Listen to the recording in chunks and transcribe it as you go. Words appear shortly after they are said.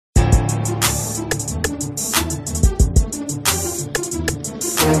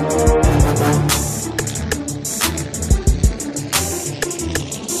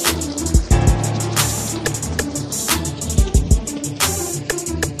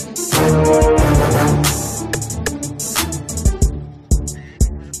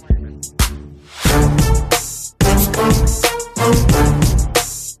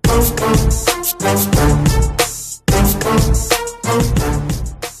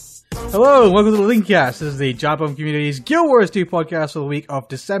Hello, and welcome to the Lincolncast. This is the Job Bomb Community's Guild Wars 2 podcast for the week of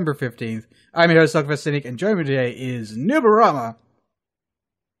December 15th. I'm your host, selfconfessedcynic, and joining me today is Nubarama.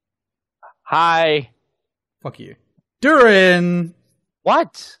 Hi. Fuck you. Dourin.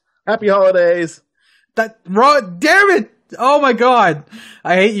 What? Happy holidays. Damn it! Oh my god.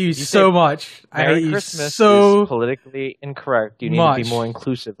 I hate you so much. I hate you Christmas so is politically incorrect. You need much. to be more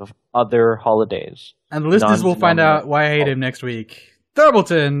inclusive of other holidays. And the listeners will find out why I hate him next week.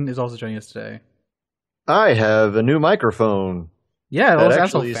 Thurbleton is also joining us today. I have a new microphone. Yeah, that sounds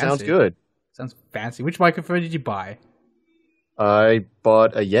actually sounds good. Sounds fancy. Which microphone did you buy? I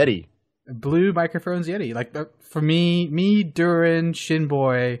bought a Yeti. Blue microphones Yeti. Like, for me, Dourin,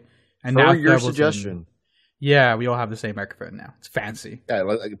 Shinboy, and For now your Thurbleton. suggestion. Yeah, we all have the same microphone now. It's fancy. Yeah,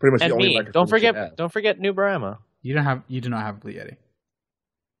 like pretty much And the only me. microphone Don't forget New Brahma. You do not have a Blue Yeti.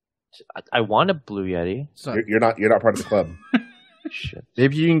 I want a Blue Yeti. So, you're not part of the club. Shit.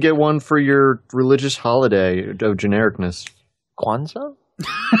 Maybe you can get one for your religious holiday of genericness. Kwanzaa?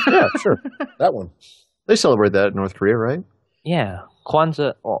 Yeah, sure. That one. They celebrate that in North Korea, right? Yeah.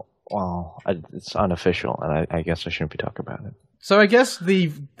 Kwanzaa. It's unofficial, and I guess I shouldn't be talking about it. so I guess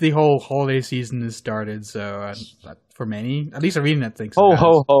the whole holiday season has started. So for many, at least Arenanet thinks. Ho, it has.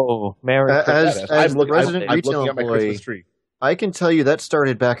 ho, ho. Merry As Christmas. I'm I'm resident retail looking at my employee, Christmas tree. I can tell you that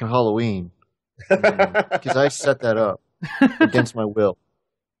started back in Halloween. Because I set that up against my will.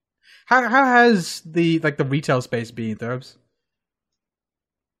 How has the retail space been, Thurbs?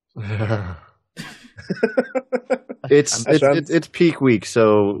 It's peak week,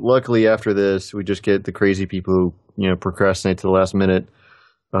 so luckily after this, we just get the crazy people who procrastinate to the last minute.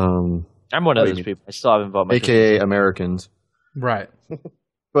 I'm one of those people. I still haven't bought my AKA Americans. Right.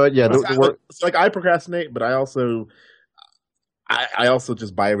 But yeah, It's like I procrastinate, but I also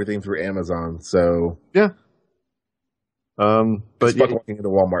just buy everything through Amazon. So yeah. but But fuck walking into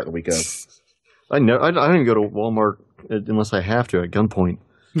Walmart the week of. I know I don't even go to Walmart unless I have to at gunpoint.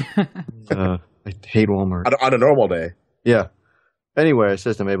 I hate Walmart. On a normal day. Yeah. Anyway,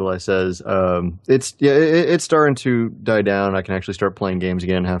 System Abelai says it's starting to die down. I can actually start playing games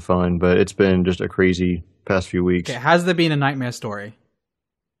again and have fun, but it's been just a crazy past few weeks. Okay. Has there been a nightmare story?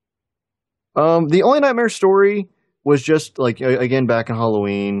 The only nightmare story was just like again back in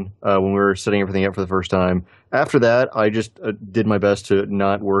Halloween when we were setting everything up for the first time. After that, I just did my best to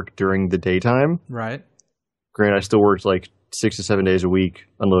not work during the daytime. Right. Granted, I still worked like 6 to 7 days a week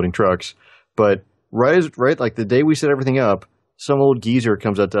unloading trucks, but right like the day we set everything up, some old geezer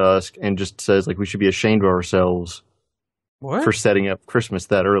comes up to us and just says like we should be ashamed of ourselves What? for setting up Christmas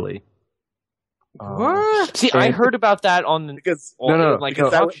that early. What? See, I heard about that on the Because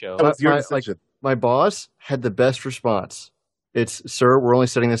talk show. that was your My- decision. My boss had the best response. It's, "Sir, we're only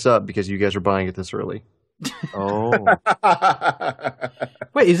setting this up because you guys are buying it this early." Oh.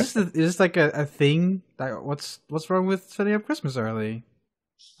 Wait, is this like a thing? Like, what's wrong with setting up Christmas early?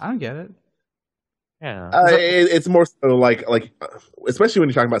 I don't get it. Yeah. It's more so like especially when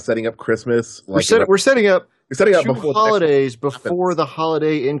you're talking about setting up Christmas. We're setting up you're setting up 2 before holidays before the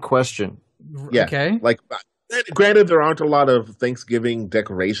holiday in question. Yeah. Okay. Like, granted, there aren't a lot of Thanksgiving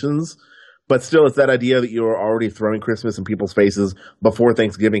decorations, but still, it's that idea that you're already throwing Christmas in people's faces before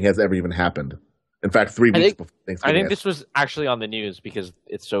Thanksgiving has ever even happened. In fact, 3 weeks before Thanksgiving. I think this was actually on the news because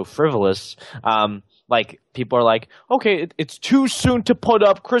it's so frivolous. Like, people are like, okay, it's too soon to put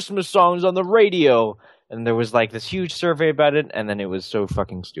up Christmas songs on the radio. And there was like this huge survey about it, and then it was so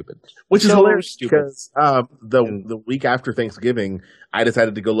fucking stupid. Which is So hilarious stupid. because the week after Thanksgiving, I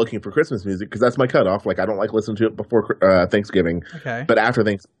decided to go looking for Christmas music because that's my cutoff. Like, I don't like listening to it before Thanksgiving. Okay. But after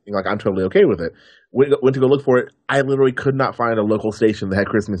Thanksgiving, like, I'm totally okay with it. Went to go look for it. I literally could not find a local station that had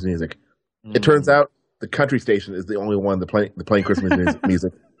Christmas music. It turns out the country station is the only one that playing Christmas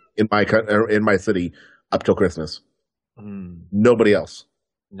music in my city up till Christmas. Nobody else.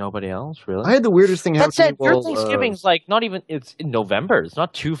 Nobody else, really? I had the weirdest thing happen. That said, to me your while, Thanksgiving's like not even, it's in November. It's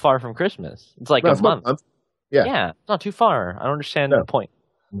not too far from Christmas. It's like No, a it's about month. a month. Yeah. Yeah, it's not too far. I don't understand No. the point.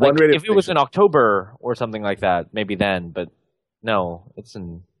 One Like, radio if it was station. in October or something like that, maybe then, but no, it's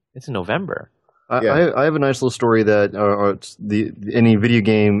in November. I have a nice little story that any video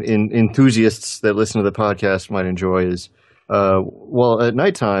game enthusiasts that listen to the podcast might enjoy is, well, at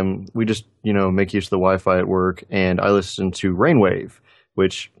nighttime, we just, make use of the Wi-Fi at work, and I listen to Rainwave,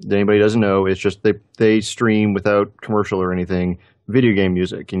 which anybody doesn't know, it's just they stream without commercial or anything, video game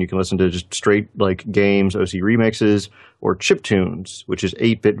music, and you can listen to just straight, like, games, OC remixes, or chiptunes, which is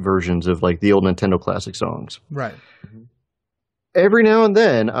 8-bit versions of, like, the old Nintendo classic songs. Right. Every now and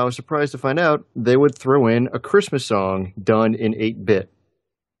then, I was surprised to find out they would throw in a Christmas song done in 8-bit.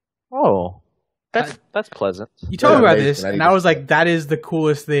 Oh. That's pleasant. You told me about amazing. this, and I was like, "That is the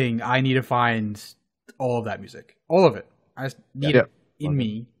coolest thing. I need to find all of that music, all of it. I just need it in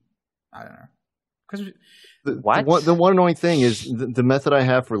me. I don't know." The one annoying thing is the method I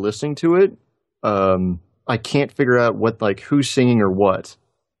have for listening to it. I can't figure out who's singing or what.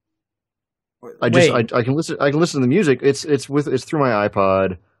 I can listen to the music. It's through my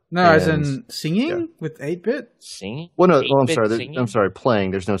iPod. No, as in singing with 8-bit? Singing? Well, no. I'm sorry. I'm sorry.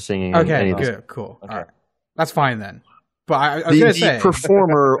 Playing. There's no singing. Okay, good, cool. Okay. All right, that's fine then. But I was going to say, the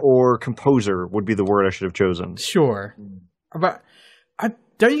performer or composer would be the word I should have chosen. Sure, but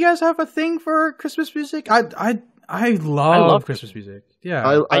don't you guys have a thing for Christmas music? I love Christmas music. Yeah,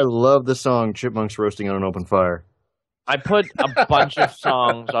 I love the song "Chipmunks Roasting on an Open Fire." I put a bunch of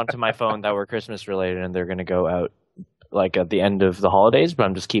songs onto my phone that were Christmas related, and they're going to go out at the end of the holidays. But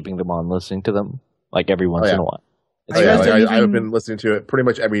I'm just keeping them on, listening to them every once in a while. I've been listening to it pretty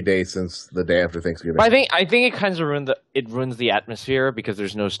much every day since the day after Thanksgiving. I think it kind of ruins the atmosphere because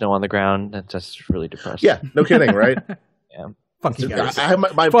there's no snow on the ground. That's just really depressing. Yeah, no kidding, right? Yeah. Fuck you guys. I have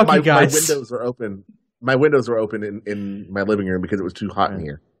my windows are open. My windows were open in my living room because it was too hot in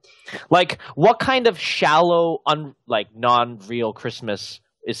here. What kind of shallow, non-real Christmas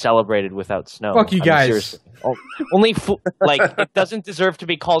is celebrated without snow? Fuck you guys. Seriously. Only it doesn't deserve to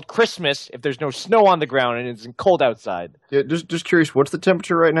be called Christmas if there's no snow on the ground and it's cold outside. Yeah, just curious, what's the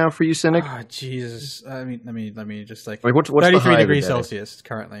temperature right now for you, Cynic? Oh, Jesus. I mean, let me just what's 33 the degrees Celsius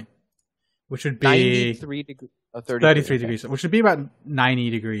currently, which would be 33 degrees, which would be about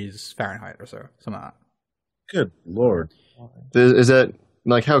 90 degrees Fahrenheit or so, something like that. Good Lord. Is that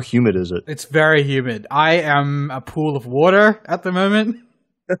how humid is it? It's very humid. I am a pool of water at the moment.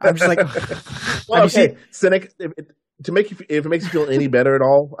 I'm just like, well, okay, Cynic. If it makes you feel any better at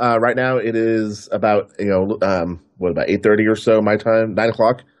all, right now it is about about 8:30 or so my time, 9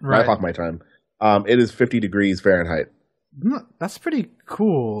 o'clock, right. 9 o'clock my time. It is 50 degrees Fahrenheit. That's pretty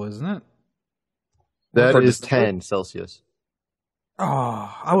cool, isn't it? That is 10 Celsius.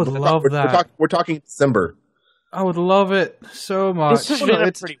 Oh, I would love that. We're talking December. I would love it so much. This has been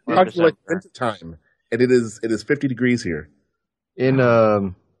a pretty warm December. Like winter time, and it is 50 degrees here. In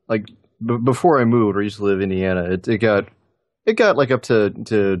before I moved, I used to live in Indiana. It got up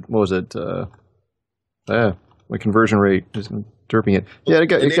to what was it? My conversion rate is derping it. Yeah,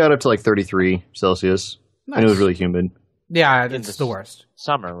 it got up to 33 Celsius, nice. And it was really humid. Yeah, it's the worst.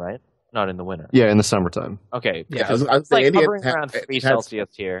 Summer, right? Not in the winter. Yeah, in the summertime. Okay. Yeah, I was hovering around 3 Celsius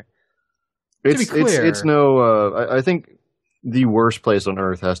here. It's no. I think the worst place on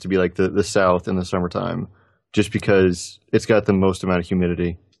Earth has to be the South in the summertime, just because it's got the most amount of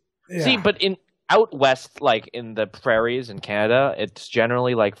humidity. Yeah. See, but out west, in the prairies in Canada, it's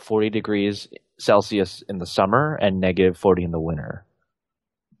generally 40 degrees Celsius in the summer and negative 40 in the winter.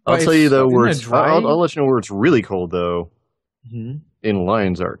 I'll tell you though where it's. I'll let you know where it's really cold though. Mm-hmm. In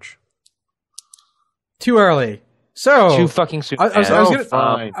Lion's Arch. Too early. So too fucking soon. I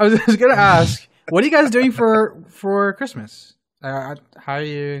was gonna ask, what are you guys doing for Christmas? How are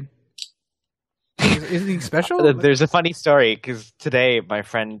you? Is anything special? There's a funny story because today my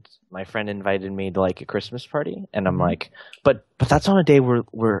friend invited me to a Christmas party, and I'm like, but that's on a day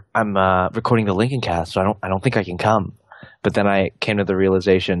where I'm recording the Lincolncast, so I don't think I can come. But then I came to the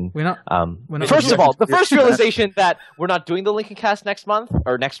realization. We're not first of all, the first realization that we're not doing the Lincolncast next month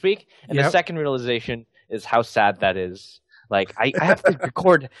or next week, and the second realization is how sad that is. I have to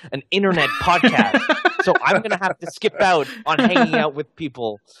record an internet podcast, so I'm gonna have to skip out on hanging out with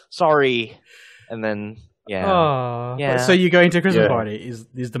people. Sorry. And then So you're going to a Christmas party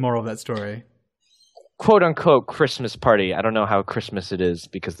is the moral of that story. Quote unquote Christmas party. I don't know how Christmas it is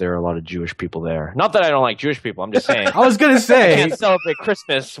because there are a lot of Jewish people there. Not that I don't like Jewish people. I'm just saying. I was gonna say I can't celebrate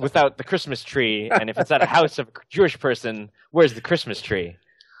Christmas without the Christmas tree. And if it's at a house of a Jewish person, where's the Christmas tree?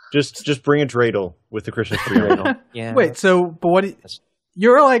 Just bring a dreidel with the Christmas tree. Yeah. Wait. But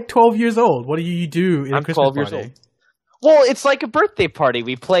you're 12 years old. What do you do in a Christmas 12 party? years old. Well, it's like a birthday party.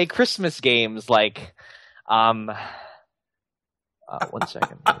 We play Christmas games 1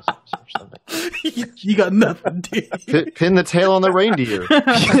 second. You got nothing, dude. Pin the tail on the reindeer.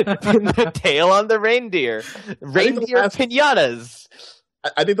 Pin the tail on the reindeer. Reindeer pinatas.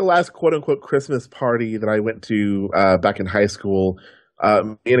 I think the last quote-unquote Christmas party that I went to back in high school,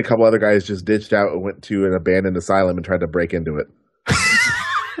 me and a couple other guys just ditched out and went to an abandoned asylum and tried to break into it.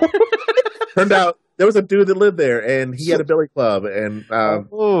 Turned out there was a dude that lived there, and he had a billy club. And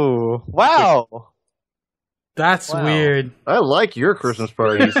oh, wow. That's weird. I like your Christmas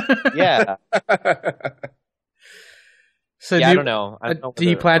parties. Yeah. So I don't know. Do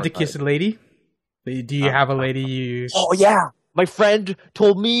you plan to kiss a lady? Do you have a lady you... Oh, yeah. My friend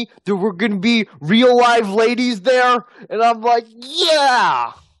told me there were going to be real live ladies there, and I'm like,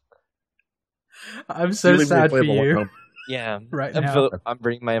 yeah. I'm so sad for you. Yeah, right now. I'm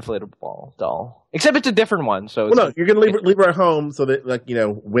bringing my inflatable doll. Except it's a different one. So well, no, you're gonna leave her at home so that, like,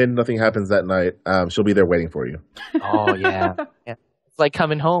 when nothing happens that night, she'll be there waiting for you. Oh yeah, yeah. It's like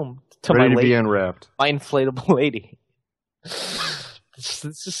coming home to Ready my to lady, be unwrapped. my inflatable lady. This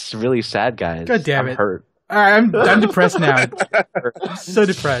is really sad, guys. God damn I'm it! hurt. All right, I'm depressed now. I'm so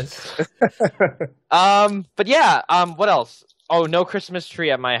depressed. But yeah. What else? Oh, no Christmas tree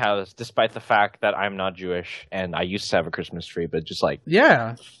at my house, despite the fact that I'm not Jewish and I used to have a Christmas tree, but just like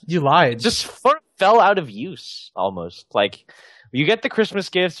you lied. just fell out of use almost. Like you get the Christmas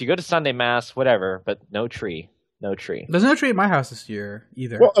gifts, you go to Sunday Mass, whatever, but no tree. No tree. There's no tree at my house this year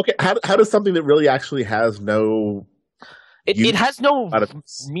either. Well, okay. How does something that really actually has no It has no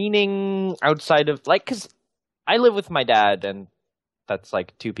meaning outside of because I live with my dad and that's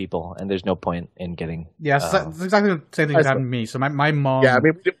like two people, and there's no point in getting. Yeah, it's exactly the same thing that happened to me. So my mom. Yeah, I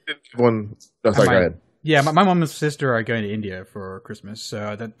mean, we didn't give one. No, sorry, go ahead. Yeah, my mom and sister are going to India for Christmas,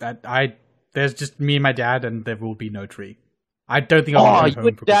 so there's just me and my dad, and there will be no tree. I don't think I'll be home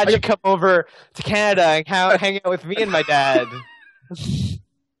for Christmas. Dad should come over to Canada and hang out with me and my dad.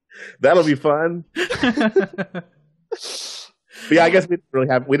 That'll be fun. But yeah, I guess we didn't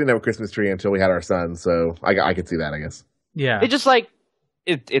have a Christmas tree until we had our son, so I could see that, I guess. Yeah, it just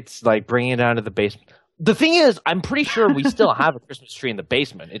it's like bringing it down to the basement. The thing is, I'm pretty sure we still have a Christmas tree in the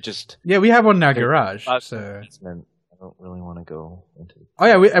basement. It just we have one in our garage. So basement. I don't really want to go into. Oh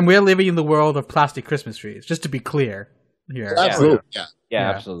yeah, we're living in the world of plastic Christmas trees. Just to be clear, here. Absolutely, yeah,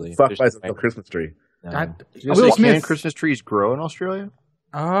 absolutely. Fuck buys a Christmas tree. Can Christmas trees grow in Australia?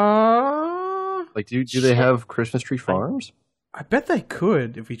 Like, do they have Christmas tree farms? I bet they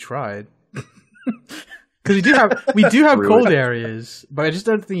could if we tried. Because we do have cold areas, but I just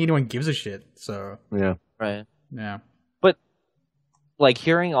don't think anyone gives a shit. So yeah, right, yeah. But like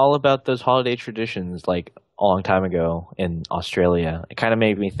hearing all about those holiday traditions, like a long time ago in Australia, it kind of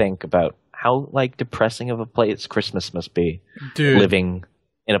made me think about how like depressing of a place Christmas must be. Dude, living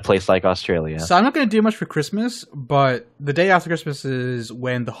in a place like Australia. So I'm not going to do much for Christmas, but the day after Christmas is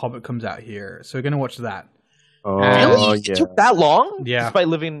when The Hobbit comes out here, so we're going to watch that. Oh, really? Yeah. It took that long? Yeah. Despite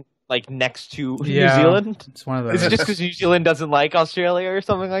living like next to New Zealand? It's one of those. Is it just because New Zealand doesn't like Australia or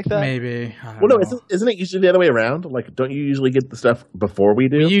something like that? Maybe. Well, no, isn't it usually the other way around? Like, don't you usually get the stuff before we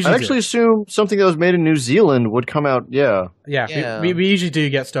do? I actually assume something that was made in New Zealand would come out, Yeah. We usually do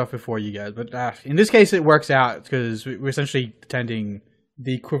get stuff before you guys, but in this case it works out because we're essentially attending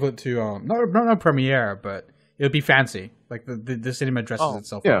the equivalent to, not premiere, but it would be fancy. Like the cinema dresses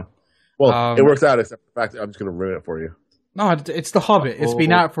itself up. Well, it works out except for the fact that I'm just going to ruin it for you. No, it's The Hobbit. It's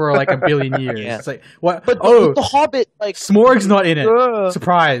been out for like a billion years. Yeah. It's like what? But The Hobbit, like Smorg's not in it.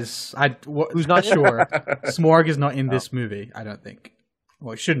 Surprise! Who's not sure? Smorg is not in this movie. I don't think.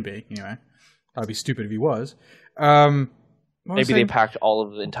 Well, it shouldn't be. Anyway, that'd be stupid if he was. Maybe they packed all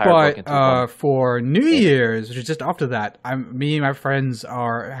of the entire book into one. For New Year's, which is just after that, me and my friends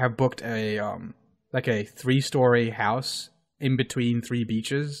have booked a 3-story house in between 3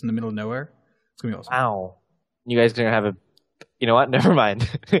 beaches in the middle of nowhere. It's gonna be awesome. Wow. You guys are going to have you know what? Never mind.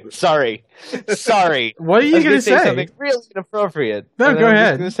 Sorry. What are you going to say? Something really inappropriate. No, go ahead.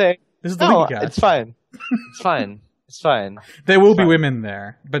 I was going to say, this is the Lincolncast. It's fine. It's fine. There will be women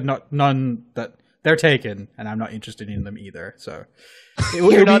there, but none that they're taken, and I'm not interested in them either. So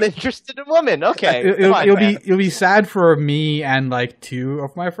you're not interested in women, okay? It'll be sad for me and like 2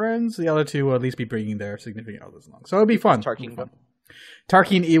 of my friends. The other 2 will at least be bringing their significant others along, so it'll be fun.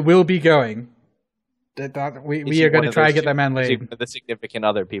 Tarkin, it will be going. We are going to try to get that man laid. The significant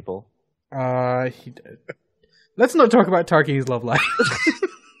other people. Let's not talk about Tarkin's love life.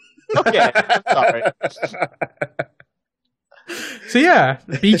 Okay, I'm sorry. So yeah,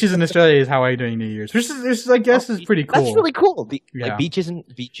 beaches in Australia is how I'm doing New Year's, which is I guess is pretty cool. That's really cool. Like beaches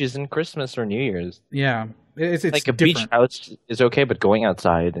and Christmas or New Year's. Yeah, it's like a different. beach house is okay, but going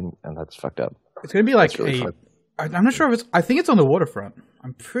outside and that's fucked up. It's going to be like I'm not sure if I think it's on the waterfront.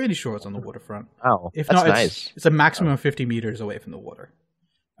 I'm pretty sure it's on the waterfront. Oh, if that's not, nice. It's a maximum of 50 meters away from the water.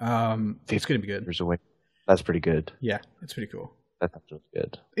 It's going to be good. Meters away. That's pretty good. Yeah, it's pretty cool. That's really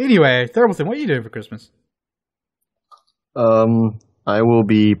good. Anyway, Thurbleton, what are you doing for Christmas? I will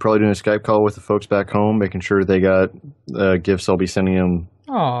be probably doing a Skype call with the folks back home, making sure they got gifts. I'll be sending them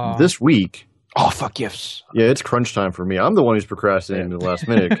this week. Oh, fuck gifts. Yeah, it's crunch time for me. I'm the one who's procrastinating to the last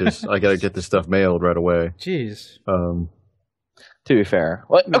minute because I got to get this stuff mailed right away. Jeez. To be fair.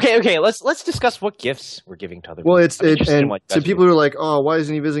 Well, okay, let's discuss what gifts we're giving to other people. Well, and to people who are like, oh, why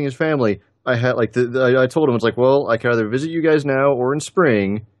isn't he visiting his family? I had like I told him, it's like, well, I can either visit you guys now or in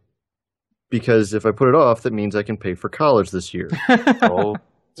spring, because if I put it off, that means I can pay for college this year. Oh,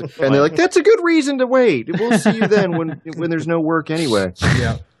 and they're like, that's a good reason to wait. We'll see you then when there's no work anyway.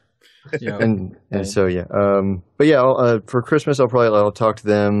 Yeah. Yeah. And so yeah. But yeah, for Christmas I'll talk to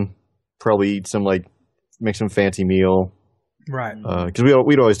them. Probably eat make some fancy meal. Right. Because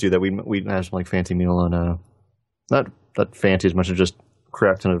we'd always do that. We'd have some fancy meal on not fancy as much as just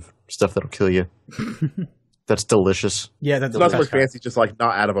crap ton of stuff that'll kill you. That's delicious. Yeah, that's not so much fancy, just not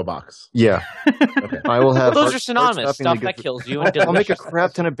out of a box. Yeah. Okay. I will have. Those are synonymous. Stuff that kills you. And I'll make a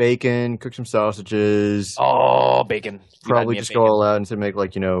crap ton of bacon, cook some sausages. Oh, bacon! Probably just go all out and make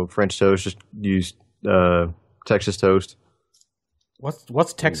French toast. Just use Texas toast.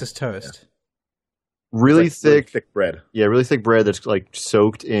 What's Texas toast? Really thick bread. Yeah, really thick bread that's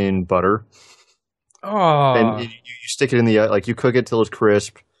soaked in butter. Oh. And you stick it in the you cook it till it's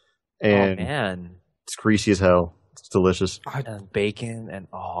crisp. And oh man, it's greasy as hell. It's delicious. Bacon and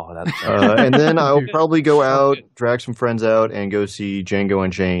that's. And then I'll probably go out, drag some friends out, and go see Django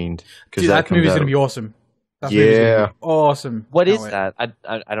Unchained. Dude, that movie's gonna be awesome. Yeah, awesome. What is that?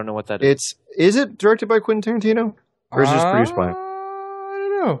 I don't know what that is. Is it directed by Quentin Tarantino, or is it just produced by him?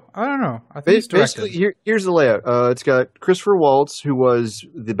 I don't know. I think it's directed. Basically, here's the layout. It's got Christopher Waltz, who was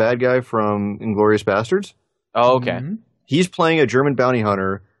the bad guy from Inglourious Bastards. Oh, okay. Mm-hmm. He's playing a German bounty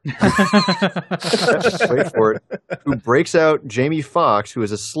hunter. Wait for it. Who breaks out Jamie Foxx, who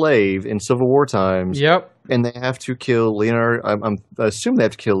is a slave in Civil War times. Yep. And they have to kill Leonardo. I assume they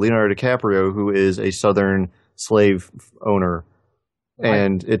have to kill Leonardo DiCaprio, who is a Southern slave owner.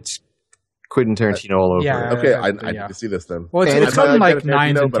 And it's Quentin Tarantino all over. Yeah, okay, I need to see this then. Well, it's gotten 9s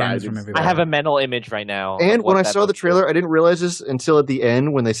and 10s from everybody. I have a mental image right now. And when I saw the trailer, I didn't realize this until at the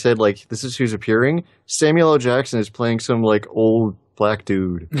end when they said, this is who's appearing. Samuel L. Jackson is playing some, old black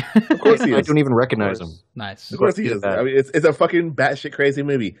dude. Of course he is. I don't even recognize him. Nice. Of course he is. I mean, it's a fucking batshit crazy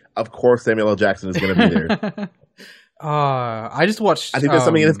movie. Of course Samuel L. Jackson is going to be there. I just watched... I think there's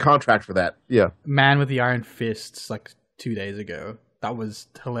something in his contract for that. Yeah. Man with the Iron Fists, 2 days ago. That was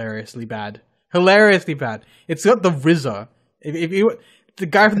hilariously bad. Hilariously bad. It's got the RZA. The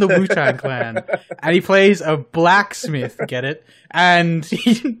guy from the Wu-Tang Clan. And he plays a blacksmith, get it? And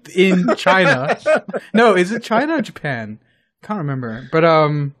in China. No, is it China or Japan? Can't remember. But,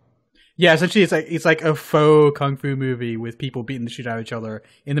 yeah, essentially it's like a faux kung fu movie with people beating the shit out of each other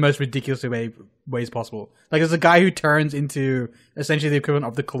in the most ridiculous ways possible. There's a guy who turns into essentially the equivalent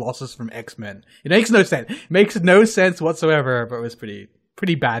of the Colossus from X-Men. It makes no sense. It makes no sense whatsoever, but it was pretty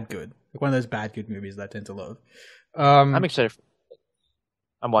bad good. One of those bad good movies that I tend to love. I'm excited.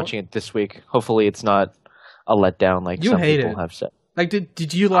 I'm watching it this week. Hopefully it's not a letdown like some people have said.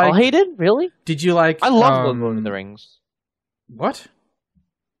 Did you like... I'll hate it? Really? Did you like... I love Lord of the Rings. What?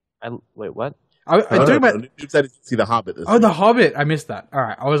 Wait, what? I talking about... You said to see The Hobbit this week. The Hobbit. I missed that. All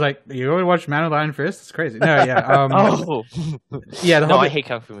right. I was like, you want to watch Man with Iron Fist? It's crazy. No, yeah. Yeah, The Hobbit. I hate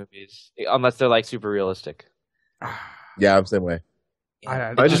kung fu movies. Unless they're super realistic. Yeah, I'm the same way.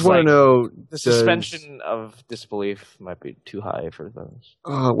 I just want to know... The suspension of disbelief might be too high for those.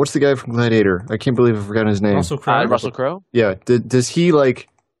 What's the guy from Gladiator? I can't believe I've forgotten his name. Russell Crowe? Russell Crowe? Yeah. Does he,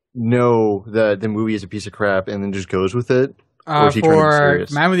 know that the movie is a piece of crap and then just goes with it? Or is he trying to be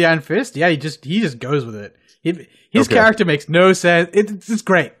serious? Man with the Iron Fist? Yeah, he just goes with it. His character makes no sense. It's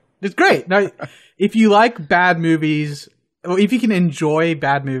great. It's great. Now, if you like bad movies, or if you can enjoy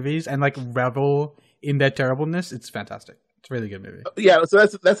bad movies and, revel in their terribleness, it's fantastic. It's a really good movie. Yeah, so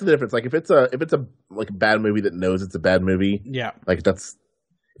that's the difference. If it's a bad movie that knows it's a bad movie, yeah,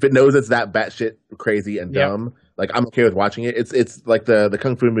 if it knows it's that batshit crazy and dumb, I'm okay with watching it. It's like the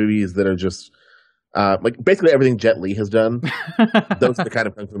kung fu movies that are just basically everything Jet Li has done. Those are the kind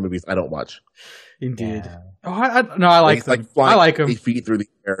of kung fu movies I don't watch. Indeed. Yeah. Oh, I like them. Flying I like them. 8 feet through the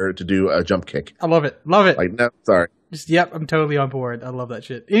air to do a jump kick. I love it. Love it. No, sorry. I'm totally on board. I love that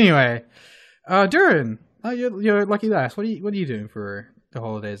shit. Anyway, Dourin. You're lucky ass. What are you doing for the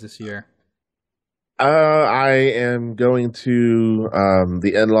holidays this year? I am going to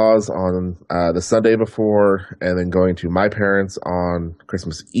the in-laws on the Sunday before, and then going to my parents on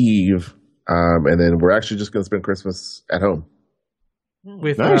Christmas Eve, and then we're actually just going to spend Christmas at home.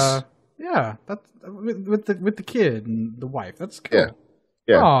 With nice. That's with the kid and the wife. That's cool.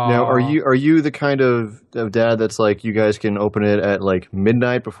 Yeah. Aww. Now, are you the kind of dad that's you guys can open it at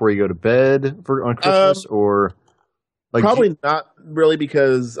midnight before you go to bed on Christmas, or probably not really,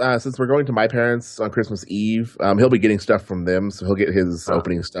 because since we're going to my parents on Christmas Eve, he'll be getting stuff from them, so he'll get his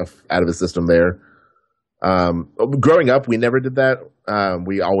opening stuff out of his system there. Growing up, we never did that.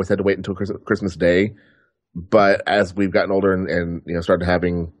 We always had to wait until Christmas Day. But as we've gotten older and started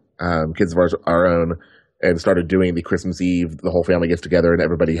having kids of our own, and started doing the Christmas Eve, the whole family gets together and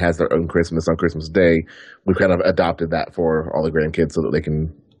everybody has their own Christmas on Christmas Day. We've kind of adopted that for all the grandkids so that they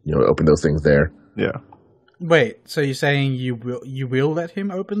can, open those things there. Yeah. Wait, so you're saying you will let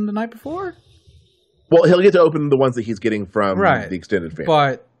him open the night before? Well, he'll get to open the ones that he's getting from the extended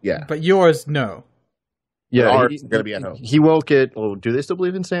family. But yours, no. Yeah, ours going to be at home. He won't get. Oh, do they still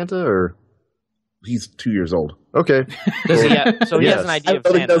believe in Santa? Or he's 2 years old. Okay. Does he? So he has an idea of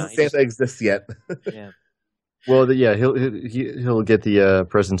Santa. I don't think Santa exists yet. Yeah. Well, he'll get the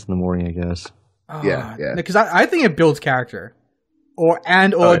presents in the morning, I guess. Yeah. Because I think it builds character, or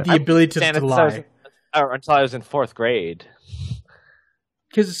the ability to lie. Until I was in 4th grade.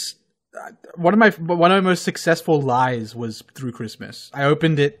 Because one of my most successful lies was through Christmas. I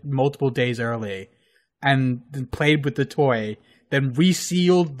opened it multiple days early, and then played with the toy, then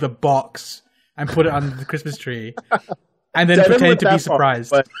resealed the box and put it under the Christmas tree, and then pretended to be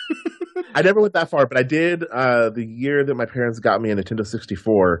surprised. I never went that far, but I did the year that my parents got me a Nintendo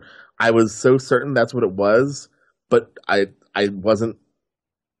 64. I was so certain that's what it was, but I wasn't.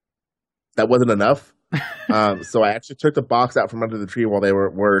 That wasn't enough. So I actually took the box out from under the tree while they were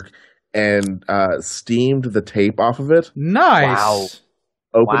at work and steamed the tape off of it. Nice. Wow.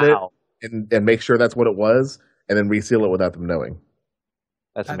 Open it and make sure that's what it was, and then reseal it without them knowing.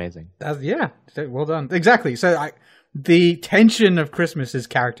 That's amazing. Well done. Exactly. So the tension of Christmas is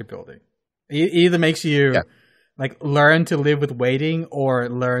character building. It either makes you learn to live with waiting, or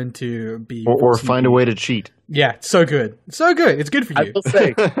learn to be, or find a way to cheat. Yeah, so good, so good. It's good for you.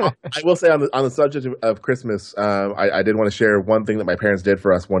 I will say on the subject of Christmas, I did want to share one thing that my parents did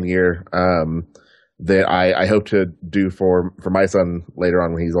for us one year that I hope to do for my son later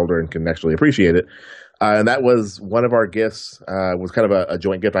on when he's older and can actually appreciate it. And that was one of our gifts. Was kind of a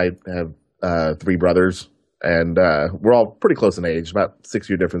joint gift. I have 3 brothers. And we're all pretty close in age, about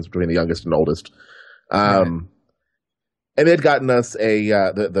 6-year difference between the youngest and oldest. And they'd gotten us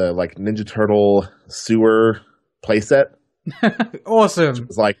the Ninja Turtle sewer playset. Awesome. Which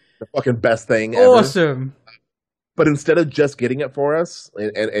was like the fucking best thing ever. Awesome. But instead of just getting it for us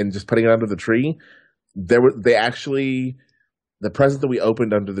and just putting it under the tree, the present that we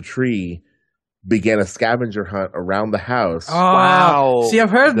opened under the tree began a scavenger hunt around the house. Oh, wow. See,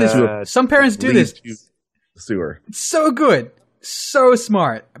 I've heard this. Some parents do this. Sewer. It's so good. So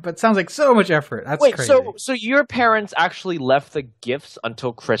smart. But sounds like so much effort. That's crazy. So your parents actually left the gifts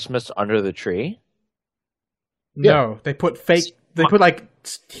until Christmas under the tree? No, they put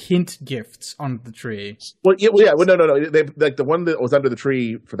hint gifts on the tree. Well, no. The one that was under the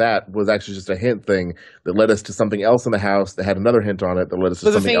tree for that was actually just a hint thing that led us to something else in the house that had another hint on it that led us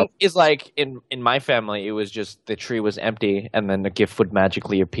to something else. The thing is, in my family, it was just the tree was empty, and then the gift would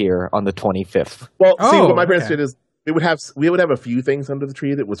magically appear on the 25th. Well, what my parents did is we would have a few things under the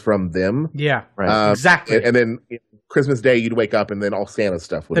tree that was from them. Yeah, right. Exactly. And then Christmas Day, you'd wake up and then all Santa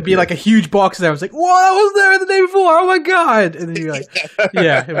stuff would There'd be like a huge box there. I was like, whoa, that was there the day before. Oh my God. And then you're like,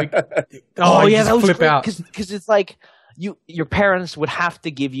 that was flip out. Because it's like your parents would have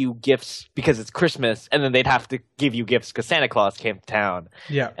to give you gifts because it's Christmas, and then they'd have to give you gifts because Santa Claus came to town.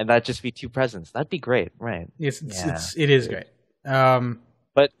 Yeah. And that'd just be 2 presents. That'd be great, right? It is great.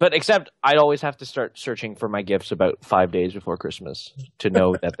 But except I'd always have to start searching for my gifts about 5 days before Christmas to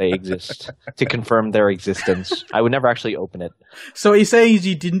know that they exist, to confirm their existence. I would never actually open it. So what you're saying is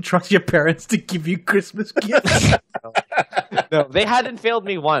you didn't trust your parents to give you Christmas gifts? No, they hadn't failed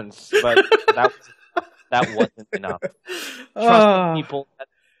me once, but that wasn't enough. Trusting people,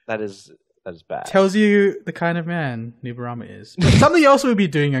 that is bad. Tells you the kind of man Nubarama is. But something else we'll be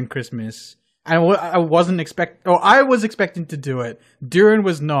doing on Christmas, and I was expecting to do it. Dourin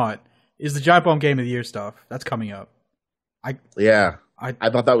was not. Is the Giant Bomb Game of the Year stuff that's coming up? I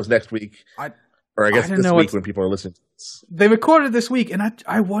thought that was next week, or I guess this week when people are listening to this. They recorded it this week, and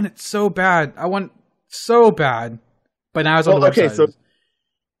I want it so bad. I want so bad, but now it's on the website. Okay,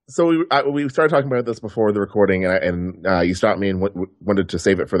 so we started talking about this before the recording, and you stopped me and wanted to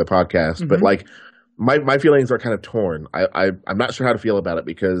save it for the podcast, but like. My feelings are kind of torn. I'm not sure how to feel about it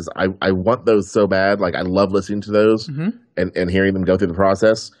because I want those so bad. Like, I love listening to those and hearing them go through the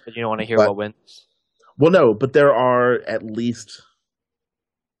process. But you don't want to hear what wins? Well, no, but there are at least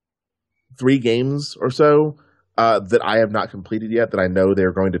 3 games or so that I have not completed yet that I know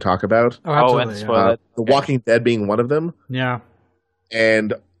they're going to talk about. Oh, absolutely. The Walking Dead being one of them. Yeah.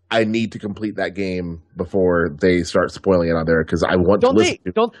 And I need to complete that game before they start spoiling it on there because I want to listen to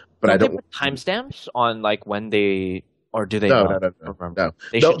it. But I don't put timestamps on like when they or do they? No.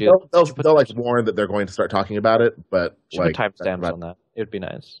 They'll like warn that they're going to start talking about it, but put timestamps on that. It would be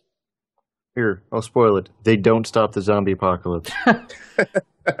nice. Here, I'll spoil it. They don't stop the zombie apocalypse.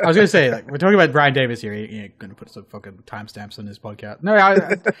 I was gonna say, like, we're talking about Brian Davis here. He ain't gonna put some fucking timestamps on his podcast. No,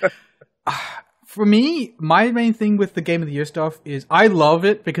 for me, my main thing with the Game of the Year stuff is I love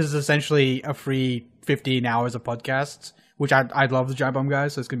it because it's essentially a free 15 hours of podcasts, which I love the Giant Bomb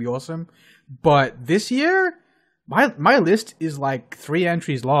guys, so it's gonna be awesome. But this year, my list is like 3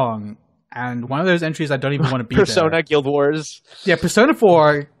 entries long, and one of those entries I don't even want to be Persona Guild Wars. Yeah, Persona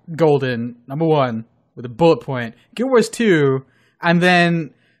 4 Golden, number 1, with a bullet point. Guild Wars 2, and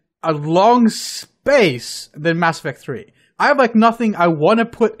then a long space, then Mass Effect 3. I have like nothing I want to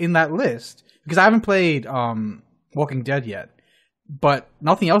put in that list because I haven't played Walking Dead yet. But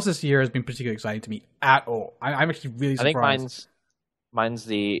nothing else this year has been particularly exciting to me at all. I'm actually really surprised. I think mine's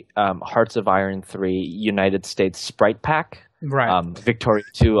the Hearts of Iron 3 United States Sprite Pack. Right. Victoria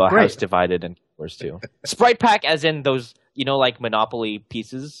 2, House Divided, and Wars 2. Sprite Pack as in those, like Monopoly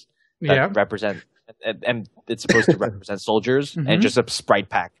pieces that represent, and it's supposed to represent soldiers, and just a Sprite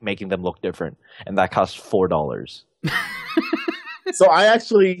Pack making them look different. And that costs $4. So I'm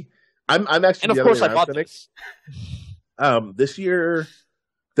actually and of course I bought this. This year,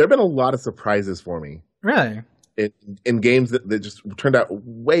 there have been a lot of surprises for me. Really? In games that just turned out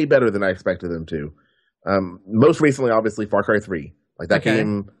way better than I expected them to. Most recently, obviously, Far Cry 3. Like that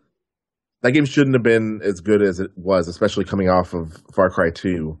game shouldn't have been as good as it was, especially coming off of Far Cry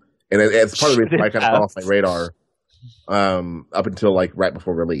 2. And it's part of the reason why I kind of fell off my radar up until like right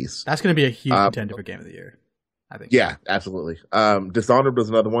before release. That's going to be a huge contender for Game of the Year, I think. Yeah, absolutely. Dishonored was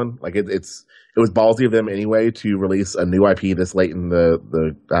another one. Like it was ballsy of them anyway to release a new IP this late in the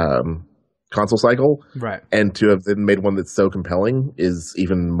console cycle, right? And to have then made one that's so compelling is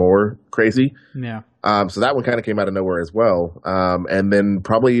even more crazy. Yeah. So that one kind of came out of nowhere as well. And then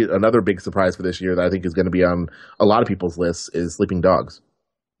probably another big surprise for this year that I think is going to be on a lot of people's lists is Sleeping Dogs.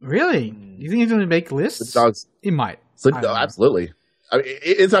 Really? You think it's going to make lists? Dogs. It might. Absolutely. I mean,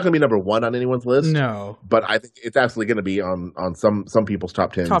 it's not going to be number 1 on anyone's list. No. But I think it's absolutely going to be on some people's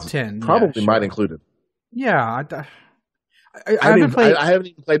top 10s. Top 10. Probably mine included. Yeah. I haven't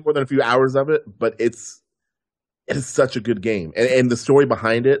even played more than a few hours of it, but it is such a good game. And the story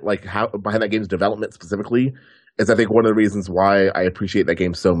behind it, like behind that game's development specifically, is I think one of the reasons why I appreciate that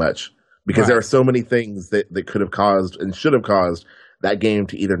game so much. Because there are so many things that could have caused and should have caused that game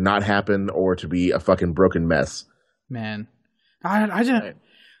to either not happen or to be a fucking broken mess. Man. I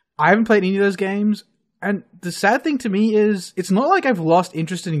haven't played any of those games, and the sad thing to me is it's not like I've lost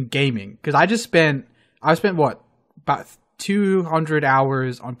interest in gaming, because I spent what, about 200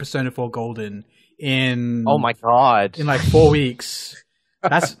 hours on Persona 4 Golden in oh my god, in like 4 weeks.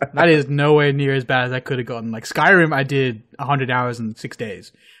 That is nowhere near as bad as I could have gotten. Like Skyrim, I did 100 hours in 6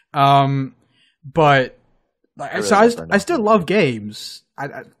 days. But like, I still love games.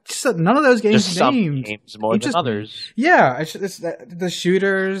 Just none of those games just some games more than others. Yeah, it's the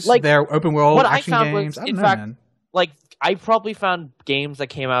shooters, like they're open world action games. In fact, like I probably found games that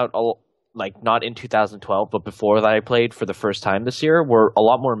came out like not in 2012, but before that I played for the first time this year were a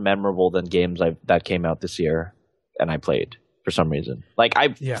lot more memorable than games that came out this year and I played for some reason. Like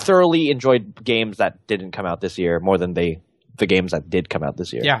I thoroughly enjoyed games that didn't come out this year more than the games that did come out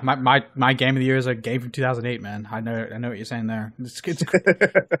this year. Yeah, my game of the year is a game from 2008, man. I know what you're saying there.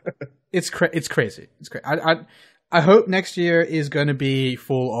 It's crazy. It's crazy. I hope next year is going to be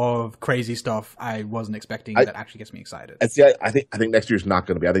full of crazy stuff I wasn't expecting that actually gets me excited. I think next year's not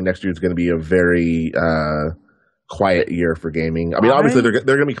going to be. I think next year's going to be a very quiet year for gaming. I mean, obviously they're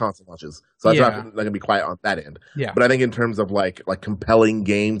going to be console launches, so that's not going to be quiet on that end. Yeah. But I think in terms of like compelling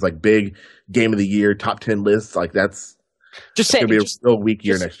games, like big game of the year, top 10 lists, like that's just saying, it's going to be a real weak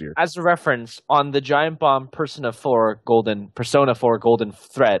year next year. As a reference, on the Giant Bomb Persona 4 Golden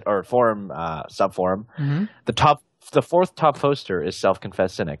thread or forum subforum, the fourth top poster is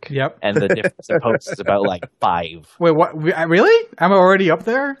Self-Confessed Cynic. Yep. And the difference in posts is about like 5. Wait, what? Really? I'm already up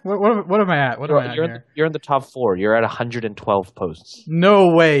there? What am I at? You're in the top 4. You're at 112 posts.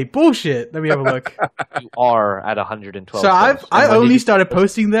 No way. Bullshit. Let me have a look. You are at 112 So I only started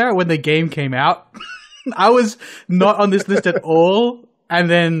posting there when the game came out. I was not on this list at all, and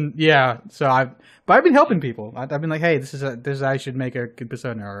then but I've been helping people. I've been like, hey, this I should make a good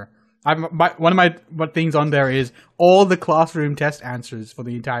Persona. Or one of my things on there is all the classroom test answers for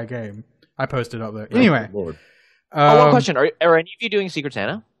the entire game. I posted up there. Anyway, Lord. One question: Are any of you doing Secret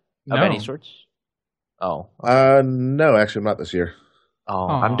Santa of any sorts? Oh, no, actually, I'm not this year. Oh,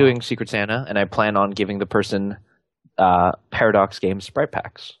 I'm doing Secret Santa, and I plan on giving the person Paradox Games Sprite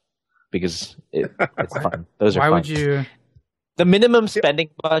Packs. Because it's fun. Those are fun. Why would you? The minimum spending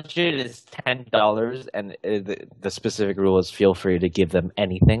budget is $10, and the specific rule is feel free to give them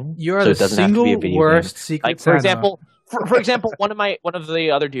anything. You're the single worst Secret Santa. For example, one of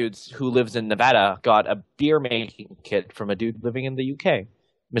the other dudes who lives in Nevada got a beer making kit from a dude living in the UK.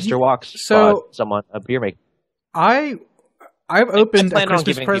 Mr. Walks bought someone a beer making. I've opened a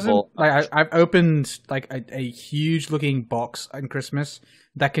Christmas present. I've opened like a huge looking box on Christmas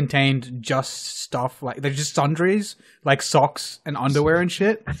that contained just stuff like they're just sundries like socks and underwear and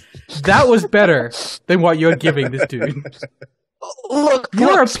shit. That was better than what you're giving this dude.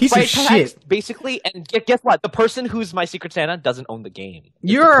 You're a piece of shit, basically. And guess what? The person who's my Secret Santa doesn't own the game.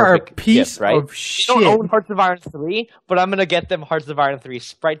 You're a piece of shit. I don't own Hearts of Iron 3, but I'm gonna get them Hearts of Iron 3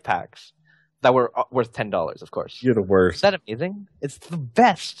 Sprite packs. That were worth $10, of course. You're the worst. Is that amazing? It's the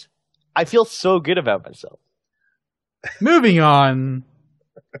best. I feel so good about myself. Moving on.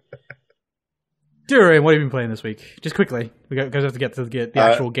 Dourin, what have you been playing this week? Just quickly, because we have to get the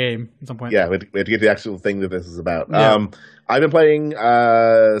actual game at some point. Yeah, we have to get the actual thing that this is about. Yeah. I've been playing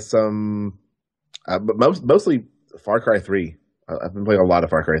some, mostly Far Cry 3. I've been playing a lot of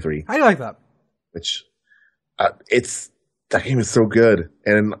Far Cry 3. I like that. Which, that game is so good,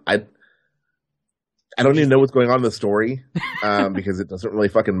 and I don't even know what's going on in the story because it doesn't really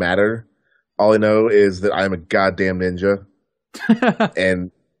fucking matter. All I know is that I'm a goddamn ninja.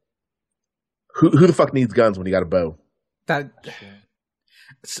 And who the fuck needs guns when you got a bow?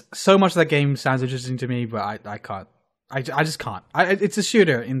 So much of that game sounds interesting to me, but I can't. I just can't. It's a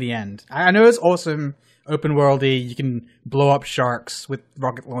shooter in the end. I know it's awesome, open worldy. You can blow up sharks with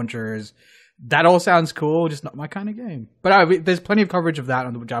rocket launchers. That all sounds cool, just not my kind of game. But there's plenty of coverage of that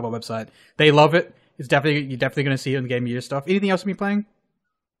on the Jabba website. They love it. You're definitely going to see it in the Game of the Year stuff. Anything else you've been playing?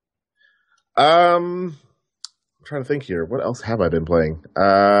 I'm trying to think here. What else have I been playing?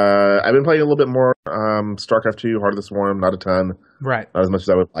 I've been playing a little bit more StarCraft 2, Heart of the Swarm, not a ton. Right. Not as much as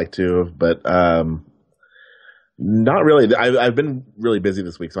I would like to, but not really. I've been really busy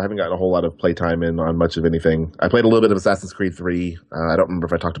this week, so I haven't gotten a whole lot of playtime in on much of anything. I played a little bit of Assassin's Creed 3. I don't remember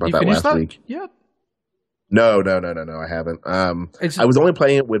if I talked about that last week. Yeah. No, I haven't. I was only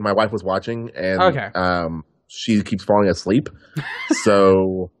playing it when my wife was watching, and she keeps falling asleep.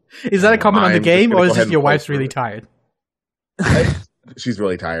 So, is that a comment on the game, or is it your wife's really tired? She's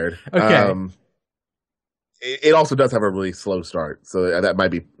really tired. Okay. It also does have a really slow start, so that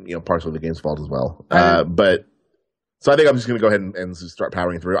might be partially the game's fault as well. But so I think I'm just going to go ahead and start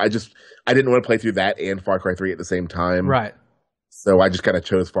powering through. I didn't want to play through that and Far Cry 3 at the same time, right? So I just kind of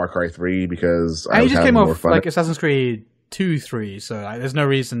chose Far Cry 3 because I just came off like Assassin's Creed 2, 3, so there's no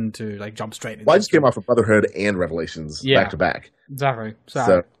reason to jump straight into I just came off of Brotherhood and Revelations back to back. Exactly.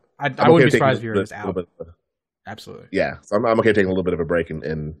 So I wouldn't be surprised if you were just out. Absolutely. Yeah, so I'm okay taking a little bit of a break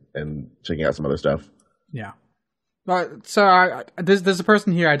and checking out some other stuff. Yeah. So there's a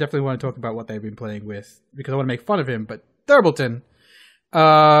person here I definitely want to talk about what they've been playing with because I want to make fun of him, but Thurbleton, what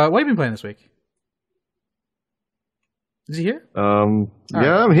have you been playing this week? Is he here?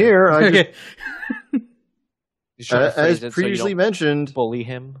 Yeah, I'm here. Okay. As previously mentioned, bully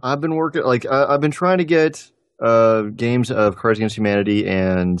him. I've been working. I've been trying to get games of Cards Against Humanity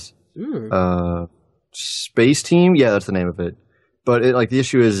and Space Team. Yeah, that's the name of it. But the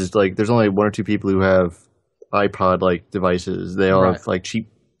issue is there's only one or two people who have iPod devices. They all have cheap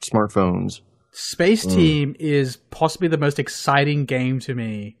smartphones. Space Team is possibly the most exciting game to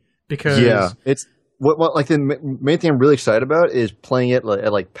me because it's. What the main thing I'm really excited about is playing it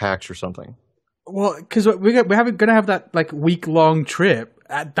at PAX or something. Well, because we're gonna have that week-long trip.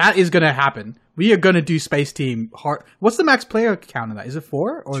 That is gonna happen. We are gonna do Space Team hard. What's the max player count on that? Is it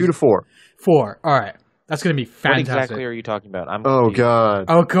 4? Or 2 to 4. 4. All right, that's gonna be fantastic. What exactly are you talking about? Oh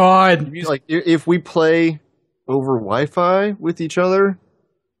god. If we play over Wi-Fi with each other,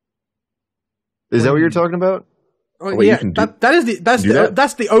 is that what you're talking about? Oh, yeah,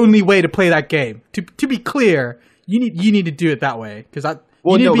 that's the only way to play that game. To be clear, you need to do it that way because I.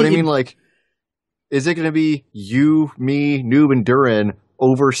 Well, no, but I mean, is it going to be you, me, Noob, and Dourin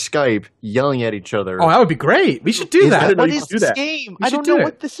over Skype yelling at each other? Oh, that would be great. We should do that. What is this game? I don't know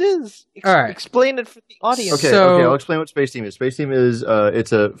what this is. All right, explain it for the audience. Okay, I'll explain what Space Team is. Space Team is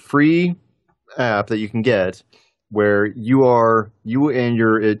it's a free app that you can get where you and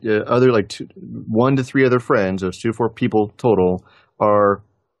your other 1 to 3 other friends, so it's 2 to 4 people total, are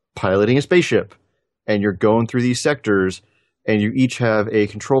piloting a spaceship, and you're going through these sectors, and you each have a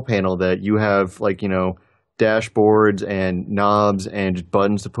control panel that you have dashboards and knobs and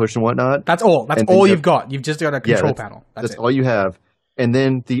buttons to push and whatnot. That's all. That's all you've got. You've just got a control panel. That's all you have. And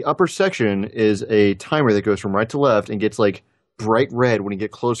then the upper section is a timer that goes from right to left and gets bright red when you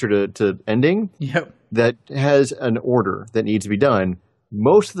get closer to ending. Yep. That has an order that needs to be done.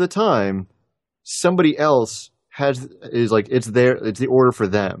 Most of the time, somebody else it's the order for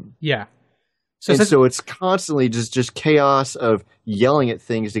them. Yeah. So it's constantly just chaos of yelling at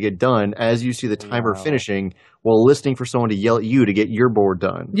things to get done as you see the timer finishing while listening for someone to yell at you to get your board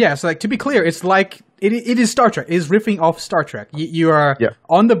done. Yeah, so like to be clear, it's like it is Star Trek. It is riffing off Star Trek. You are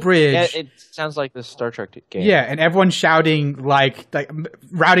on the bridge. Yeah, it sounds like the Star Trek game. Yeah, and everyone's shouting like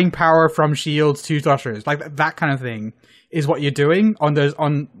routing power from shields to thrusters, like that kind of thing is what you're doing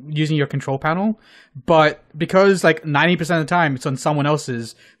on using your control panel. But because like 90% of the time it's on someone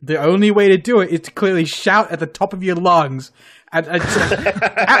else's, the only way to do it is to clearly shout at the top of your lungs.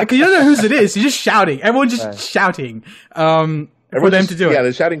 Because you don't know whose it is. You're just shouting. Everyone's just shouting for them to do it. Yeah,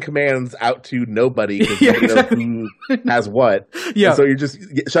 they're shouting commands out to nobody because nobody knows who has what. Yeah. And so you're just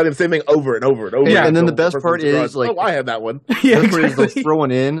shouting the same thing over and over and over. Yeah, and then the best part is like, I have that one. Yeah, the best part is they'll throw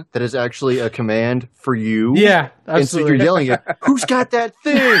one in that is actually a command for you. Yeah, absolutely. And so you're yelling at, who's got that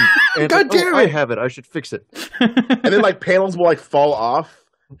thing? And God damn it! I have it. I should fix it. And then like panels will like fall off.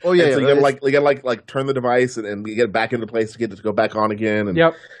 Oh yeah, so you gotta turn the device and you get it back into place to get it to go back on again. And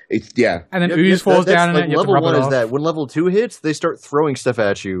and then ooze falls down and you have to rub level it one is off. that when level 2 hits, they start throwing stuff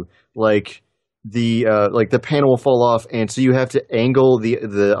at you. Like the panel will fall off, and so you have to angle the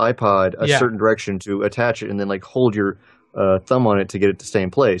iPod a certain direction to attach it, and then like hold your thumb on it to get it to stay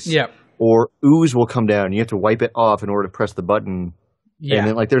in place. Yeah. Or ooze will come down. You have to wipe it off in order to press the button. Yeah. And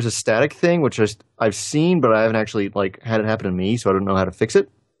then like there's a static thing which I've seen, but I haven't actually like had it happen to me, so I don't know how to fix it.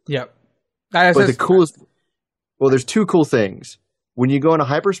 Yep. But the coolest... Well, there's two cool things. When you go into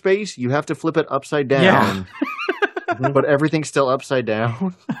hyperspace, you have to flip it upside down. Yeah. But everything's still upside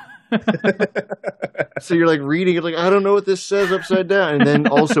down. So you're like reading it like, I don't know what this says upside down. And then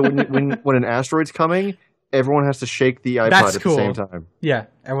also when an asteroid's coming, everyone has to shake the iPod at the same time. Yeah,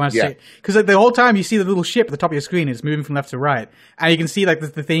 everyone has to shake. Because like, the whole time you see the little ship at the top of your screen is moving from left to right. And you can see like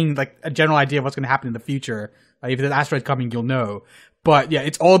the thing, like a general idea of what's going to happen in the future. Like if there's an asteroid coming, you'll know. But yeah,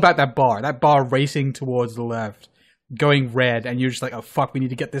 it's all about that bar racing towards the left, going red, and you're just like, oh fuck, we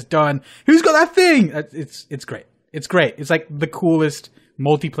need to get this done. Who's got that thing? It's great. It's great. It's like the coolest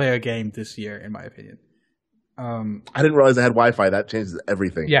multiplayer game this year, in my opinion. I didn't realize I had Wi-Fi. That changes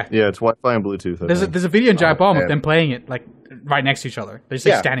everything. Yeah, it's Wi-Fi and Bluetooth. There's a video in Giant Bomb of them playing it like right next to each other. They're just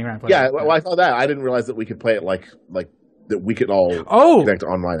like standing around playing. Yeah, well, I saw that. I didn't realize that we could play it like that we could all connect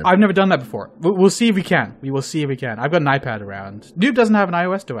online. I've never done that before. We'll see if we can. We will see if we can. I've got an iPad around. Noob doesn't have an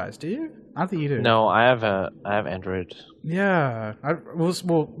iOS device, do you? I don't think you do. No, I have Android. Yeah, we'll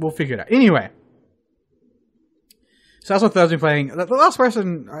figure it out. Anyway, so that's what Thurb's been playing. The last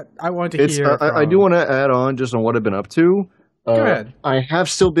person I wanted to hear. I do want to add on just on what I've been up to. Go ahead. I have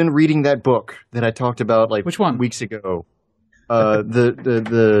still been reading that book that I talked about like which one? Weeks ago. You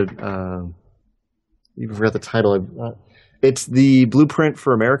forgot the title. It's the Blueprint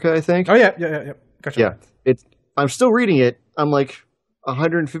for America, I think. Oh yeah. Gotcha. Yeah, I'm still reading it. I'm like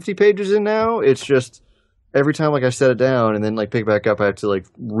 150 pages in now. It's just every time like I set it down and then like pick it back up, I have to like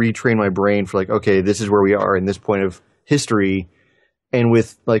retrain my brain for like, okay, this is where we are in this point of history. And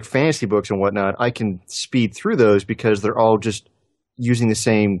with like fantasy books and whatnot, I can speed through those because they're all just using the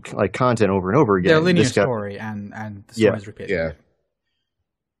same like content over and over again. They're linear story and the story is repeated. Yeah.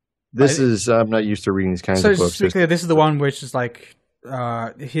 I'm not used to reading these kinds of books. So to be clear, this is the one which is like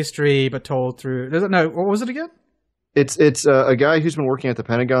history but told through. No, what was it again? It's a guy who's been working at the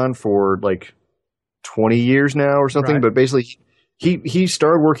Pentagon for like 20 years now or something. Right. But basically, he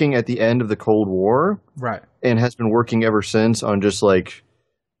started working at the end of the Cold War, right, and has been working ever since on just like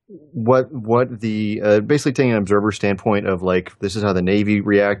what the basically taking an observer standpoint of like this is how the Navy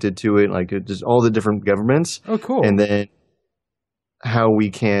reacted to it, like just all the different governments. Oh, cool. And then how we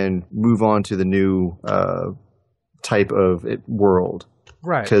can move on to the new type of world,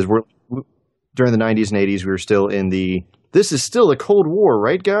 right? Because during the 90s and 80s, we were still in this is still a Cold War,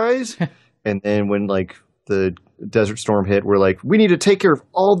 right, guys? And then when like the Desert Storm hit, we're like, we need to take care of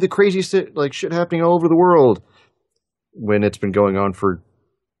all the crazy shit happening all over the world. When it's been going on for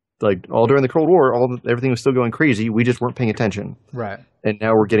like all during the Cold War, everything was still going crazy. We just weren't paying attention, right? And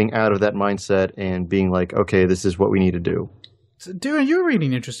now we're getting out of that mindset and being like, okay, this is what we need to do. So, Dourin, you were reading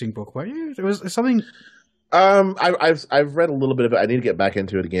an interesting book, weren't you? It was something. I've read a little bit of it. I need to get back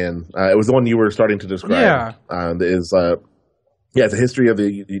into it again. It was the one you were starting to describe. Yeah. It's a history of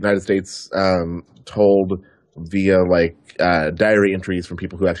the United States told via like diary entries from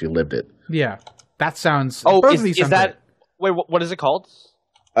people who actually lived it. Yeah, that sounds. Oh, is that? Wait, what is it called?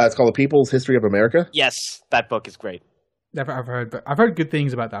 It's called The People's History of America. Yes, that book is great. I've heard good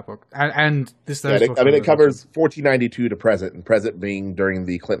things about that book, and this. Yeah, it covers 1492 to present, and present being during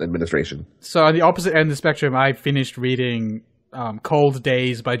the Clinton administration. So on the opposite end of the spectrum, I finished reading Cold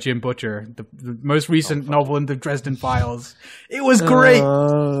Days by Jim Butcher, the most recent novel in the Dresden Files. It was great. It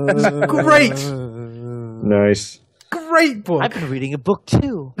was great. Nice. Great book. I've been reading a book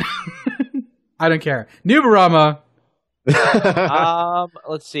too. I don't care. Nubarama.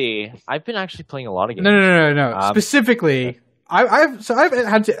 Let's see. I've been actually playing a lot of games. No. Specifically, I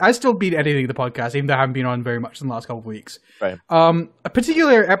still beat editing the podcast, even though I haven't been on very much in the last couple of weeks. Right. A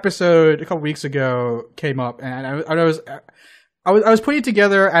particular episode a couple of weeks ago came up, and I was putting it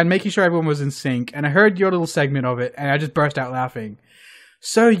together and making sure everyone was in sync, and I heard your little segment of it, and I just burst out laughing.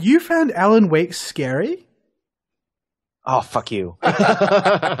 So you found Alan Wake scary? Oh, fuck you.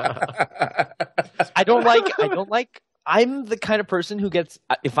 I don't like I'm the kind of person who gets,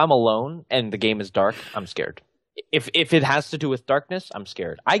 if I'm alone and the game is dark, I'm scared. If it has to do with darkness, I'm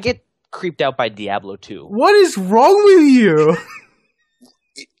scared. I get creeped out by Diablo 2. What is wrong with you?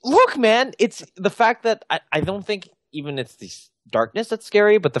 Look, man, it's the fact that I don't think even it's the darkness that's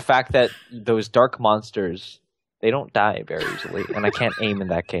scary, but the fact that those dark monsters, they don't die very easily, and I can't aim in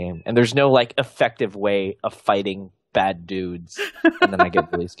that game. And there's no like effective way of fighting bad dudes, and then I get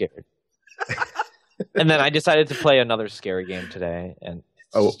really scared. And then I decided to play another scary game today. And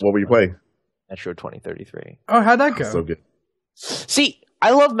what were you playing? Metro 2033. Oh, how'd that go? So good. See,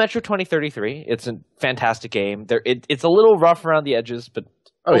 I love Metro 2033. It's a fantastic game. It's a little rough around the edges, but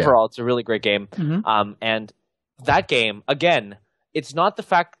overall, it's a really great game. Mm-hmm. And that game, again, it's not the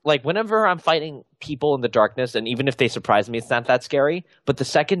fact, like, whenever I'm fighting people in the darkness, and even if they surprise me, it's not that scary. But the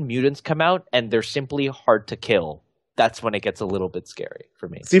second mutants come out, and they're simply hard to kill, that's when it gets a little bit scary for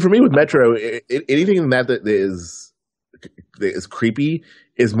me. See, for me with Metro, anything in that is creepy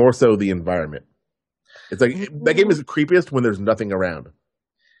is more so the environment. It's like that game is creepiest when there's nothing around.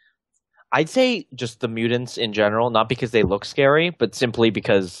 I'd say just the mutants in general, not because they look scary, but simply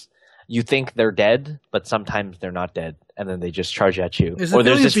because you think they're dead, but sometimes they're not dead, and then they just charge at you. Or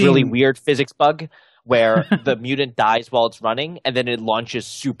there's this really weird physics bug where the mutant dies while it's running, and then it launches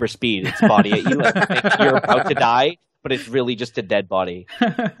super speed its body at you, and you think you're about to die, but it's really just a dead body.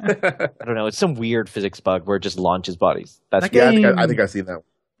 I don't know. It's some weird physics bug where it just launches bodies. I think I've seen that.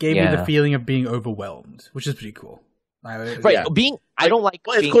 Gave me the feeling of being overwhelmed, which is pretty cool. Right. Yeah. I don't like.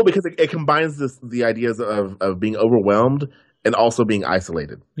 Well, it's cool because it combines the ideas of being overwhelmed and also being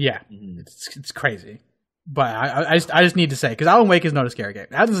isolated. Yeah, it's crazy. But I just need to say, because Alan Wake is not a scary game.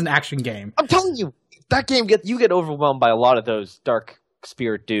 That is an action game. I'm telling you, that game you get overwhelmed by a lot of those dark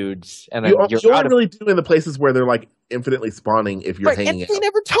spirit dudes, and then you only really do in the places where they're like infinitely spawning. If you're hanging out, they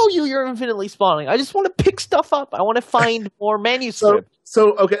never tell you you're infinitely spawning. I just want to pick stuff up. I want to find more manuscripts.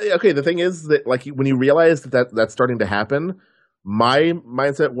 So okay. The thing is that like when you realize that's starting to happen, my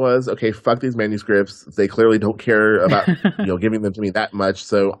mindset was, okay, fuck these manuscripts. They clearly don't care about giving them to me that much.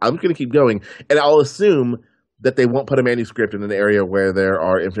 So I'm going to keep going, and I'll assume that they won't put a manuscript in an area where there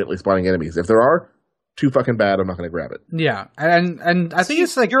are infinitely spawning enemies. If there are, too fucking bad, I'm not going to grab it. Yeah, and I think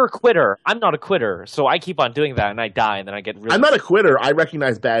it's like... You're a quitter. I'm not a quitter, so I keep on doing that, and I die, and then I get really... I'm not a quitter. I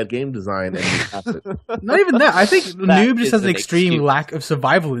recognize bad game design, and pass it. Not even that. I think Noob just has an extreme lack of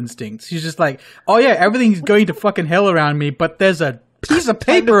survival instincts. He's just like, oh yeah, everything's going to fucking hell around me, but there's a piece of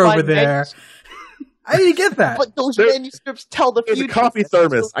paper over there. How do you get that? But those manuscripts tell the future. There's a coffee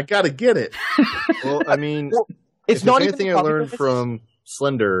thermos. I gotta get it. Well, I mean, it's not anything I learned from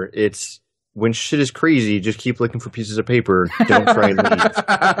Slender, it's... when shit is crazy, just keep looking for pieces of paper. Don't try and leave.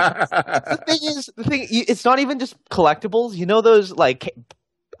 The thing, it's not even just collectibles. You know those like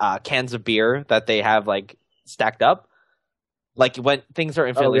cans of beer that they have like stacked up, like when things are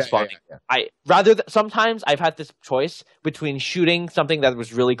infinitely spawning. Yeah. Sometimes I've had this choice between shooting something that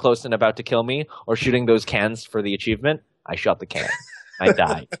was really close and about to kill me, or shooting those cans for the achievement. I shot the can. I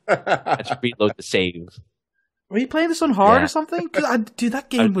died. I had to reload the save. Were you playing this on hard or something? Dude, that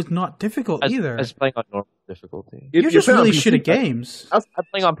game was not difficult either. I was playing on normal difficulty. You're just really shit at games. I'm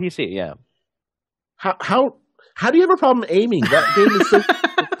playing on PC, yeah. How do you have a problem aiming? That game is so...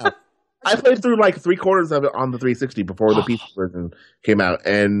 I played through like 3/4 of it on the 360 before the PC version came out,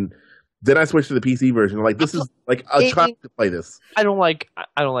 and then I switched to the PC version. Like, this is like a child to play this. I don't like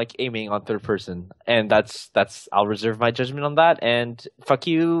aiming on third person, and that's I'll reserve my judgment on that. And fuck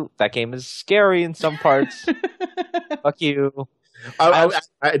you, that game is scary in some parts. Fuck you. I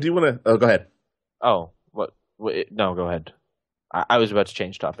do want to. Oh, go ahead. Oh, what? No, go ahead. I was about to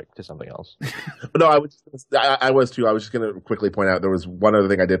change topic to something else. No, I was too. I was just going to quickly point out there was one other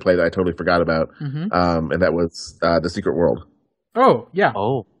thing I did play that I totally forgot about, and that was The Secret World. Oh yeah.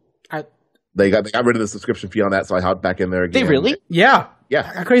 Oh. They got rid of the subscription fee on that, so I hopped back in there again. They really? Yeah.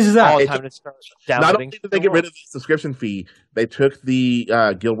 How crazy is that? Time to start not only did they get rid of the subscription fee, they took the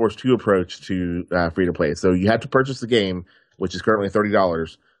Guild Wars 2 approach to free to play. So you had to purchase the game, which is currently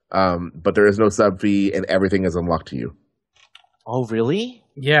 $30. But there is no sub fee, and everything is unlocked to you. Oh, really?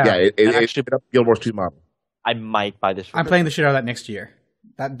 Yeah. Yeah, it actually up Guild Wars 2 model. I might buy this. I'm playing the shit out of that next year.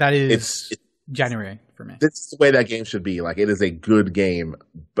 That is it's January for me. This is the way that game should be. Like, it is a good game,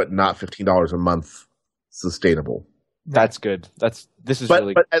 but not $15 a month sustainable. That's good. This is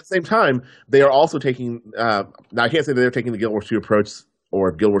really good. But at the same time, they are also taking now I can't say that they're taking the Guild Wars 2 approach,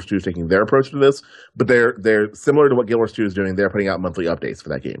 or Guild Wars 2 is taking their approach to this, but they're similar to what Guild Wars 2 is doing. They're putting out monthly updates for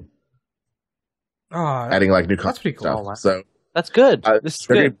that game. Adding like new that's pretty cool. stuff. Oh, wow. So that's good. This is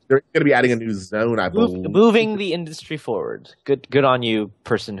good. They're going to be adding a new zone, I believe. Moving the industry forward. Good on you,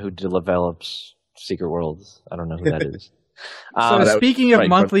 person who develops Secret Worlds. I don't know who that is. So speaking of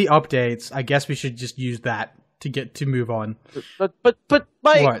monthly updates, I guess we should just use that to move on. But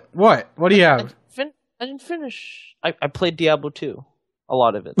Mike, what do you have? I didn't finish. I played Diablo 2, a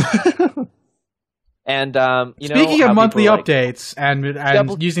lot of it. And speaking of monthly updates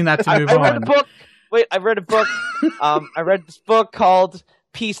and using that to move on. I read a book. Wait, I read a book. I read this book called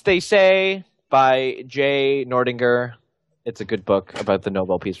Peace They Say by Jay Nordinger. It's a good book about the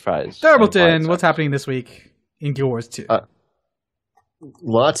Nobel Peace Prize. Thurbleton, what's happening this week in Guild Wars 2?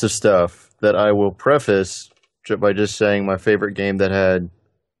 Lots of stuff that I will preface by just saying my favorite game that had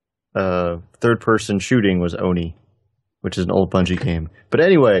third-person shooting was Oni, which is an old Bungie game. But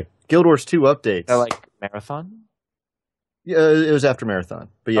anyway, Guild Wars 2 updates. I like Marathon? Yeah, it was after Marathon.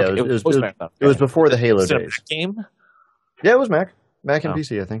 But yeah, okay, it was before the Halo days. Mac game? Yeah, it was Mac. Mac and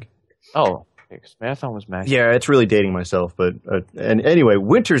PC, I think. Oh, because Marathon was Mac. Yeah, it's really dating myself. But and anyway,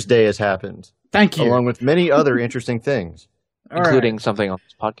 Wintersday has happened. Thank you. Along with many other interesting things. Including something on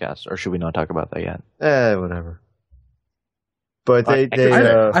this podcast. Or should we not talk about that yet? Whatever. But I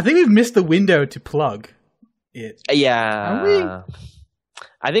think we've missed the window to plug it. Yeah.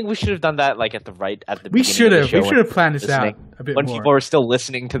 I think we should have done that like at the beginning of the show. We should have planned this out a bit more. When people are still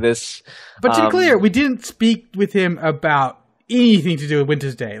listening to this. But to be clear, we didn't speak with him about anything to do with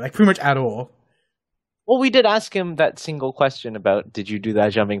Wintersday, like pretty much at all. Well, we did ask him that single question about, did you do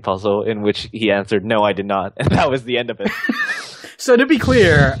that jumping puzzle, in which he answered, no, I did not. And that was the end of it. So to be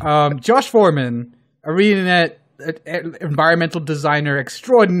clear, Josh Foreman, Arenanet environmental designer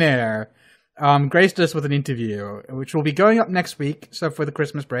extraordinaire, graced us with an interview, which will be going up next week, so for the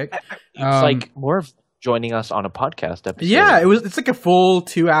Christmas break. It's like more of joining us on a podcast episode. Yeah, it's like a full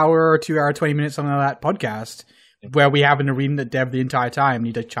 2 hour, 20 minutes, something like that podcast, where we have an Arenanet dev the entire time, and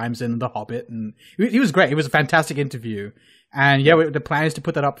he just chimes in The Hobbit, and he was great. It was a fantastic interview. And yeah, the plan is to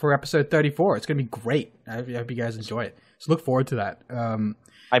put that up for episode 34. It's going to be great. I hope you guys enjoy it. So look forward to that.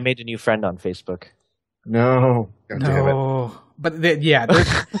 I made a new friend on Facebook. No. But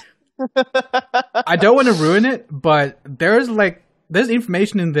I don't want to ruin it, but there's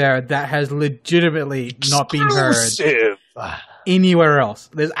information in there that has legitimately not been heard anywhere else.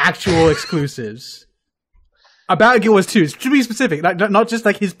 There's actual exclusives about Guild Wars 2. To be specific, not just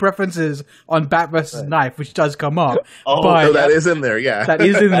like his preferences on Bat vs. Knife, which does come up. But no, that is in there. Yeah, that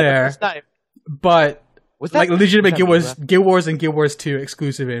is in there. But like legitimate Guild Wars and Guild Wars 2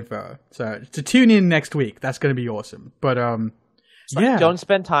 exclusive info. So to tune in next week, that's going to be awesome. But don't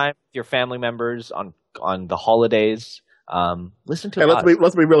spend time with your family members on the holidays. Listen to us.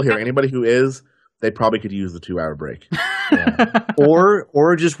 Let's be real here. Anybody who is, they probably could use the 2 hour break. Yeah.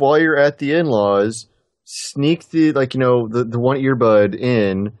 Or just while you're at the in-laws, sneak the one earbud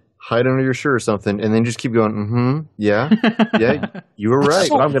in, hide under your shirt or something, and then just keep going. Yeah, you were right.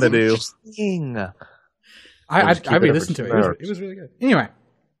 What I'm gonna do. I'd re-listen to it. It was really good. Anyway,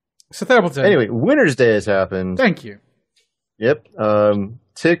 so Thurbleton. Anyway, Wintersday has happened. Thank you. Yep.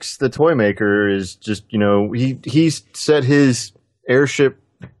 Tix, the toy maker, is just, he's set his airship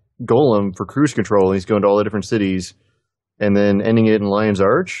golem for cruise control, and he's going to all the different cities, and then ending it in Lion's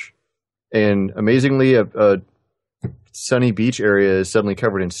Arch. And amazingly, a sunny beach area is suddenly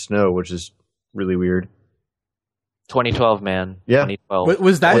covered in snow, which is really weird. 2012, man. Yeah. 2012.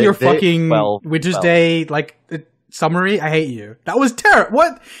 Was that your fucking Wintersday summary? I hate you. That was terrible.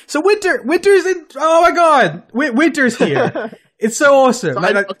 What? So winter's in. Oh my god, winter's here. It's so awesome.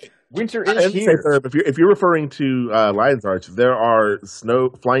 Winter is here. If you're referring to Lion's Arch, there are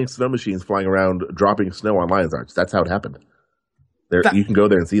flying snow machines flying around, dropping snow on Lion's Arch. That's how it happened. You can go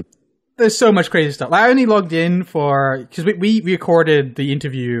there and see. There's so much crazy stuff. I only logged in because we recorded the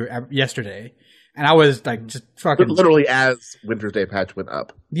interview yesterday. And I was like, just fucking literally as Wintersday patch went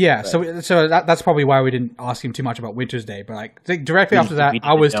up. Yeah, so that's probably why we didn't ask him too much about Wintersday. But like directly after that,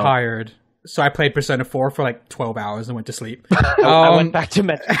 I was tired, So I played Persona 4 for like 12 hours and went to sleep. I went back to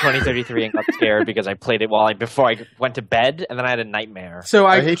Metro 2033 and got scared because I played it before I went to bed, and then I had a nightmare. So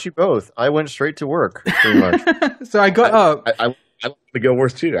I hate you both. I went straight to work, pretty much. So I got up. I went to Guild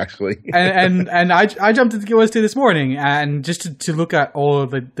Wars 2, actually. and I jumped into Guild Wars 2 this morning, and just to look at all of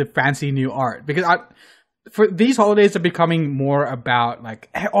the fancy new art, because for these holidays are becoming more about like,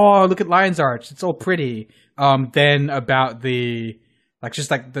 oh, look at Lion's Arch, it's all pretty, than about the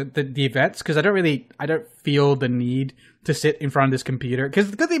events, because I don't feel the need to sit in front of this computer. Because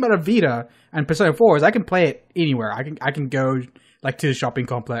the good thing about a Vita and Persona 4 is I can play it anywhere. I can go like to the shopping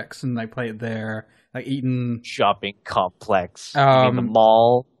complex and like play it there, like Eaton shopping complex. You mean the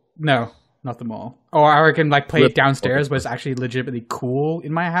mall? No, not the mall. Or I can like play it downstairs, but it's actually legitimately cool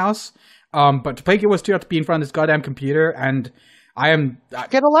in my house. But to play Guild Wars 2, I have to be in front of this goddamn computer, and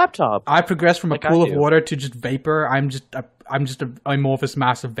get a laptop. I progressed from a pool of water to just vapor. I'm just an amorphous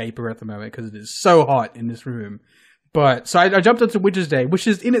mass of vapor at the moment because it is so hot in this room. But so I jumped onto Wintersday, which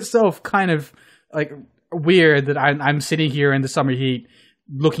is in itself kind of like weird that I'm sitting here in the summer heat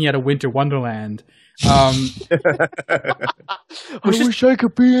looking at a winter wonderland. I wish I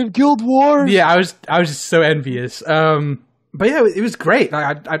could be in Guild Wars. Yeah, I was just so envious. But yeah, it was great.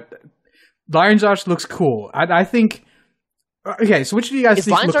 Lion's Arch looks cool. I think. Okay, so which do you guys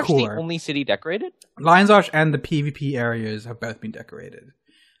think look cooler? Is Lion's Arch the only city decorated? Lion's Arch and the PvP areas have both been decorated,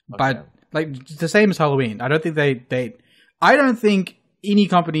 but like the same as Halloween. I don't think I don't think any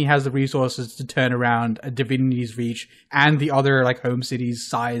company has the resources to turn around a Divinity's Reach and the other like home cities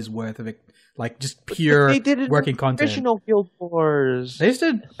size worth of it, like just pure working content. Original Guild Wars. They just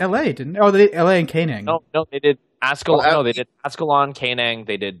did LA, didn't? Oh, they did LA and Canang. No, they did Ascalon. No, they did Ascalon, Canang.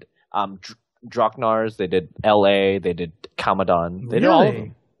 They did Draknars, they did LA, they did Kamadon. They did all of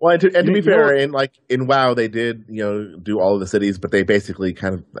them. Well, and to be fair, in WoW, they did do all of the cities, but they basically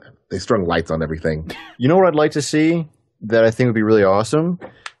they strung lights on everything. You know what I'd like to see that I think would be really awesome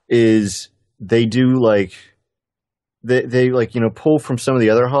is they do they pull from some of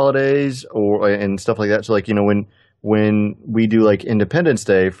the other holidays and stuff like that. So when we do like Independence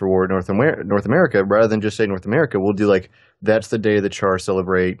Day for North America, rather than just say North America, we'll do like that's the day the Char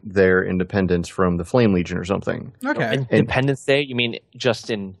celebrate their independence from the Flame Legion or something. Okay. Independence Day? You mean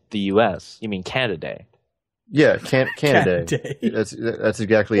just in the U.S.? You mean Canada Day? Yeah, Canada Day. That's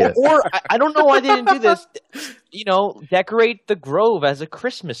exactly it. Or I don't know why they didn't do this. Decorate the Grove as a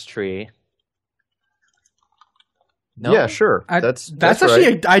Christmas tree. No? Yeah, sure. That's actually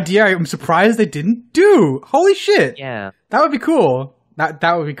an idea I'm surprised they didn't do. Holy shit! Yeah, that would be cool. That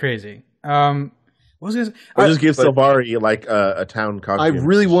would be crazy. Just give Sylvari like a town costume. I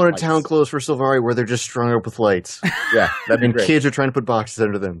really want a town clothes for Sylvari where they're just strung up with lights. Yeah, that'd be and great. Kids are trying to put boxes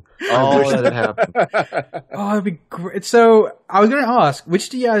under them. I wish that had happened. Oh, that'd be great. So I was going to ask, which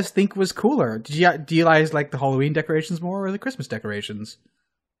do you guys think was cooler? Do you guys like the Halloween decorations more or the Christmas decorations?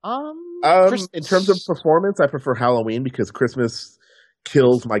 In terms of performance, I prefer Halloween because Christmas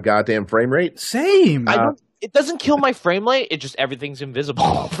kills my goddamn frame rate. Same. It doesn't kill my frame rate. It just everything's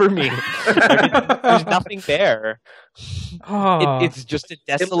invisible for me. There's nothing there. Oh. It's just a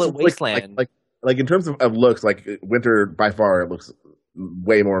desolate wasteland. Like in terms of looks, like winter by far it looks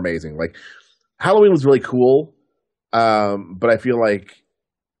way more amazing. Like Halloween was really cool, but I feel like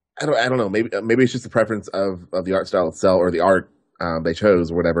I don't know. Maybe it's just the preference of the art style itself or the art they chose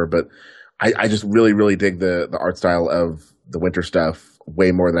or whatever. But I just really really dig the art style of the winter stuff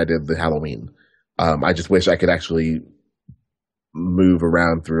way more than I did the Halloween. I just wish I could actually move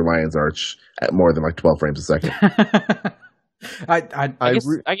around through Lion's Arch at more than like 12 frames a second.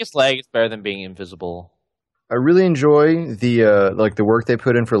 I guess lag is better than being invisible. I really enjoy the work they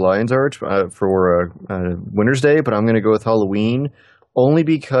put in for Lion's Arch for Winter's Day, but I'm going to go with Halloween only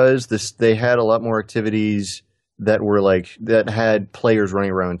because they had a lot more activities that were that had players running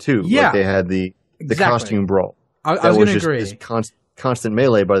around too. Yeah, like they had the costume brawl. I was going to agree. This constant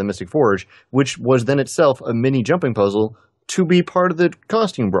melee by the Mystic Forge, which was then itself a mini jumping puzzle to be part of the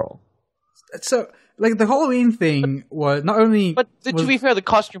costume brawl. So, the Halloween thing was not only... But to be fair, the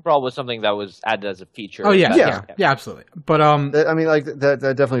costume brawl was something that was added as a feature. Oh, yeah, absolutely. But,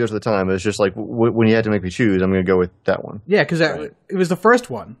 that definitely goes to the time. It's just when you had to make me choose, I'm going to go with that one. Yeah, because it was the first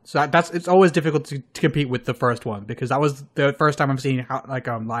one. So it's always difficult to compete with the first one, because that was the first time I'm seeing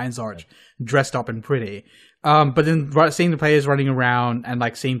Lion's Arch dressed up and pretty. But then seeing the players running around and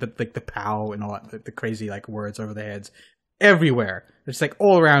seeing the POW and all that, the crazy words over their heads everywhere. It's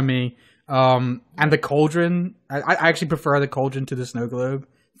all around me. And the cauldron, I actually prefer the cauldron to the snow globe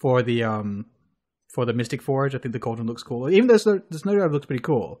for the Mystic Forge. I think the cauldron looks cool. Even though the snow globe looks pretty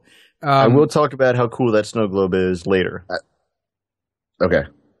cool. I will talk about how cool that snow globe is later. Okay.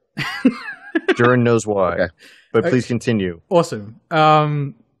 Dourin knows why. Okay. But please continue. Awesome.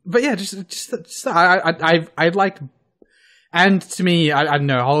 But yeah, just I like, and to me, I don't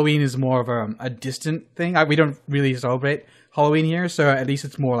know, Halloween is more of a distant thing. We don't really celebrate Halloween here, so at least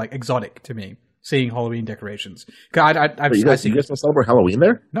it's more like exotic to me, seeing Halloween decorations. You guys don't celebrate Halloween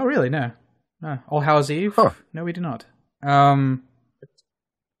there? Not really, no. All Hallows Eve? Huh. No, we do not.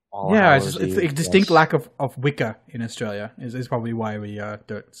 It's a distinct lack of Wicca in Australia is probably why we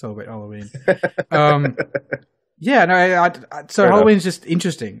don't celebrate Halloween. So Halloween is just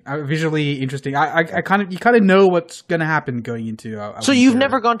interesting, visually interesting. You kind of know what's going to happen going into. So you've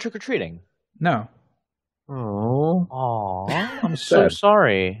never gone trick or treating? No. Oh, I'm so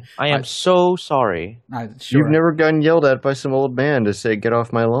sorry. I am so sorry. Sure. You've never gotten yelled at by some old man to say, "Get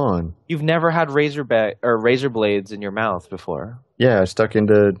off my lawn." You've never had razor blades in your mouth before? Yeah, stuck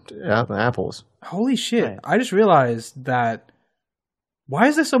into apples. Holy shit! Right. I just realized that. Why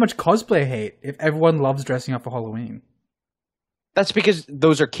is there so much cosplay hate if everyone loves dressing up for Halloween? That's because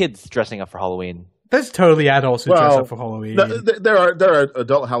those are kids dressing up for Halloween. That's totally adults who dress up for Halloween. There are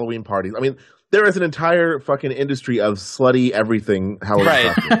adult Halloween parties. I mean, there is an entire fucking industry of slutty everything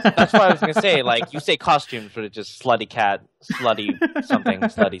Halloween costumes. That's what I was going to say. Like, you say costumes, but it's just slutty cat, slutty something,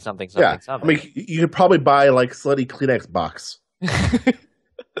 slutty something, something. I mean, you could probably buy, like, slutty Kleenex box.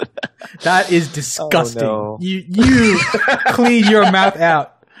 That is disgusting. Oh, no. You clean your mouth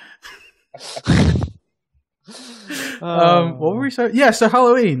out. What were we saying? Yeah, so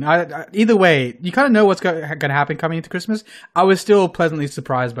Halloween. Either way, you kind of know what's going to happen coming into Christmas. I was still pleasantly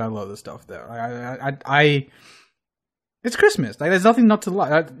surprised by a lot of the stuff, though. It's Christmas. Like, there's nothing not to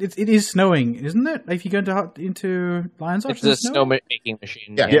like. It is snowing, isn't it? Like, if you go into Lions Arch, it's a snow-making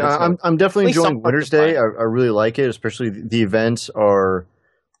machine. Yeah, I'm definitely enjoying Wintersday. I really like it, especially the events are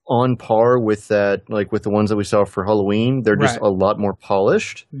on par with that, like with the ones that we saw for Halloween. They're just a lot more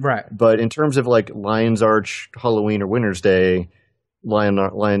polished. Right. But in terms of like Lion's Arch, Halloween, or Wintersday,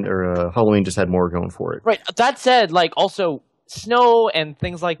 Halloween just had more going for it. Right. That said, like also snow and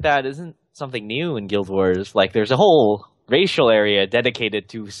things like that isn't something new in Guild Wars. Like there's a whole racial area dedicated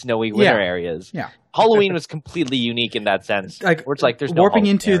to snowy winter areas. Yeah. Halloween was completely unique in that sense. Like, where it's like there's no warping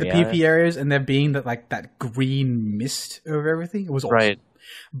into area. the PP areas and there being that green mist over everything. It was awesome. Right.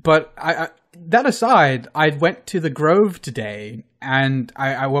 But that aside, I went to the Grove today, and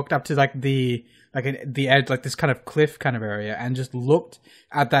I walked up to the edge, like this kind of cliff kind of area, and just looked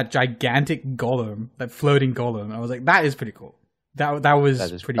at that gigantic golem, that floating golem. And I was like, that is pretty cool. That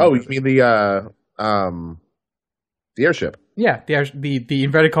was pretty. Oh, you mean the airship? Yeah, the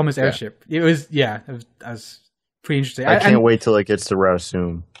inverted commas airship. It was pretty interesting. I can't wait till it gets to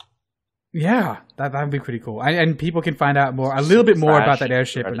Rasum. Yeah, that'd be pretty cool. And people can find out a little bit more about that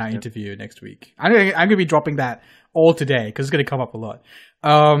airship in our interview next week. I'm going to be dropping that all today because it's going to come up a lot.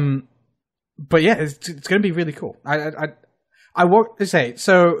 But yeah, it's going to be really cool. I want to say,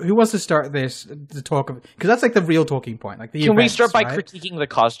 so who wants to start the talk of, because that's like the real talking point. Like the Can events, we start by right? critiquing the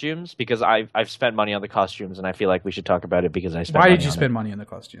costumes? Because I've spent money on the costumes and I feel like we should talk about it because I spent Why money did you on spend it. money on the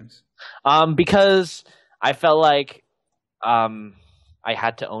costumes? Because I felt like I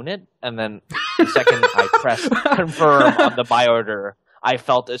had to own it, and then the second I pressed confirm on the buy order, I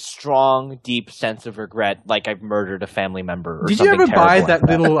felt a strong, deep sense of regret, like I've murdered a family member. Or Did you ever buy like that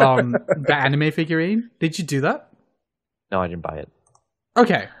little the anime figurine? Did you do that? No, I didn't buy it.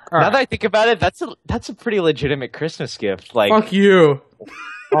 Okay. Now that I think about it, that's a pretty legitimate Christmas gift. Like, fuck you.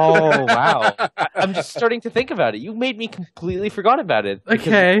 Oh wow! I'm just starting to think about it. You made me completely forgot about it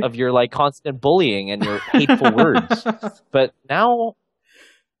because of your like constant bullying and your hateful words. But now.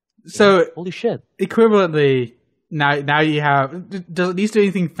 So holy shit! Equivalently, now you have. Does it need to do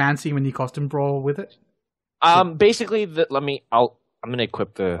anything fancy when you costume brawl with it? Basically, I'm gonna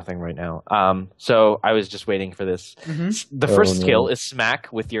equip the thing right now. So I was just waiting for this. Mm-hmm. The first skill is smack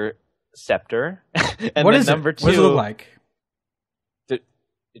with your scepter. And what then is number it? two, what does it look like?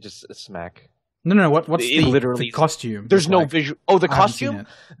 It just a smack. No. What's the costume? There's no visual. Oh, the costume.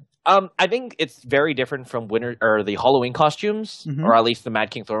 I think it's very different from the Halloween costumes, or at least the Mad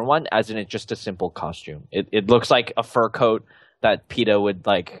King Thorin one, as in it's just a simple costume. It looks like a fur coat that PETA would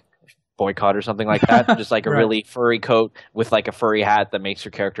like boycott or something like that. Just like a really furry coat with like a furry hat that makes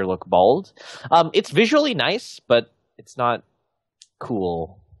your character look bald. It's visually nice, but it's not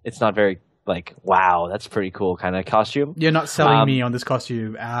cool. It's not very like, wow, that's pretty cool kind of costume. You're not selling me on this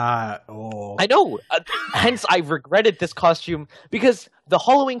costume at all. I know. Hence, I regretted this costume because the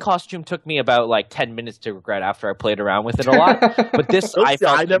Halloween costume took me about like 10 minutes to regret after I played around with it a lot. But this, I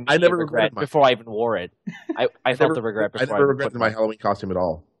never regret before I even wore it. I felt the regret before I never regretted my Halloween costume at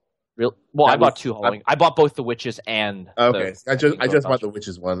all. Well, I bought 2 Halloween. I bought both the witches and. Okay, I just bought the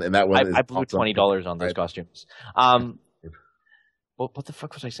witches one, and that one. I blew $20 on those costumes. What the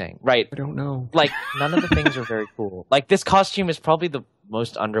fuck was I saying? Right. I don't know. Like, none of the things are very cool. Like, this costume is probably the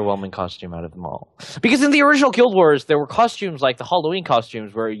most underwhelming costume out of them all. Because in the original Guild Wars, there were costumes like the Halloween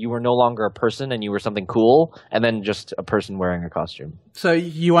costumes where you were no longer a person and you were something cool, and then just a person wearing a costume. So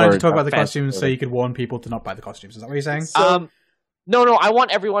you wanted to talk about the costumes so you could warn people to not buy the costumes. Is that what you're saying? No, I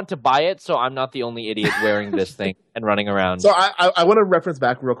want everyone to buy it so I'm not the only idiot wearing this thing and running around. So I want to reference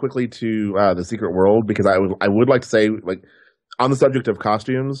back real quickly to the Secret World, because I would like to say, like, on the subject of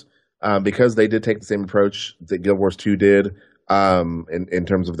costumes, because they did take the same approach that Guild Wars 2 did in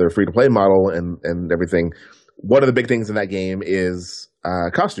terms of their free-to-play model and everything. One of the big things in that game is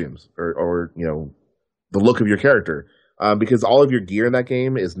costumes or the look of your character, because all of your gear in that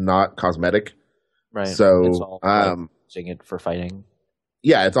game is not cosmetic. Right. So it's all, using it for fighting.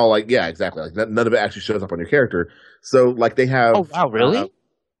 Yeah, it's all like, yeah, exactly. Like none of it actually shows up on your character. So like they have. Oh wow, really?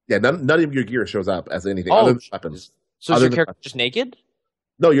 Yeah, none of your gear shows up as anything other than weapons. So is your character just naked?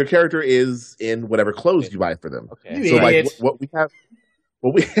 No, your character is in whatever clothes you buy for them. Okay. So like what we have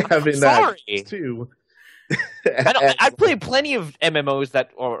in that too. I've played plenty of MMOs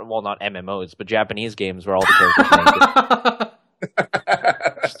not MMOs, but Japanese games where all the characters are naked.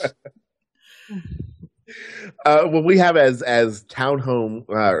 What we have as town clothes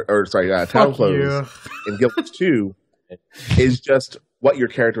in Guild Wars 2 is just what your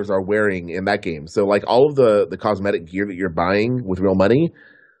characters are wearing in that game. So like all of the cosmetic gear that you're buying with real money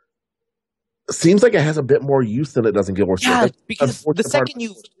seems like it has a bit more use than it does in Guild Wars 2. Yeah, because the second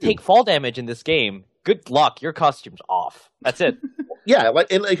you take fall damage in this game, good luck, your costume's off. That's it. Yeah,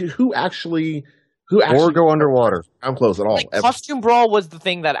 like who actually or go underwater. I'm close at all. Like, Costume Brawl was the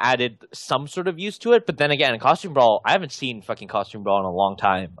thing that added some sort of use to it, but then again, Costume Brawl, I haven't seen fucking Costume Brawl in a long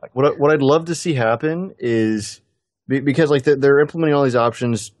time. Like, what I'd love to see happen is because like they're implementing all these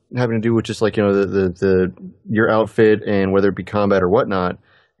options having to do with just like the your outfit and whether it be combat or whatnot,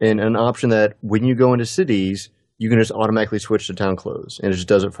 and an option that when you go into cities you can just automatically switch to town clothes and it just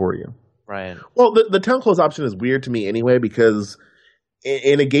does it for you. Right. Well, the town clothes option is weird to me anyway, because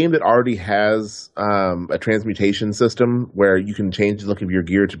in a game that already has a transmutation system where you can change the look of your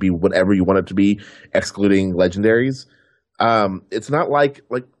gear to be whatever you want it to be, excluding legendaries, it's not like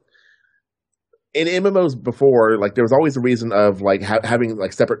in MMOs before, like there was always a reason of like having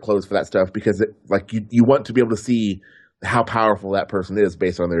like separate clothes for that stuff, because you want to be able to see how powerful that person is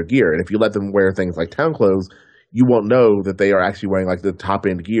based on their gear, and if you let them wear things like town clothes, you won't know that they are actually wearing like the top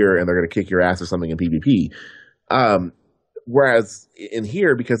end gear and they're going to kick your ass or something in PvP. Whereas in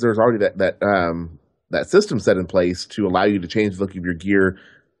here, because there's already that system set in place to allow you to change the look of your gear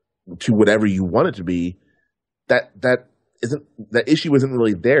to whatever you want it to be, that issue isn't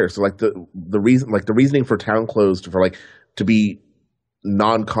really there. So like the reasoning for town clothes to be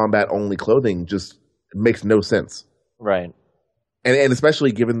non-combat only clothing just makes no sense. Right. And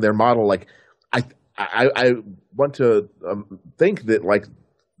especially given their model, like I want to think that like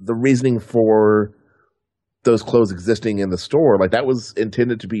the reasoning for those clothes existing in the store, like that was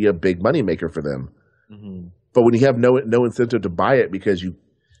intended to be a big moneymaker for them. Mm-hmm. But when you have no incentive to buy it because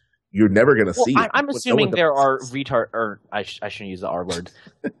you're never going to see it. I'm assuming there are I shouldn't use the R word.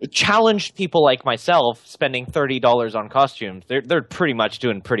 Challenged people like myself spending $30 on costumes. They're pretty much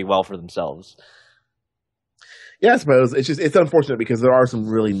doing pretty well for themselves. Yeah, I suppose it's unfortunate because there are some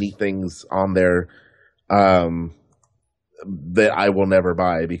really neat things on there that I will never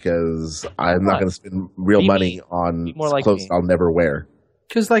buy because I'm not going to spend real money on clothes I'll never wear.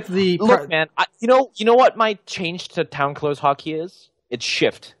 Because like look, man, you know what my change to town clothes hockey is? It's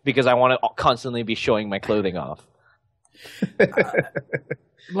shift, because I want to constantly be showing my clothing off. The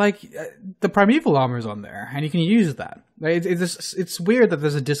primeval armor is on there, and you can use that. Like, it's weird that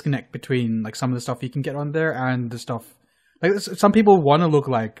there's a disconnect between like some of the stuff you can get on there and the stuff. Like some people want to look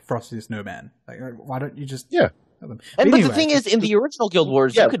like Frosty the Snowman. Like, why don't you just yeah? But the thing is, in the original Guild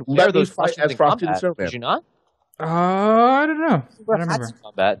Wars, you could wear those costumes in combat. Did you not? I don't know. I don't remember.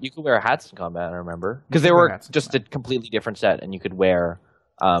 You could wear hats in combat, I remember. Because they were just a completely different set, and you could wear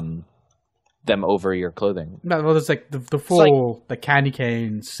them over your clothing. No, well, it's like the full the candy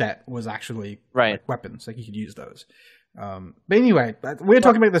cane set was actually like weapons. Like you could use those. But anyway, we're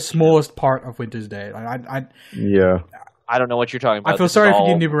talking about the smallest part of Wintersday. I don't know what you're talking about. I feel sorry for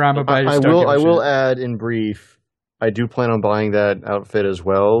you, Nubarama, but I will add in brief, I do plan on buying that outfit as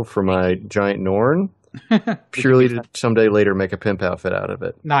well for my giant Norn. Purely to someday later make a pimp outfit out of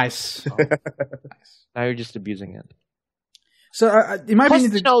it. Nice. Now you're just abusing it. So, in my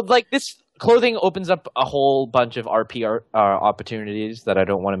opinion, like this clothing opens up a whole bunch of RP opportunities that I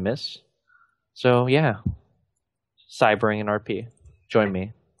don't want to miss. So yeah, cybering and RP, join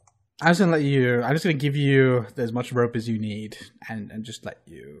me. I'm just gonna give you as much rope as you need, and just let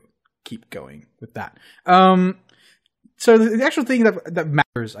you keep going with that. So the actual thing that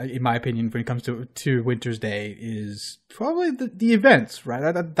matters, in my opinion, when it comes to Winter's Day is probably the events,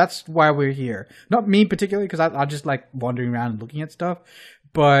 right? That's why we're here. Not me particularly, because I just like wandering around and looking at stuff,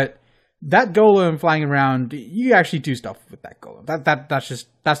 but that golem flying around, you actually do stuff with that golem.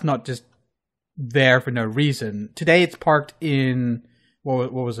 That's not just there for no reason. Today it's parked in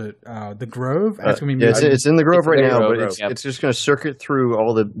what was it? The Grove. And it's gonna be it's in the Grove right now, but it's just going to circuit through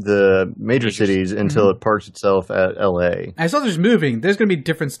all the major cities until it parks itself at LA. And it's not just moving. There's going to be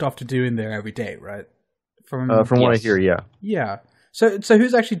different stuff to do in there every day, right? From what I hear, yeah. Yeah. So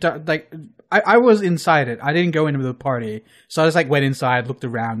who's actually done, like, I was inside it. I didn't go into the party, so I just like went inside, looked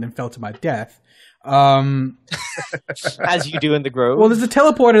around, and fell to my death. As you do in the Grove. Well, there's a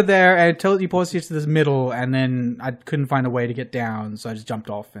teleporter there, and it teleports you to this middle, and then I couldn't find a way to get down, so I just jumped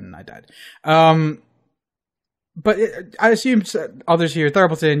off and I died. But I assume others here,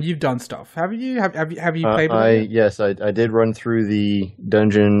 Thurbleton, you've done stuff, haven't you? Have you played? Yes, I did run through the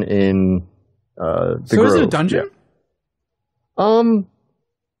dungeon in the Grove. Is it a dungeon? Yeah.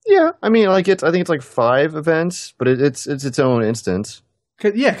 Yeah, I mean, like I think it's like 5 events, but it's its own instance.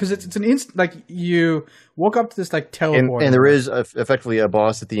 Because it's an instant. Like you walk up to this like teleporter, and there is effectively a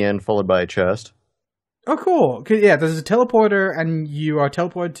boss at the end, followed by a chest. Oh, cool! Yeah, there's a teleporter, and you are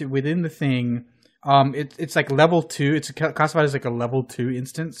teleported to within the thing. It's like level 2. It's classified as like a level 2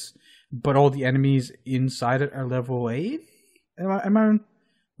 instance, but all the enemies inside it are level 80. Am I?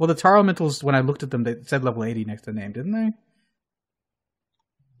 Well, the Taro Elementals, when I looked at them, they said level 80 next to the name, didn't they?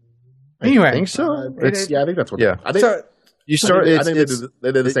 Anyway, I think so. I think that's what. Yeah, I think. So, you start. I think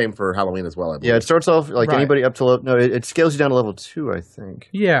they did the same for Halloween as well. I believe. Yeah, it starts off like anybody up to it scales you down to level 2, I think.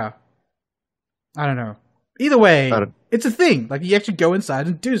 Yeah, I don't know. Either way, it's a thing. Like you actually go inside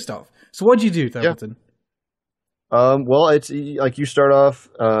and do stuff. So what'd you do, Thurbleton? Yeah. Well, it's like you start off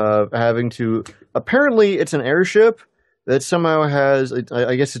having to. Apparently, it's an airship that somehow has.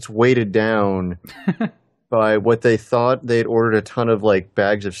 I guess it's weighted down. By what they thought they'd ordered a ton of like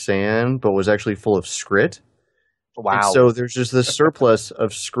bags of sand, but was actually full of scrit. Wow! And so there's just this surplus of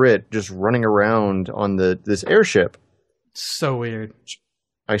scrit just running around on this airship. So weird.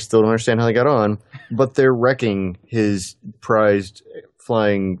 I still don't understand how they got on, but they're wrecking his prized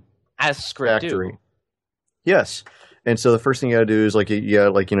flying factory. Yes, and so the first thing you got to do is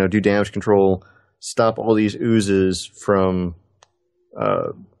do damage control, stop all these oozes from.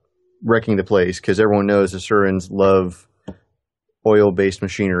 Wrecking the place, because everyone knows the Surans love oil-based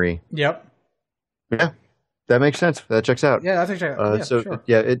machinery. Yep. Yeah, that makes sense. That checks out. Yeah, that checks out. Sure.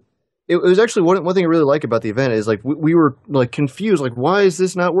 It was actually one thing I really like about the event is like we were like confused, like why is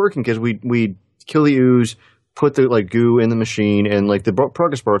this not working? Because we kill the ooze, put the like goo in the machine, and like the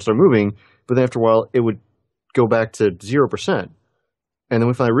progress bar would start moving, but then after a while it would go back to 0%, and then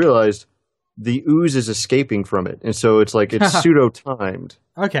we finally realized the ooze is escaping from it, and so it's like it's pseudo-timed.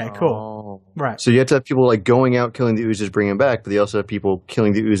 Okay, cool. Right. So you have to have people like going out killing the oozes, bringing them back, but you also have people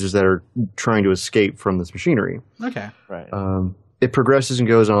killing the oozes that are trying to escape from this machinery. Okay. Right. It progresses and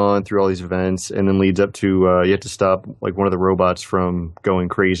goes on through all these events, and then leads up to you have to stop like one of the robots from going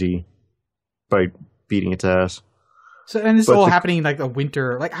crazy by beating its ass. So, and this is all happening like a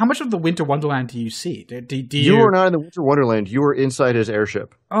winter. Like, how much of the Winter Wonderland do you see? Do you are not in the Winter Wonderland. You are inside his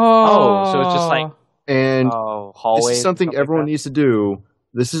airship. Oh, so it's just like hallways. This is something everyone needs to do.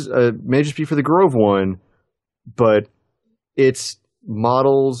 This is may just be for the Grove one, but it's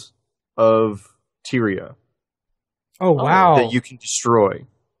models of Tyria. Oh wow! That you can destroy.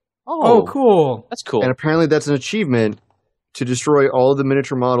 Oh, cool! That's cool. And apparently, that's an achievement to destroy all the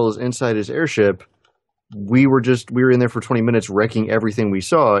miniature models inside his airship. We were in there for 20 minutes wrecking everything we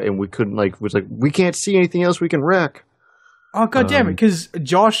saw, and we couldn't we can't see anything else we can wreck. Oh god damn it! Because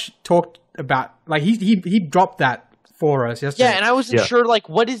Josh talked about like he dropped that for us yesterday. Yeah, and I wasn't sure like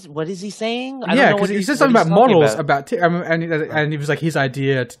what is he saying? I don't know because he said something about models and it was like his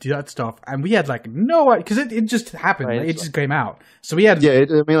idea to do that stuff, and we had like no idea because it just happened. Right, it just came out, so we had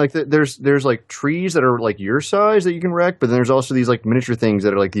there's like trees that are like your size that you can wreck, but then there's also these like miniature things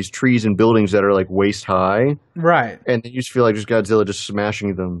that are like these trees and buildings that are like waist high, right? And you just feel like just Godzilla just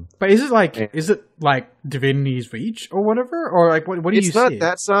smashing them. But is it like Divinity's Reach or whatever, or like what do you see? It's not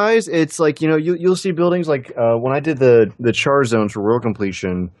that size. It's like you'll see buildings like when I did the char zones for world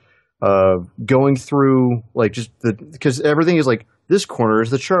completion, going through like just because everything is like this corner is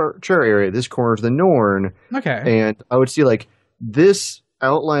the char area, this corner is the Norn. Okay. And I would see like this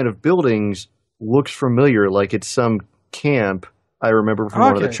outline of buildings looks familiar, like it's some camp I remember from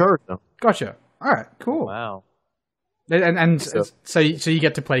one of the charts. Gotcha. All right, cool. Wow. And so you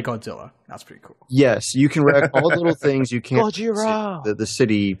get to play Godzilla. That's pretty cool. Yes, you can wreck all the little things you can't see the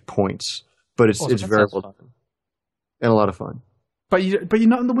city points, but it's very well done and a lot of fun. But you're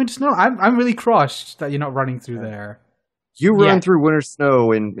not in the winter snow. I'm really crushed that you're not running through there. You run through winter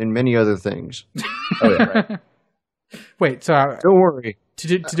snow and many other things. Oh yeah, right. Wait, so don't worry. To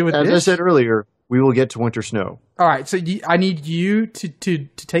do with as this? I said earlier, we will get to winter snow. All right, so I need you to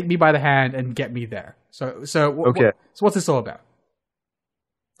take me by the hand and get me there. So okay. So what's this all about?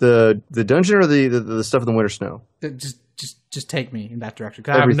 The dungeon or the stuff in the winter snow? Just take me in that direction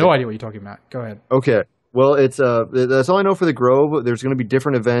because I have no idea what you're talking about. Go ahead. Okay. Well, it's that's all I know for the Grove. There's going to be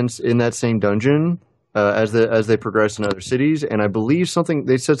different events in that same dungeon as they progress in other cities, and I believe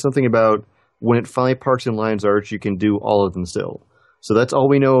they said something about when it finally parks in Lion's Arch, you can do all of them still. So that's all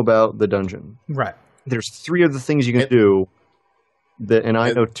we know about the dungeon. Right. There's 3 of the things you can do. And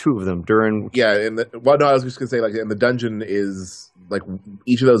I know 2 of them. During I was just gonna say, like, and the dungeon is like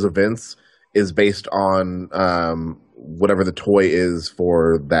each of those events is based on whatever the toy is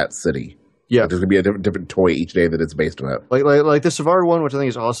for that city. Yeah, like, there's gonna be a different toy each day that it's based on. Like the Savari one, which I think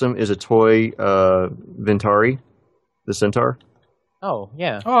is awesome, is a toy Ventari, the centaur. Oh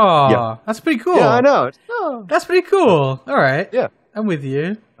yeah. Oh, yeah. That's pretty cool. Yeah, I know. That's pretty cool. All right. Yeah, I'm with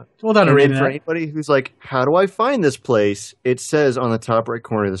you. Well done, Arenanet. For anybody who's like, how do I find this place? It says on the top right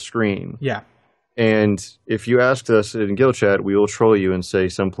corner of the screen. Yeah. And if you asked us in Guild Chat, we will troll you and say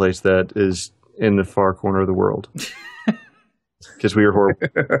someplace that is in the far corner of the world. Because we are horrible.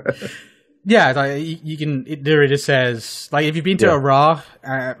 Yeah, like you can. It just says, like, if you've been to Ara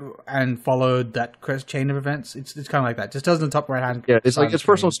and followed that chain of events, it's kind of like that. It just does in the top right hand. Yeah, it's like its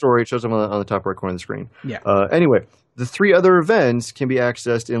personal story. It shows them on the top right corner of the screen. Yeah. Anyway, the 3 other events can be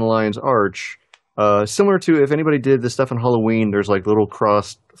accessed in Lion's Arch. Similar to if anybody did this stuff on Halloween, there's like little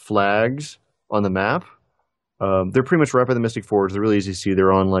crossed flags on the map. They're pretty much right by the Mystic Forge. They're really easy to see.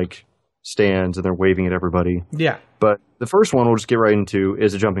 They're on like stands and they're waving at everybody. Yeah. But the first one we'll just get right into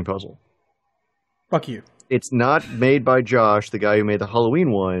is a jumping puzzle. Fuck you. It's not made by Josh, the guy who made the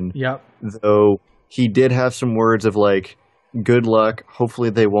Halloween one. Yep. Though he did have some words of like, good luck, hopefully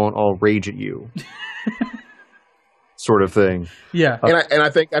they won't all rage at you. Sort of thing. Yeah. And I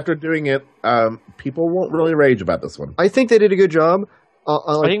think after doing it, people won't really rage about this one. I think they did a good job.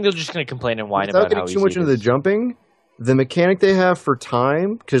 I think they're just going to complain and whine about how easy it is. Without getting too much into the jumping, the mechanic they have for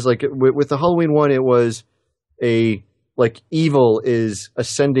time, because like with the Halloween one, it was evil is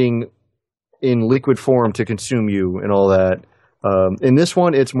ascending in liquid form to consume you and all that. In this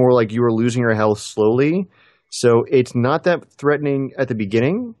one, it's more like you are losing your health slowly. So it's not that threatening at the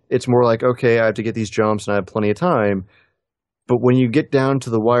beginning. It's more like, okay, I have to get these jumps and I have plenty of time. But when you get down to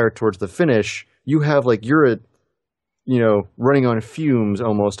the wire towards the finish, you have like, you're running on fumes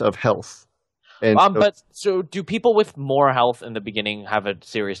almost of health. And so do people with more health in the beginning have a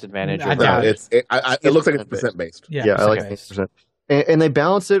serious advantage? It looks like it's percent based. Yeah, I like 8%. And they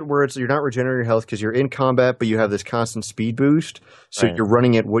balance it where you're not regenerating your health because you're in combat, but you have this constant speed boost. So you're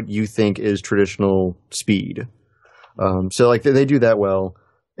running at what you think is traditional speed. So like they do that well,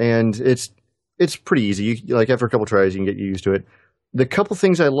 and it's pretty easy. You, like after a couple tries, you can get used to it. The couple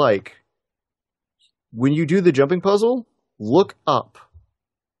things I like when you do the jumping puzzle, look up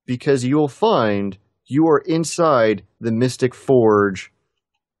because you will find you are inside the Mystic Forge.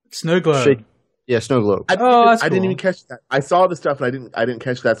 Snow globe. Yeah, snow globe. I didn't even catch that. I saw the stuff, and I didn't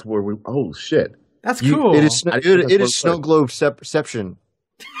catch that's where we. Oh shit! That's cool. It is snow globeception.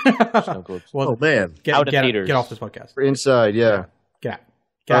 Oh man, get off this podcast. We're inside, yeah. Get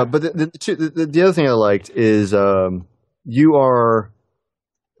out. But the other thing I liked is you are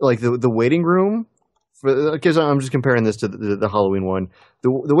like the waiting room. Because I'm just comparing this to the Halloween one. The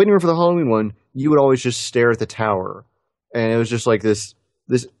waiting room for the Halloween one, you would always just stare at the tower, and it was just like this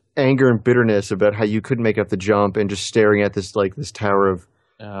anger and bitterness about how you couldn't make up the jump and just staring at this tower of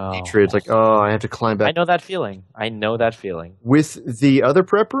hatred. It's like, oh, I have to climb back. I know that feeling. With the other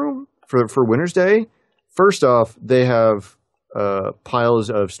prep room for Wintersday, first off, they have piles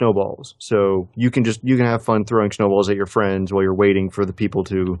of snowballs, so you can have fun throwing snowballs at your friends while you're waiting for the people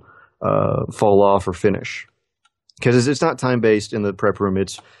to fall off or finish. Because it's not time based in the prep room.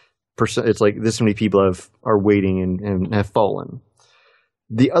 It's like this many people are waiting and have fallen.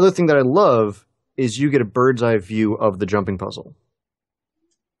 The other thing that I love is you get a bird's eye view of the jumping puzzle.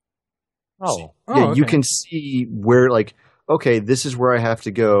 Okay. You can see where, like, okay, this is where I have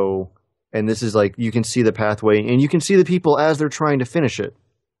to go, and this is like you can see the pathway, and you can see the people as they're trying to finish it,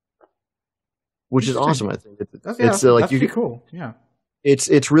 which is awesome. I think that's pretty cool. Yeah.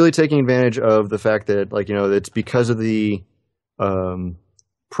 It's really taking advantage of the fact that, like, it's because of the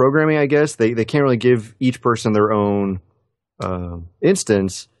programming, I guess. They can't really give each person their own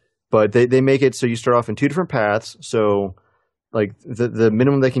instance, but they make it so you start off in 2 different paths. So, like, the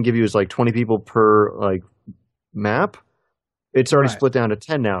minimum they can give you is like 20 people per like map. It's already split down to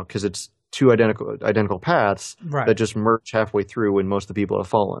 10 now because it's 2 identical paths that just merge halfway through, and most of the people have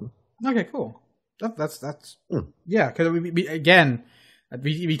fallen. Okay, cool. That's yeah. Because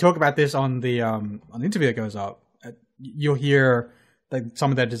we talk about this on the interview that goes up. You'll hear like some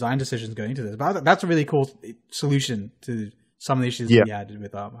of their design decisions going into this, but that's a really cool solution to some of the issues we had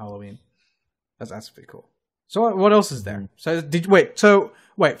with Halloween. That's pretty cool. So what else is there? So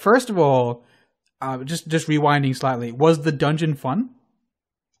wait. First of all, just rewinding slightly, was the dungeon fun?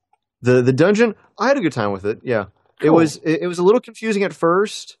 The dungeon, I had a good time with it. Yeah, cool. It was a little confusing at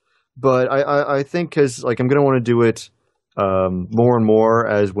first, but I think because like I'm gonna want to do it more and more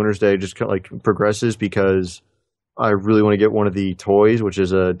as Wintersday just like progresses, because I really want to get one of the toys, which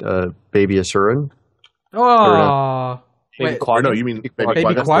is a baby Asuran. Oh, baby Quaggan? No, you mean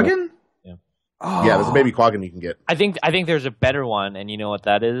baby Quaggan? Yeah. Oh. Yeah, there's a baby Quaggan you can get. I think there's a better one, and you know what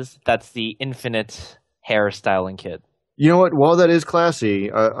that is? That's the infinite hairstyling kit. You know what? While that is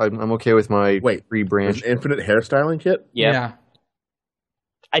classy, I'm okay with my free-branch. Infinite hairstyling kit? Yeah.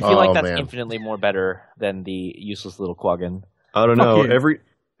 I feel like that's infinitely more better than the useless little Quaggan. I don't know.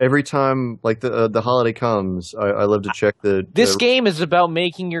 Every time like the holiday comes, I love to check the. This game is about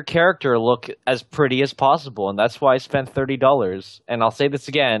making your character look as pretty as possible, and that's why I spent $30. And I'll say this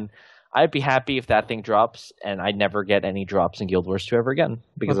again: I'd be happy if that thing drops, and I never get any drops in Guild Wars 2 ever again,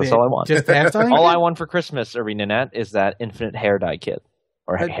 because that's all I want. Just the hairstyling? All I want for Christmas, Arenanet, is that infinite hair dye kit.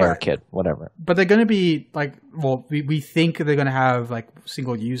 Or hair kit, whatever. But they're going to be, like, well, we think they're going to have, like,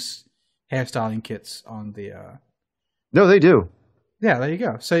 single-use hairstyling kits on the... No, they do. Yeah, there you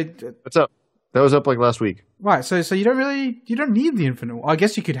go. So... What's up? That was up, like, last week. Right, so you don't need the infinite one. I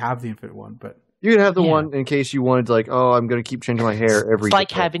guess you could have the infinite one, but... You could have the one in case you wanted to, like, I'm going to keep changing my hair every day. It's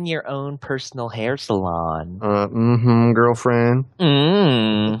like having your own personal hair salon. Girlfriend.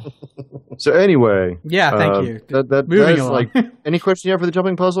 So anyway. Yeah, thank you. Moving along. Like, any question you have for the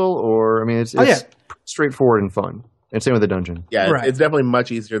jumping puzzle? Or, I mean, it's straightforward and fun. And same with the dungeon. Yeah, it's definitely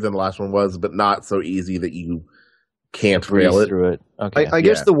much easier than the last one was, but not so easy that you can't fail it. Through it. Okay. I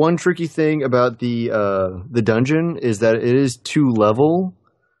guess the one tricky thing about the dungeon is that it is 2-level,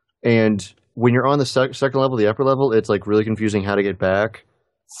 and... when you're on the second level, the upper level, it's like really confusing how to get back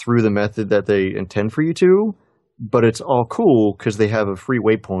through the method that they intend for you to. But it's all cool because they have a free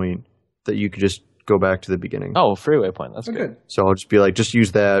waypoint that you could just go back to the beginning. Oh, free waypoint. That's good. So I'll just be like, just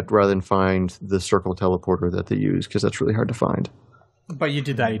use that rather than find the circle teleporter that they use, because that's really hard to find. But you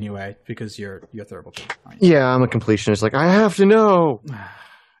did that anyway because you're Thurbleton. Yeah, I'm a completionist. Like, I have to know.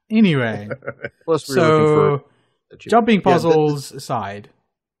 Anyway. Plus, we're looking for jumping puzzles aside.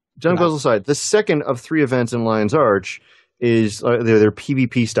 Jumping puzzle aside, the second of 3 events in Lion's Arch is their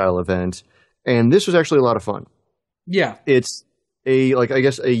PvP style event, and this was actually a lot of fun. Yeah, it's a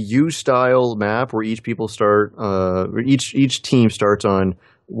U style map where each team starts on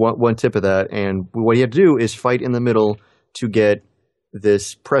one tip of that, and what you have to do is fight in the middle to get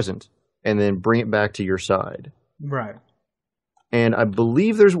this present, and then bring it back to your side. Right. And I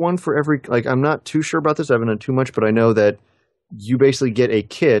believe there's one for every. Like, I'm not too sure about this. I haven't done too much, but I know that. You basically get a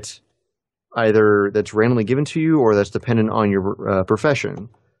kit, either that's randomly given to you or that's dependent on your profession.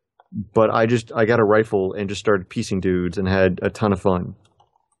 But I got a rifle and just started piecing dudes and had a ton of fun.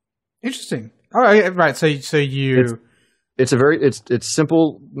 Interesting. All right. So you. It's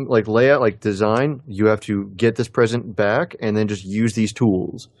simple, like layout, like design. You have to get this present back and then just use these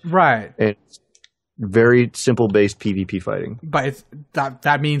tools. Right. And it's very simple based PvP fighting. But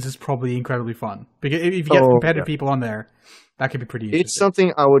that means it's probably incredibly fun, because if you get competitive people on there. That could be pretty interesting. It's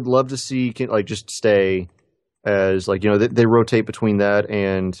something I would love to see just stay as, like, they rotate between that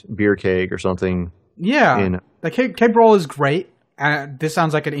and Beer Keg or something. Yeah. The Keg Brawl is great. And this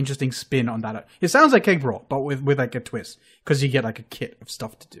sounds like an interesting spin on that. It sounds like Keg Brawl, but with like a twist. Because you get like a kit of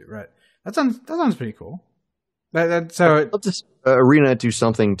stuff to do, right? That sounds pretty cool. So I'd love to see Arenanet do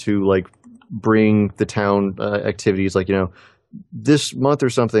something to, like, bring the town activities. Like, this month or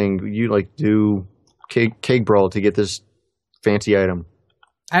something, you, like, do Keg Brawl to get this fancy item.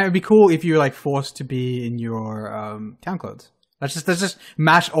 And it'd be cool if you were, like, forced to be in your town clothes. Let's just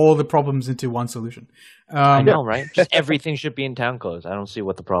mash all the problems into one solution. I know, right? Just everything should be in town clothes. I don't see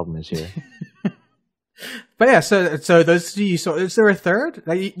what the problem is here. But yeah, so those two you saw. Is there a third?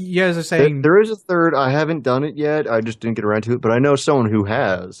 Like, you guys are saying there is a third. I haven't done it yet. I just didn't get around to it. But I know someone who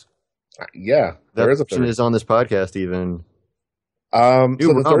has. Yeah, there is a third. Is on this podcast even. So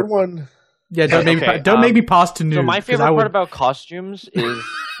the third one. Yeah, don't make me pause to news. So my favorite part about costumes is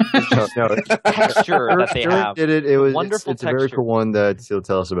the texture that they have. Did it? It's a very cool one that he'll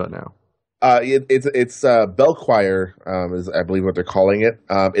tell us about now. It's Bell Choir, is I believe what they're calling it.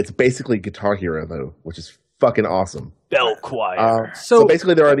 It's basically Guitar Hero though, which is fucking awesome. Bell Choir. So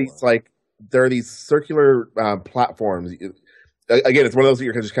basically, there are these circular platforms. Again, it's one of those that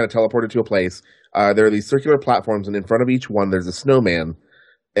you're just kind of teleported to a place. There are these circular platforms, and in front of each one, there's a snowman.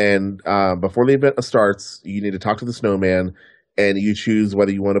 And before the event starts, you need to talk to the snowman, and you choose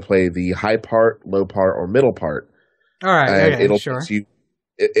whether you want to play the high part, low part, or middle part. All right, and it'll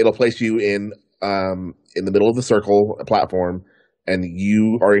place you in the middle of the circle platform, and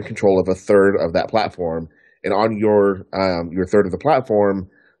you are in control of a third of that platform. And on your third of the platform,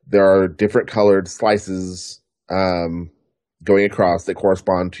 there are different colored slices going across that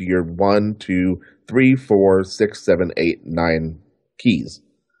correspond to your 1, 2, 3, 4, 6, 7, 8, 9 keys.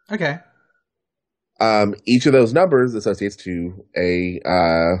 Okay. Each of those numbers associates to a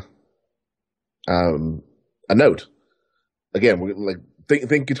note. Again,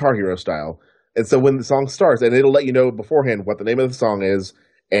 think Guitar Hero style. And so when the song starts, and it'll let you know beforehand what the name of the song is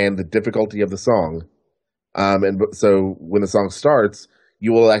and the difficulty of the song. So when the song starts,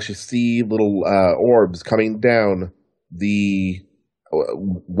 you will actually see little orbs coming down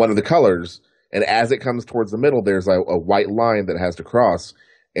one of the colors, and as it comes towards the middle, there's a white line that has to cross,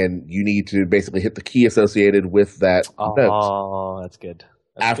 and you need to basically hit the key associated with that note. Oh, that's good.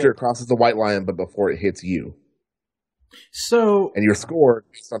 After it crosses the white line, but before it hits you. And you're scored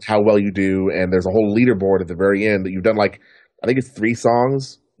based on how well you do, and there's a whole leaderboard at the very end that you've done I think it's 3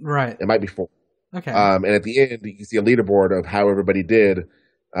 songs. Right. It might be 4. Okay. And at the end, you can see a leaderboard of how everybody did.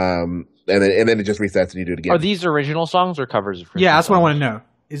 And then it just resets and you do it again. Are these original songs or covers of Christmas that's songs? what I want to know.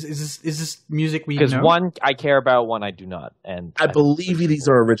 Is this music we know? Because one I care about, one I do not. And I believe these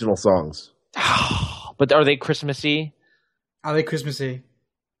are original songs. But are they Christmassy? Are they Christmassy?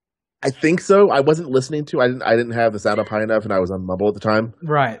 I think so. I wasn't listening to. I didn't have the sound up high enough, and I was on mumble at the time.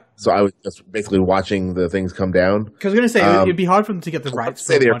 Right. So I was just basically watching the things come down. Because I was going to say it'd be hard for them to get the rights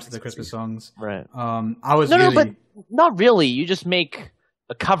for a bunch of the Christmas songs. Right. No, but not really. You just make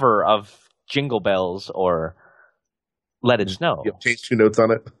a cover of Jingle Bells or Let It Snow. You change 2 notes on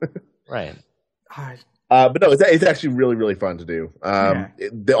it. Right. But no, it's actually really, really fun to do.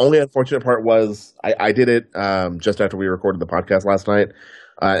 The only unfortunate part was I did it just after we recorded the podcast last night,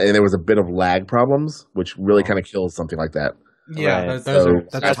 and there was a bit of lag problems, which really kind of kills something like that. Yeah, right.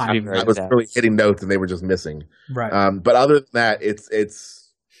 that's time. I was really hitting notes, and they were just missing. Right. But other than that,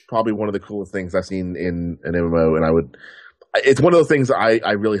 it's probably one of the coolest things I've seen in an MMO, and it's one of those things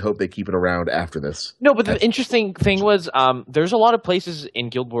I really hope they keep it around after this. No, but the interesting thing was there's a lot of places in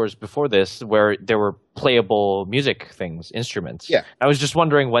Guild Wars before this where there were playable music things, instruments. Yeah. I was just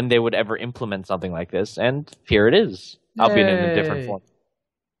wondering when they would ever implement something like this, and here it is, albeit in a different form.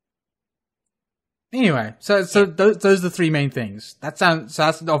 Anyway, so those are the 3 main things. That's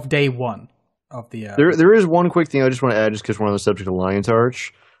of day 1 of the. There is one quick thing I just want to add, just because we're on the subject of Lion's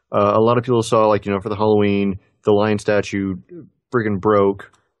Arch. A lot of people saw, for the Halloween, the lion statue friggin'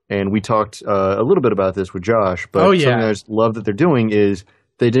 broke, and we talked a little bit about this with Josh. But something I just love that they're doing is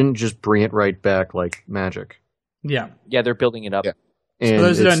they didn't just bring it right back like magic. Yeah, they're building it up. Yeah. So for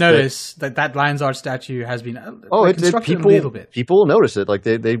those who don't notice, that Lion's Arch statue has been constructed a little bit. People notice it.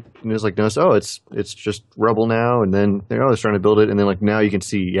 They notice. Oh, it's just rubble now, and then they're trying to build it, and then now you can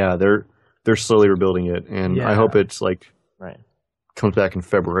see. Yeah, they're slowly rebuilding it, and I hope it's right. Comes back in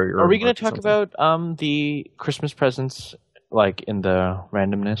February. Are we going to talk about the Christmas presents in the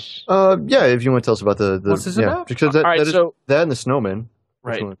randomness? Yeah, if you want to tell us about the what's this about? Because that and the snowman.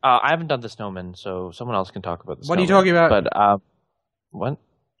 Right. I haven't done the snowman, so someone else can talk about the snowman. What are you talking about? But what?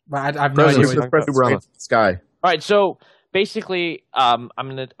 I've no idea what you're talking about. Sky. All right, so basically, I'm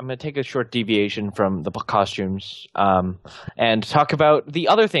gonna take a short deviation from the costumes and talk about the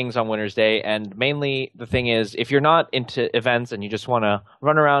other things on Winter's Day. And mainly, the thing is, if you're not into events and you just want to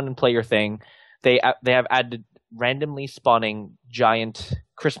run around and play your thing, they have added randomly spawning giant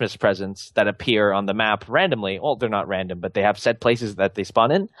Christmas presents that appear on the map randomly. Well, they're not random, but they have set places that they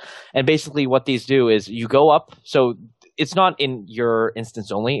spawn in. And basically, what these do is you go up. So it's not in your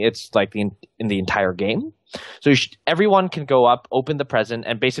instance only. It's in the entire game. So everyone can go up, open the present,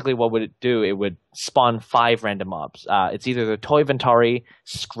 and basically what would it do? It would spawn 5 random mobs. It's either the Toy Ventari,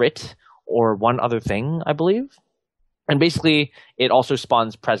 Skrit, or one other thing, I believe. And basically, it also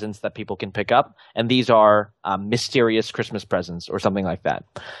spawns presents that people can pick up, and these are mysterious Christmas presents or something like that.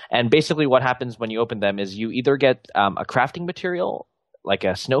 And basically what happens when you open them is you either get a crafting material, like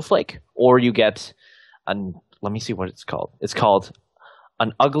a snowflake, or you get let me see what it's called. It's called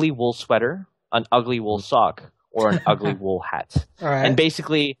an ugly wool sweater, an ugly wool sock, or an ugly wool hat. All right. And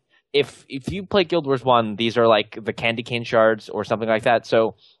basically, if you play Guild Wars 1, these are like the candy cane shards or something like that.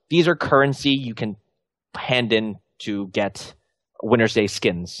 So these are currency you can hand in to get Winter's Day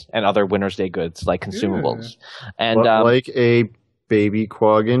skins and other Winter's Day goods like consumables. And like a baby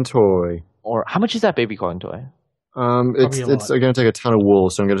Quaggin toy. Or how much is that baby Quaggin toy? It's going to take a ton of wool,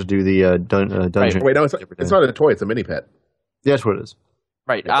 so I'm going to do the dungeon. Right. Wait, no, it's not a toy. It's a mini pet. Yeah, that's what it is.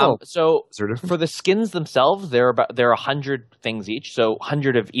 Right. So for the skins themselves, they're 100 things each, so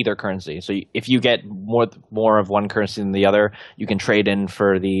 100 of either currency. So if you get more of one currency than the other, you can trade in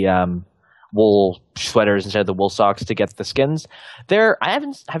for the wool sweaters instead of the wool socks to get the skins.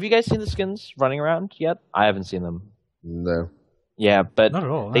 Have you guys seen the skins running around yet? I haven't seen them. No. Yeah, but not at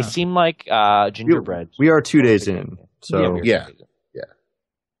all, they seem like gingerbread. We are 2 days in, so yeah.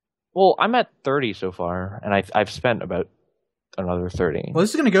 Well, I'm at 30 so far, and I've spent about another 30. Well,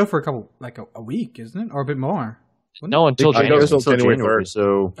 this is going to go for a week, isn't it, or a bit more? No, until January. January 3rd.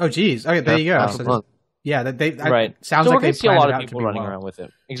 So oh, geez. Okay, there you go. So yeah, right. Sounds so like we're going they to see a lot of people running around with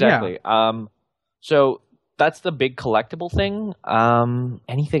it. Exactly. Yeah. So that's the big collectible thing.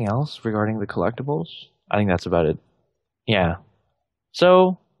 Anything else regarding the collectibles? I think that's about it. Yeah.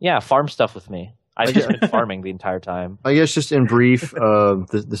 So yeah, farm stuff with me. I've just been farming the entire time. I guess just in brief,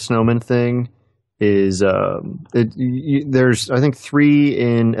 the snowman thing is there's I think 3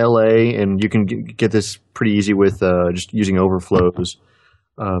 in LA, and you can get this pretty easy with just using overflows.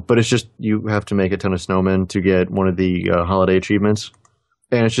 But it's just you have to make a ton of snowmen to get one of the holiday achievements,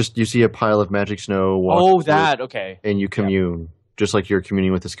 and it's just you see a pile of magic snow. Okay. And you commune just like you're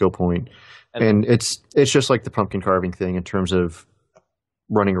communing with a skill point, and it's just like the pumpkin carving thing in terms of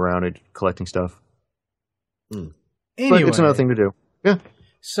running around and collecting stuff. Anyway, but it's another thing to do. Yeah.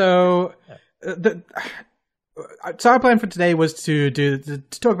 So, our plan for today was to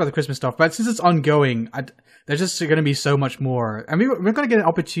talk about the Christmas stuff, but since it's ongoing, there's just going to be so much more. I mean, we're going to get an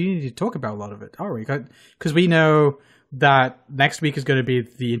opportunity to talk about a lot of it, are we? Because we know that next week is going to be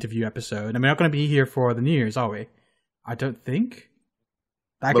the interview episode, and we're not going to be here for the New Year's, are we? I don't think.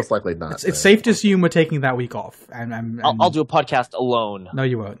 Most likely not. It's safe to assume we're taking that week off. And I'll do a podcast alone. No,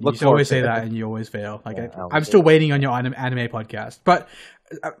 you won't. You always say that, and you always fail. I'm still waiting on your anime podcast. But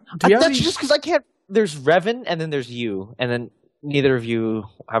that's just because I can't. There's Revan, and then there's you, and then neither of you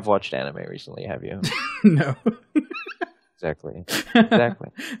have watched anime recently, have you? No. Exactly.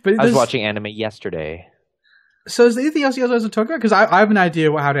 But I was watching anime yesterday. So is there anything else you guys want to talk about? Because I have an idea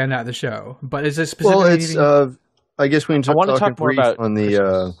how to end out the show, but is there specifically anything? I guess we can talk more about on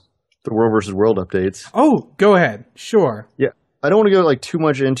the World versus World updates. Oh, go ahead. Sure. Yeah, I don't want to go too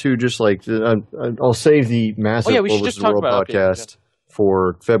much into just I'll save the massive World versus World podcast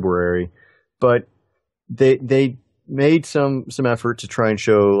for February, but they made some effort to try and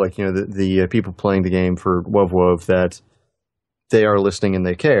show the people playing the game for wuvwuv that they are listening and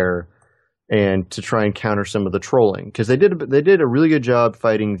they care, and to try and counter some of the trolling, because they did a really good job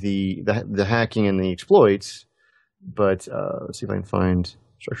fighting the hacking and the exploits. But let's see if I can find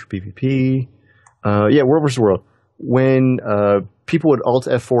structured PvP. World vs. World. When people would Alt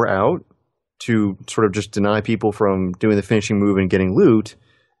F4 out to sort of just deny people from doing the finishing move and getting loot,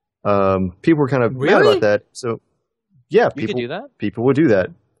 people were kind of mad about that. So, yeah, people could do that? People would do that.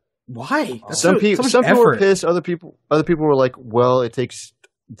 Why? Some people were pissed. Other people were like, well, it takes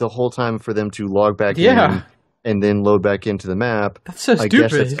the whole time for them to log back in and then load back into the map. That's so stupid. I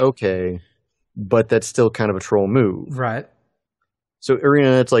guess that's okay. But that's still kind of a troll move. Right. So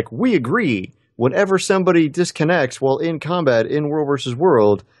Arenanet's like, we agree. Whenever somebody disconnects while in combat in World versus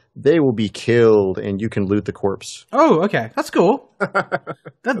World, they will be killed and you can loot the corpse. Oh, okay. That's cool.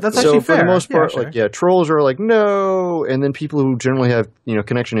 That's so actually fair. For the most part, trolls are like, no. And then people who generally have,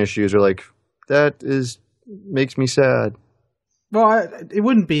 connection issues are like, makes me sad. Well, it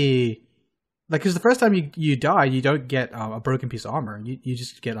wouldn't be because the first time you die, you don't get a broken piece of armor. You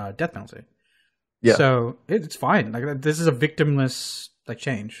just get a death penalty. Yeah. So it's fine. This is a victimless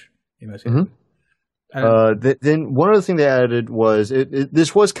change. Mm-hmm. Then one other thing they added was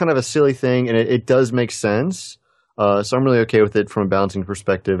this was kind of a silly thing, and it does make sense. So I'm really okay with it from a balancing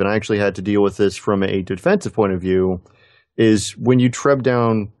perspective. And I actually had to deal with this from a defensive point of view. Is when you treb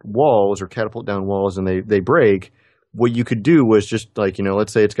down walls or catapult down walls and they break, what you could do was just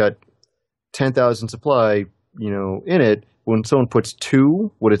let's say it's got 10,000 supply, in it. When someone puts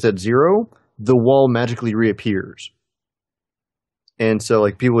 2, when it's at 0. The wall magically reappears. And so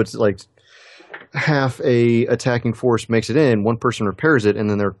people would half a attacking force makes it in, one person repairs it, and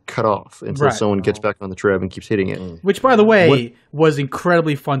then they're cut off until someone gets back on the treb and keeps hitting it. Which, by the way, was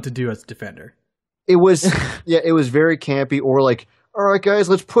incredibly fun to do as a defender. It was it was very campy. Or like, all right, guys,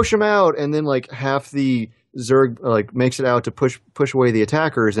 let's push them out, and then like half the Zerg like makes it out to push away the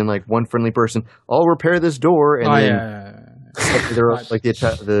attackers, and like one friendly person, I'll repair this door, and they're like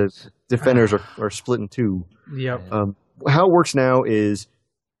the defenders are split in two. Yep. How it works now is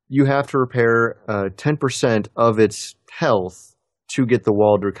you have to repair 10% of its health to get the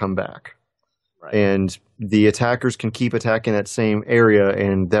wall to come back. Right. And the attackers can keep attacking that same area,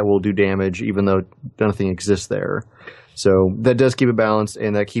 and that will do damage even though nothing exists there. So that does keep it balanced,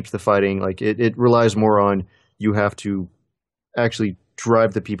 and that keeps the fighting. Like it relies more on you have to actually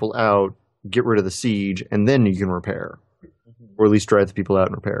drive the people out, get rid of the siege, and then you can repair. Or at least drive the people out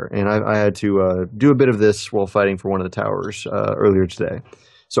and repair. And I had to do a bit of this while fighting for one of the towers earlier today.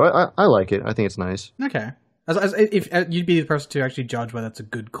 So I like it. I think it's nice. Okay. As if you'd be the person to actually judge whether it's a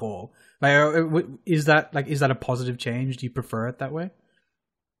good call. Like, is that a positive change? Do you prefer it that way?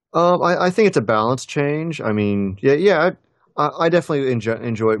 I think it's a balanced change. I mean, I definitely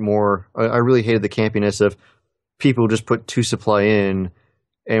enjoy it more. I really hated the campiness of people just put 2 supply in,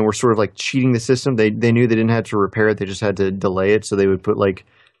 and were sort of like cheating the system. They knew they didn't have to repair it; they just had to delay it. So they would put like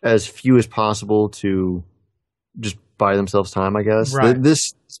as few as possible to just buy themselves time, I guess. Right.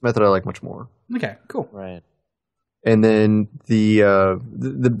 This method I like much more. Okay, cool. Right. And then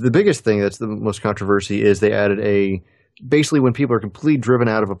the biggest thing that's the most controversy is they added basically when people are completely driven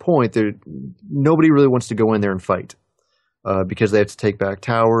out of a point, nobody really wants to go in there and fight because they have to take back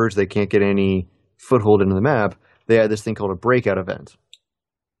towers. They can't get any foothold into the map. They add this thing called a breakout event.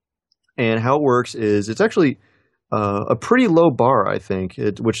 And how it works is it's actually a pretty low bar, I think,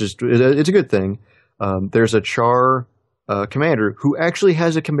 which is it's a good thing. There's a Char commander who actually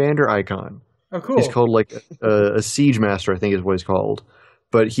has a commander icon. Oh, cool. He's called like a siege master, I think is what he's called.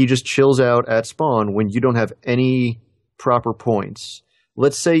 But he just chills out at spawn when you don't have any proper points.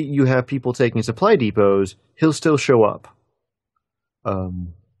 Let's say you have people taking supply depots, he'll still show up.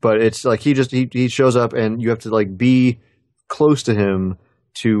 But it's like he shows up and you have to like be close to him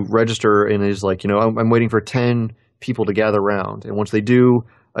to register, and is like, I'm waiting for 10 people to gather around. And once they do,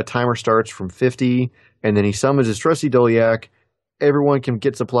 a timer starts from 50, and then he summons his trusty Dolyak. Everyone can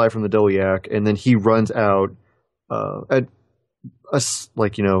get supply from the Dolyak, and then he runs out at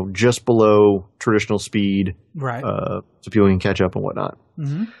just below traditional speed, right? So people can catch up and whatnot.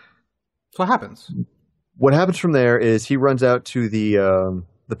 Mm-hmm. So what happens? What happens from there is he runs out to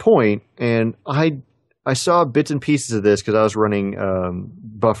the point, and I saw bits and pieces of this because I was running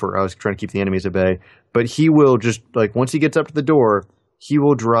buffer. I was trying to keep the enemies at bay. But he will just, like, once he gets up to the door, he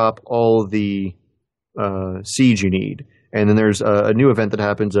will drop all the siege you need. And then there's a new event that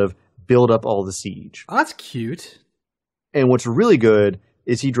happens of build up all the siege. Oh, that's cute. And what's really good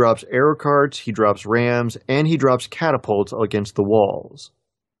is he drops arrow carts, he drops rams, and he drops catapults against the walls.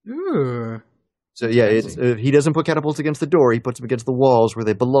 Ooh. So yeah, he doesn't put catapults against the door. He puts them against the walls where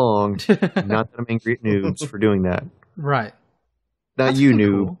they belong. Not that I'm angry at noobs for doing that. Right. Not that's you,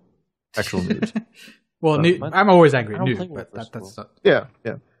 noob. Cool. Actual noobs. Well, I'm always angry at noobs, but that's not... Yeah.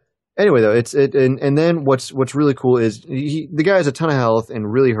 Anyway, though, and then what's really cool is the guy has a ton of health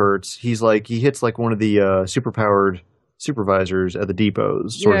and really hurts. He hits like one of the superpowered supervisors at the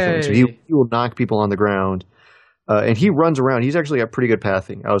depots sort of thing. So he will knock people on the ground, and he runs around. He's actually got pretty good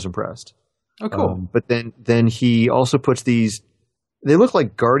pathing. I was impressed. Oh, cool. But then he also puts these. They look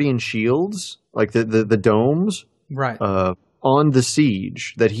like guardian shields, like the domes, right, on the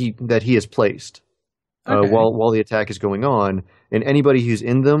siege that he has placed while the attack is going on. And anybody who's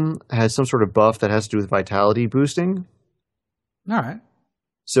in them has some sort of buff that has to do with vitality boosting. All right.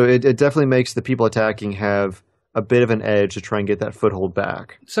 So it definitely makes the people attacking have a bit of an edge to try and get that foothold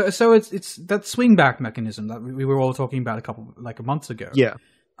back. So it's that swing back mechanism that we were all talking about a month ago. Yeah.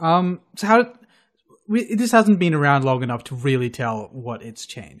 So this hasn't been around long enough to really tell what it's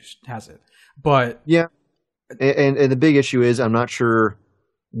changed, has it? But yeah, and the big issue is I'm not sure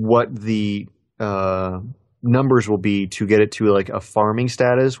what the numbers will be to get it to like a farming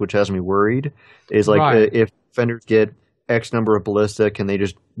status, which has me worried. Is like if defenders get X number of ballista, can they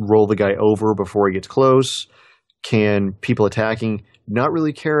just roll the guy over before he gets close? Can people attacking not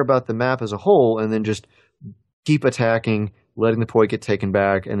really care about the map as a whole and then just keep attacking, letting the point get taken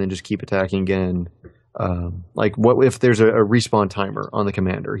back, and then just keep attacking again? Like, what if there's a respawn timer on the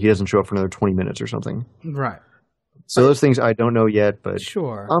commander? He doesn't show up for another 20 minutes or something. Right. So those things I don't know yet, but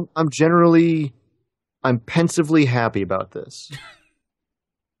sure. I'm pensively happy about this.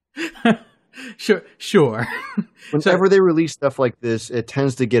 Sure. Whenever they release stuff like this, it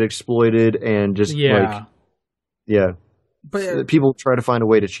tends to get exploited and just but people try to find a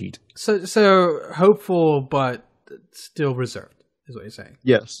way to cheat. So hopeful, but still reserved, is what you're saying.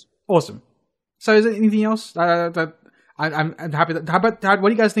 Yes. Awesome. So is there anything else that I'm happy that? What do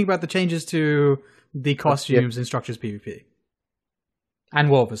you guys think about the changes to the costumes in Structures PvP and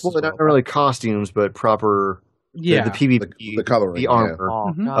Wolves? Well, not really costumes, but proper. Yeah, the PvP, the coloring, the armor.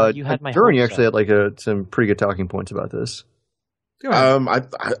 Yeah. Oh, God, you had my Dourin, you actually had like some pretty good talking points about this.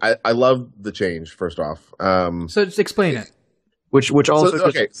 I love the change. First off, so just explain it. Which also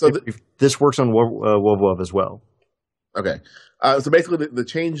this works on wuvwuv as well. Okay, so basically the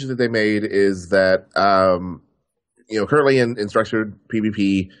change that they made is that currently in structured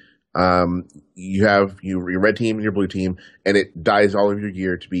PvP, you have your red team and your blue team, and it dyes all of your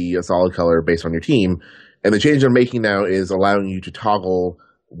gear to be a solid color based on your team. And the change they're making now is allowing you to toggle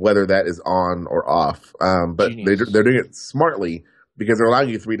whether that is on or off. But they're doing it smartly because they're allowing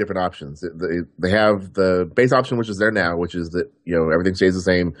you 3 different options. They have the base option, which is there now, which is that everything stays the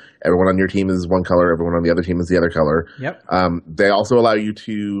same. Everyone on your team is one color. Everyone on the other team is the other color. Yep. They also allow you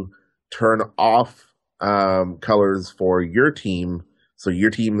to turn off colors for your team. So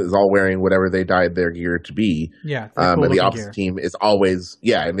your team is all wearing whatever they dyed their gear to be. Yeah. And the opposite team is always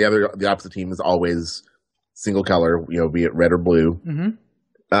and the opposite team is always single color, be it red or blue.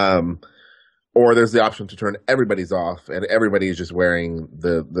 Mm-hmm. Or there's the option to turn everybody's off, and everybody is just wearing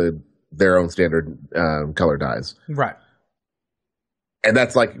their own standard color dyes. Right. And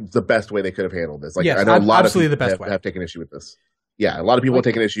that's like the best way they could have handled this. Like, yes, I know a lot of people have taken issue with this. Yeah, a lot of people have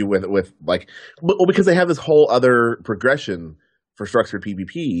taken issue with because they have this whole other progression for structured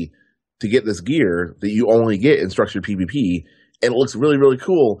PvP to get this gear that you only get in structured PvP, and it looks really, really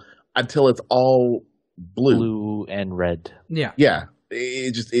cool until it's all blue and red. Yeah.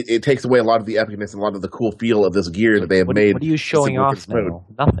 It takes away a lot of the epicness and a lot of the cool feel of this gear that they have made. What are you showing off now?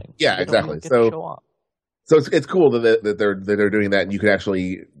 Nothing. Yeah, exactly. So it's cool that they're doing that, and you can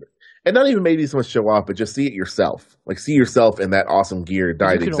actually, and not even maybe so much show off, but just see it yourself. Like, see yourself in that awesome gear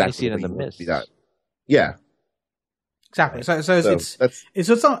dyed exactly. Only see it in the mist. Yeah. Exactly. So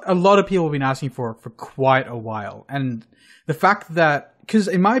it's not a lot of people have been asking for quite a while, and the fact that, because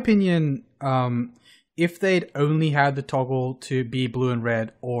in my opinion, if they'd only had the toggle to be blue and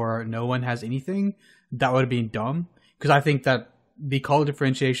red, or no one has anything, that would have been dumb. Because I think that the color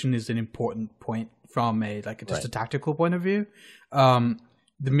differentiation is an important point from a tactical point of view. The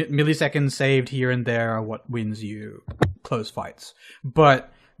milliseconds saved here and there are what wins you close fights,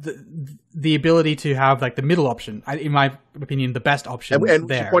 but the ability to have the middle option, in my opinion, the best option. And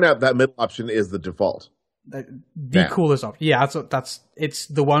there. To point out, that middle option is the default. The coolest option. Yeah, it's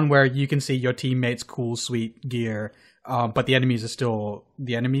the one where you can see your teammates' cool, sweet gear, but the enemies are still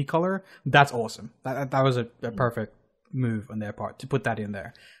the enemy color. That's awesome. That was a perfect move on their part to put that in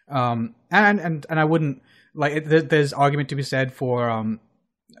there. And I wouldn't there's argument to be said for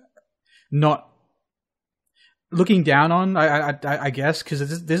not looking down on, I guess, because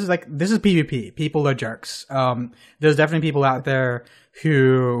this is PvP. People are jerks. There's definitely people out there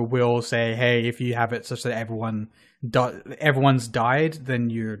who will say, "Hey, if you have it such that everyone's died, then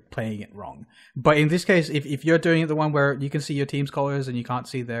you're playing it wrong." But in this case, if you're doing it the one where you can see your team's colors and you can't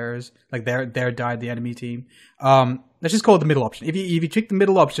see theirs, like their died the enemy team, let's just call it the middle option. If you pick the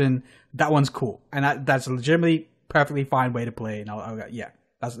middle option, that one's cool, and that's a legitimately perfectly fine way to play. And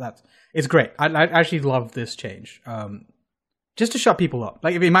that's it's great. I actually love this change. Just to shut people up.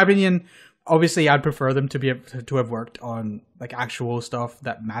 In my opinion, obviously I'd prefer them to have worked on actual stuff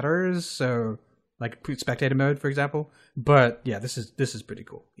that matters. So spectator mode, for example. But yeah, this is pretty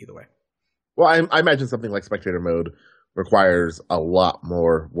cool either way. Well, I imagine something like spectator mode requires a lot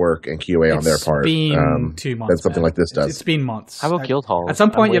more work and QA on their part. It's been 2 months. Than something like this does. It's been months. How about Guildhall? At some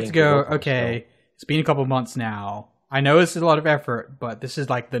point you have to go, okay, it's been a couple months now. I know it's a lot of effort, but this is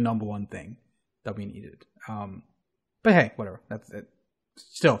the number one thing that we needed. But hey, whatever. That's it.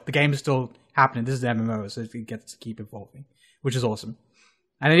 Still, the game is still happening. This is the MMO, so it gets to keep evolving, which is awesome.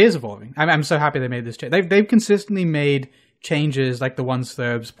 And it is evolving. I'm so happy they made this change. They've consistently made changes like the ones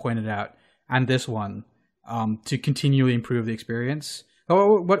Thurbs pointed out, and this one, to continually improve the experience.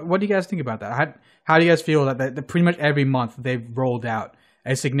 What do you guys think about that? How do you guys feel that pretty much every month they've rolled out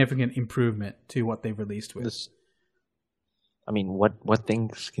a significant improvement to what they've released with? What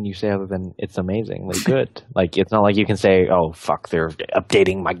things can you say other than it's amazingly good? It's not like you can say, "Oh fuck, they're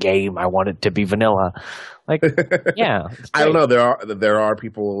updating my game. I want it to be vanilla." Yeah, I don't know. There are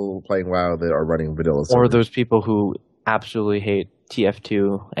people playing WoW that are running vanilla servers. Or those people who absolutely hate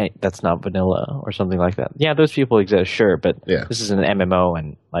TF2. That's not vanilla or something like that. Yeah, those people exist, sure, but this is an MMO,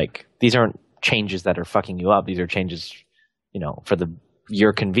 and these aren't changes that are fucking you up. These are changes, for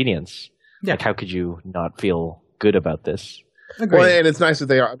your convenience. Yeah. How could you not feel good about this? Agreed. Well, and it's nice that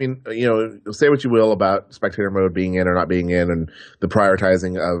they are. I mean, say what you will about spectator mode being in or not being in, and the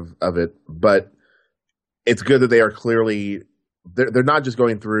prioritizing of it, but it's good that they are clearly they're not just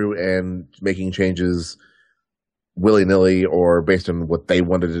going through and making changes willy nilly or based on what they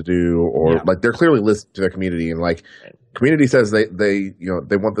wanted to do, or like they're clearly listening to their community, and like community says they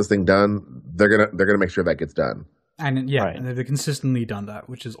want this thing done. They're gonna make sure that gets done. And and they've consistently done that,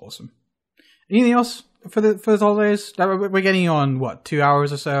 which is awesome. Anything else for the holidays? We're getting on 2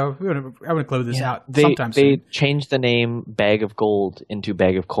 hours or so. I want to close this out. They changed the name Bag of Gold into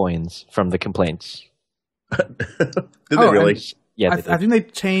Bag of Coins from the complaints. Did they really? Yeah, I think they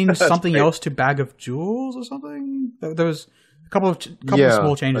changed something else to Bag of Jewels or something. There was a couple of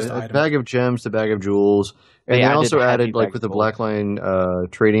small changes to items. Bag of Gems to Bag of Jewels, and they also added like with the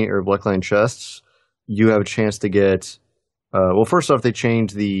Blackline trading or Blackline chests, you have a chance to get. Well, first off, they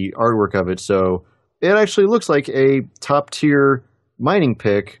changed the artwork of it, so it actually looks like a top tier mining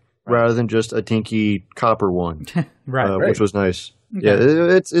pick rather than just a dinky copper one, which was nice. Okay.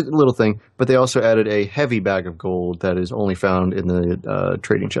 Yeah, it's a little thing, but they also added a heavy bag of gold that is only found in the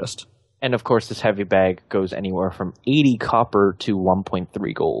trading chest. And of course, this heavy bag goes anywhere from 80 copper to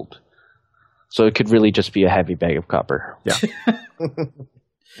 1.3 gold, so it could really just be a heavy bag of copper. Yeah.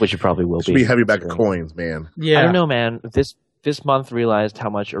 Which it probably will be. Should be a heavy bag of coins, man. Yeah. I don't know, man. This month realized how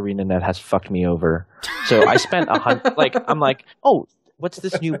much Arenanet has fucked me over. So I spent I'm like, oh, what's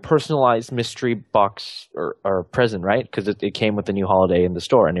this new personalized mystery box or present, right? Because it came with the new holiday in the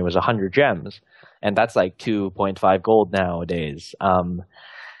store, and it was 100 gems, and that's like 2.5 gold nowadays.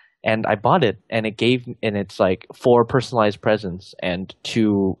 And I bought it, and it's like 4 personalized presents and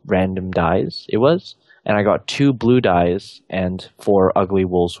 2 random dies. And I got 2 blue dyes and 4 ugly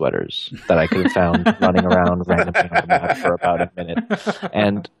wool sweaters that I could have found running around randomly on the map for about a minute.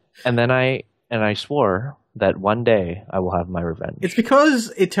 And then I swore that one day I will have my revenge. It's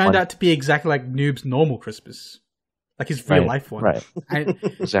because it turned out to be exactly like Noob's normal Christmas. Like his real life one. Right.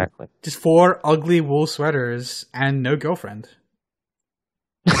 Exactly. Just 4 ugly wool sweaters and no girlfriend.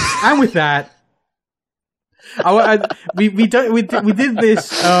 And with that, we did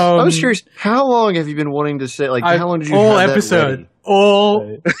this. I was curious. How long have you been wanting to say? Like, how long did you all have episode?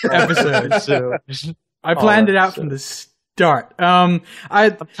 All episodes. So I planned it out from the start. I'm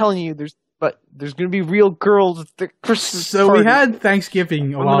telling you, there's going to be real girls at the Christmas party. We had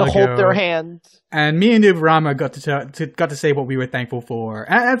Thanksgiving a while ago. I'm going to hold their hands. And me and Rama got to say what we were thankful for.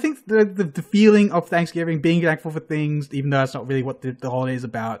 And I think the feeling of Thanksgiving, being thankful for things, even though that's not really what the holiday is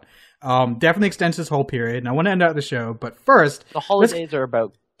about, definitely extends this whole period. And I want to end out the show, but first, the holidays are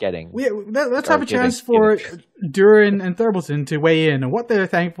about getting. Let's have a chance for Dourin and Thurbleton to weigh in on what they're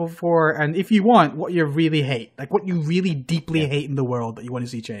thankful for, and if you want, what you really hate, like what you really deeply hate in the world that you want to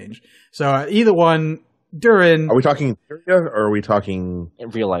see change. So either one. Dourin. Are we talking area or are we talking in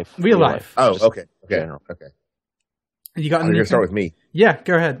real life? Real life. Oh, okay. You got? You're gonna start with me. Yeah,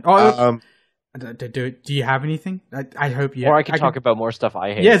 go ahead. Oh, do you have anything? I hope you. Or I can talk about more stuff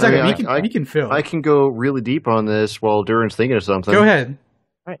I hate. Yeah, exactly. We can fill. I can go really deep on this while Dourin's thinking of something. Go ahead.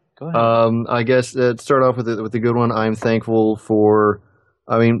 All right, go ahead. I guess start off with the good one. I'm thankful for.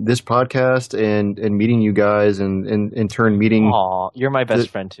 I mean, this podcast and meeting you guys and in turn meeting. Aw, you're my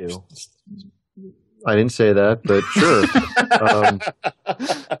best friend too. I didn't say that, but sure.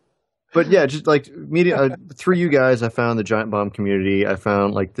 But yeah, just like meeting through you guys, I found the Giant Bomb community. I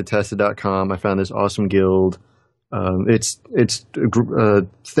found like the Tested.com. I found this awesome guild.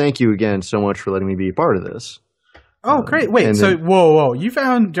 Thank you again so much for letting me be a part of this. Oh, great! Wait, so whoa! You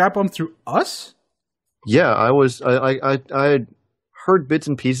found Giant Bomb through us? Yeah, I had heard bits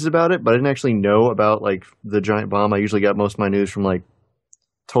and pieces about it, but I didn't actually know about like the Giant Bomb. I usually got most of my news from like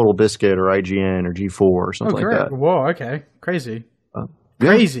Total Biscuit or IGN or G4 or something like that. Whoa, okay. Crazy.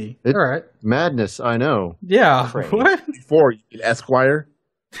 Crazy. All right. Madness, I know. Yeah. What? G4, Esquire?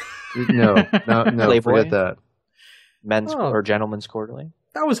 No, forget that. Men's or Gentleman's Quarterly?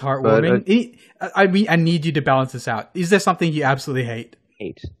 That was heartwarming. I need you to balance this out. Is there something you absolutely hate?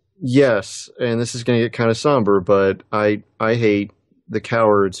 Yes, and this is going to get kind of somber, but I hate the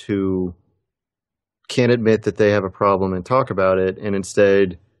cowards who can't admit that they have a problem and talk about it, and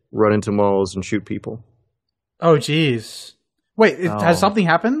instead run into malls and shoot people. Oh, geez. Wait, has something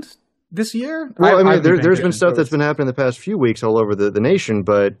happened this year? Well, I mean, there's been stuff that's been happening the past few weeks all over the nation,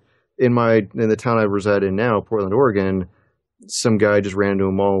 but in the town I reside in now, Portland, Oregon, some guy just ran into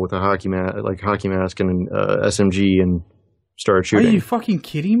a mall with a hockey mask and an SMG and started shooting. Are you fucking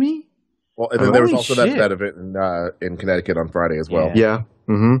kidding me? Well, and then there was also that event in Connecticut on Friday as well. Yeah.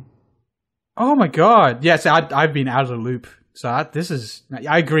 Mm-hmm. Oh my god! Yes, I've been out of the loop. So I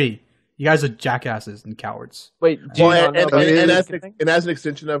agree. You guys are jackasses and cowards. Wait, and as an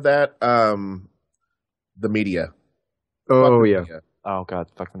extension of that, the media. Oh, yeah. Media. Oh,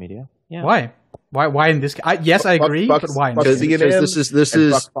 God, fuck the media. Yeah. Why? Why in this? Yes, I agree, but why? Because this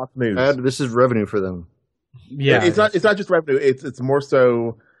is Fox News. This is revenue for them. Yeah, it's not just revenue. It's more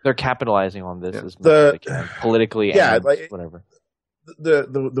so they're capitalizing on this as much as they can, politically. And whatever.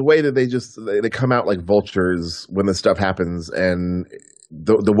 The way that they come out like vultures when this stuff happens, and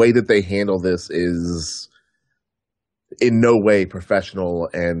the way that they handle this is in no way professional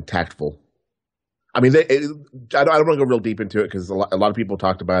and tactful. I mean, I don't want to go real deep into it because a lot of people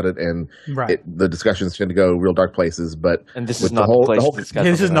talked about it, and the discussions tend to go real dark places. But this is not the place to discuss.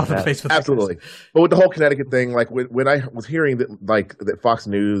 This is not the place for that. Absolutely. But with the whole Connecticut thing, like when I was hearing that Fox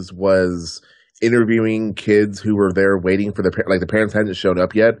News was interviewing kids who were there waiting for the parents hadn't showed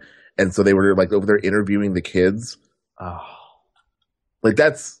up yet, and so they were like over there interviewing the kids. Oh, like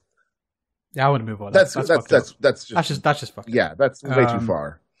that's. Yeah, I want to move on. That's just fucked up. Yeah, that's way too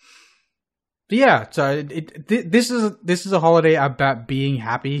far. But yeah, so this is a holiday about being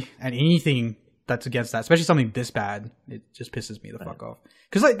happy, and anything that's against that, especially something this bad, it just pisses me the fuck off.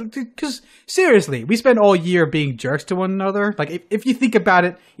 Because seriously, we spend all year being jerks to one another. Like if you think about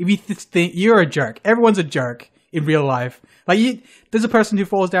it, if you think you're a jerk, everyone's a jerk in real life. Like there's a person who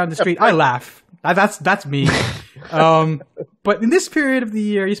falls down the street, I laugh. That's me. But in this period of the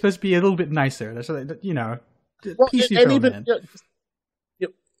year, you're supposed to be a little bit nicer. That's peace and even.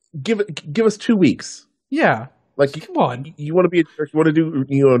 Give us 2 weeks. Yeah. Like come on. You want to be a jerk, you want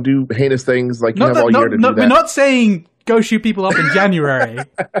to do heinous things, like you have all year to do that. We're not saying go shoot people up in January.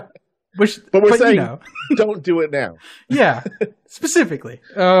 but we're saying don't do it now. Yeah. Specifically.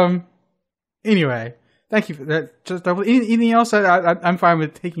 Anyway, thank you for that. Just anything else? I'm fine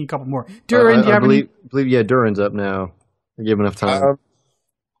with taking a couple more. Dourin, do you have any? I believe Dourin's up now. I gave enough time.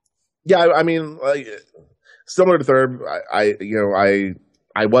 Yeah, I mean, like, similar to Thurb,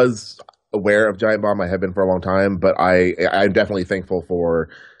 I was aware of Giant Bomb. I have been for a long time, but I'm definitely thankful for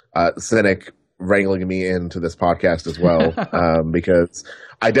Cynic wrangling me into this podcast as well, because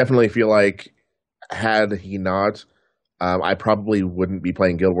I definitely feel like had he not, I probably wouldn't be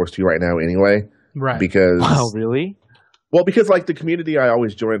playing Guild Wars 2 right now anyway. Right. Because really? Well, because like the community I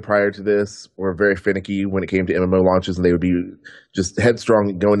always joined prior to this were very finicky when it came to MMO launches, and they would be just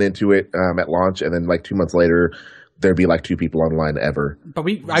headstrong going into it at launch, and then like 2 months later, there'd be like 2 people online ever. But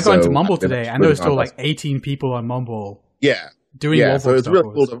I got into Mumble today, and there was still like 18 people on Mumble. Yeah. Doing so it's really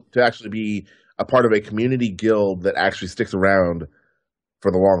cool to actually be a part of a community guild that actually sticks around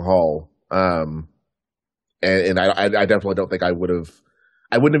for the long haul. And I definitely don't think I wouldn't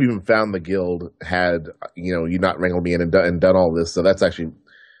have even found the guild had, you not wrangled me in and done all this. So that's actually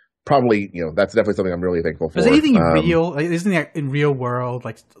probably, that's definitely something I'm really thankful for. Is there anything real? Isn't there in real world,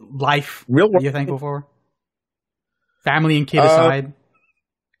 like life, real world, you're thankful for? Family and kid aside?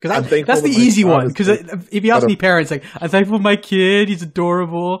 Because that's the easy one. Because if you ask me parents, like, I'm thankful for my kid. He's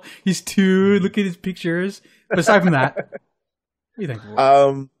adorable. He's 2. Look at his pictures. But aside from that, what are you thankful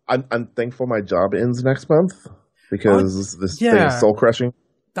for? I'm thankful my job ends next month because this thing is soul crushing.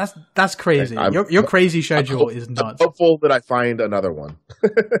 That's crazy. Your crazy schedule is nuts. I'm hopeful that I find another one.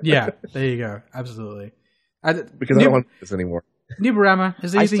 Yeah, there you go. Absolutely. Because I don't want this anymore. Nubarama,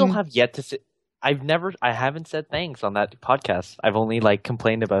 is there anything? I still have yet to say. I haven't said thanks on that podcast. I've only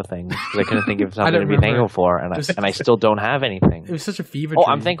complained about things because I couldn't think of something to be thankful for, and I still don't have anything. It was such a fever. Oh,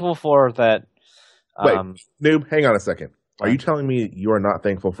 I'm thankful for that. Wait, Noob, hang on a second. Are you telling me you are not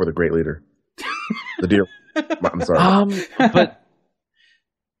thankful for the great leader, the dear? I'm sorry. But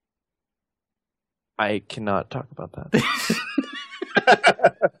I cannot talk about that.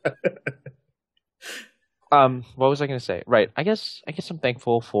 What was I going to say? Right. I guess I'm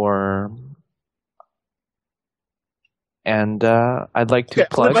thankful for. And I'd like to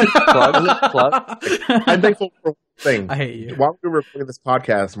plug. I'm thankful for one thing. I hate you. While we were recording this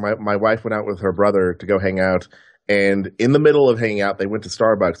podcast, my wife went out with her brother to go hang out. And in the middle of hanging out, they went to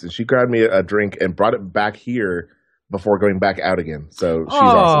Starbucks, and she grabbed me a drink and brought it back here before going back out again. So she's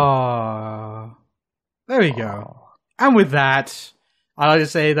awesome. There we go. And with that, I'd like to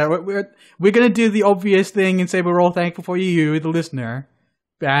say that we're going to do the obvious thing and say we're all thankful for you, the listener.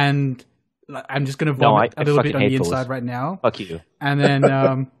 And I'm just going to vomit a little bit on the inside right now. Fuck you. And then,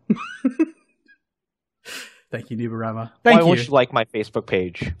 thank you, Nubarama. Why won't you like my Facebook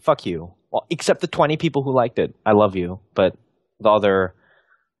page? Fuck you. Well, except the 20 people who liked it. I love you. But the other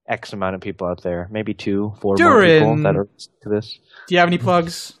X amount of people out there, maybe 2, 4 more people that are to this. Do you have any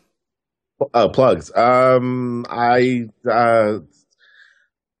plugs? Oh, plugs. I'm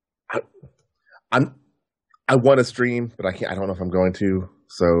I want to stream, but I can't. I don't know if I'm going to.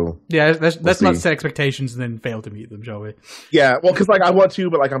 So yeah, let's not set expectations and then fail to meet them, shall we? Yeah, well, because like I want to,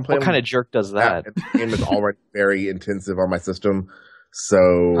 but like I'm playing. What kind of jerk does that? The game is already very intensive on my system,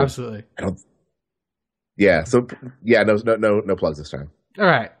 so absolutely. I don't. Yeah. So yeah, no plugs this time. All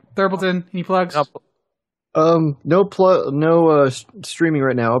right, Thurbleton, any plugs? No streaming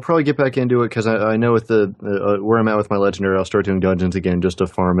right now. I'll probably get back into it because I know with the where I'm at with my legendary, I'll start doing dungeons again just to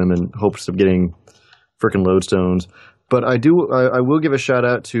farm him in hopes of getting freaking lodestones. But I will give a shout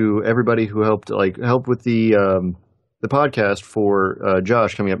out to everybody who help with the podcast for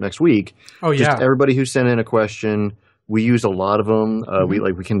Josh coming up next week. Oh yeah, just everybody who sent in a question. We used a lot of them.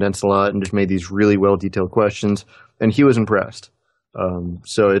 We condensed a lot and just made these really well detailed questions, and he was impressed.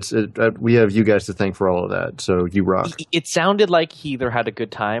 So we have you guys to thank for all of that. So you rock. It sounded like he either had a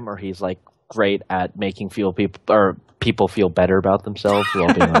good time or he's like great at making people feel better about themselves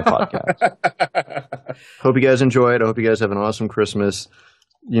while being on the podcast. Hope you guys enjoy it. I hope you guys have an awesome Christmas.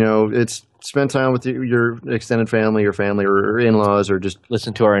 It's spend time with your extended family, your family or in-laws, or just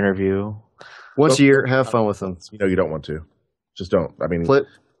listen to our interview once a year. Have fun with them. You don't want to. Just don't. I mean,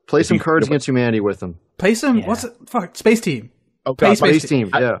 play some Cards Against Humanity with them. Play some. Yeah. What's it? Fuck, Space Team. Oh, God, Space Team.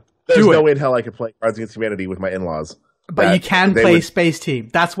 Yeah. There's no way in hell I could play Cards Against Humanity with my in-laws. But you can play Space Team.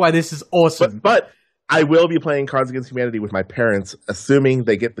 That's why this is awesome. But I will be playing Cards Against Humanity with my parents, assuming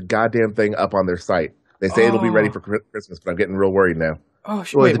they get the goddamn thing up on their site. They say it'll be ready for Christmas, but I'm getting real worried now. Oh,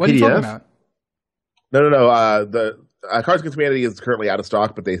 shit. Wait, what are you talking about? No. The Cards Against Humanity is currently out of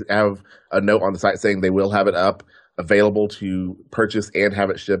stock, but they have a note on the site saying they will have it up, available to purchase and have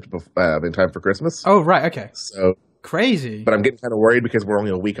it shipped in time for Christmas. Oh, right. Okay. So crazy. But I'm getting kind of worried because we're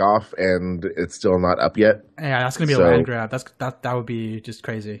only a week off and it's still not up yet. Yeah, that's going to be a land grab. That would be just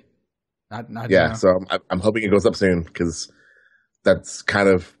crazy. Yeah, so I'm hoping it goes up soon because that's kind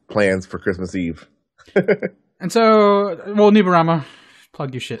of plans for Christmas Eve. And so, well, Nubarama,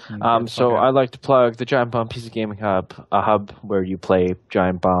 plug your shit. So I'd like to plug the Giant Bomb PC Gaming Hub, a hub where you play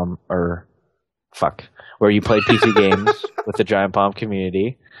Giant Bomb, where you play PC games with the Giant Bomb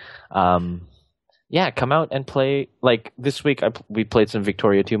community. Come out and play. Like this week, we played some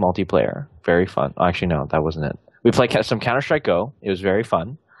Victoria 2 multiplayer. Very fun. Oh, actually, no, that wasn't it. We played some Counter-Strike Go. It was very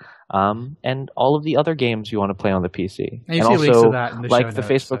fun. And all of the other games you want to play on the PC. And also, links to that in the like the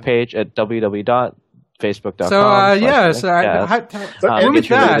Facebook page at www.facebook.com. So, with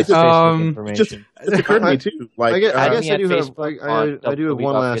that, just occurred to me too. Like, I guess I do have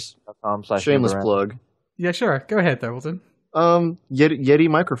one last shameless plug. Yeah, sure. Go ahead, Thurbleton. Yeti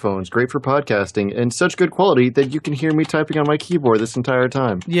microphones, great for podcasting, and such good quality that you can hear me typing on my keyboard this entire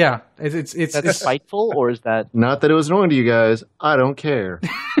time. Yeah, it's spiteful, or is that not that it was annoying to you guys? I don't care.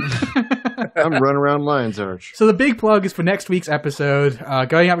 I'm running around Lion's Arch. So the big plug is for next week's episode,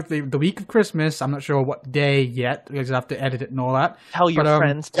 going out with the week of Christmas. I'm not sure what day yet because I have to edit it and all that. Tell your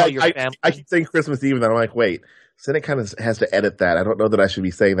friends, tell your family. I keep saying Christmas Eve, and then I'm like, wait. Cynic kind of has to edit that. I don't know that I should be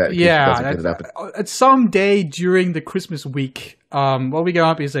saying that. At some day during the Christmas week, what we go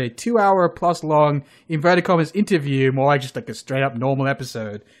up is a 2-hour plus long inverted commas interview, more like just like a straight up normal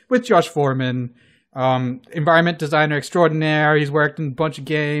episode with Josh Foreman, environment designer extraordinaire. He's worked in a bunch of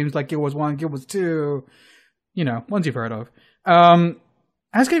games like Guild Wars 1, Guild Wars 2, ones you've heard of.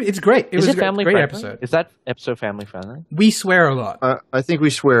 It's great. It was a great episode. Is that episode family friendly? We swear a lot. I think we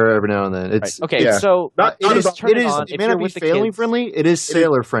swear every now and then. It's right. Okay. Yeah. So it may not be family friendly. It is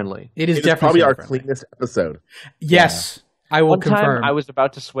sailor friendly. It is definitely probably our cleanest episode. Yes, yeah. I will confirm. One time I was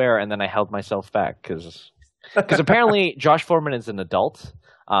about to swear and then I held myself back because apparently Josh Foreman is an adult.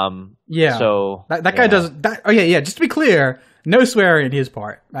 Yeah. So that guy does that. Oh yeah. Just to be clear, no swearing in his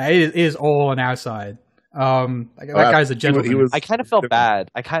part. It is all on our side. That guy's a gentleman. I kind of felt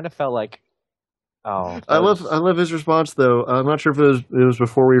bad. I kind of felt like, I love his response though. I'm not sure if it was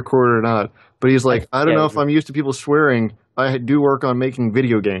before we recorded or not, but he's like, I don't know if I'm used to people swearing. I do work on making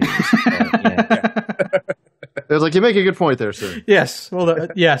video games. It was like, you make a good point there, sir. Yes, well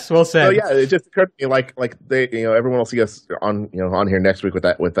said. Oh yeah, it just occurred to me like they, everyone will see us on here next week with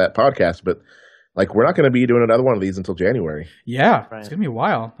that podcast, but. Like, we're not going to be doing another one of these until January. Yeah, right. It's going to be a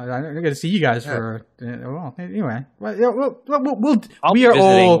while. I'm going to see you guys for... Well, anyway. We are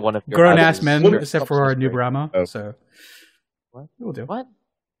all grown-ass men, except for our Nubarama. Oh. So, what? We'll do. What?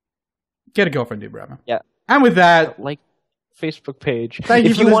 Get a girlfriend, Nubarama. Yeah. And with that... Like, Facebook page.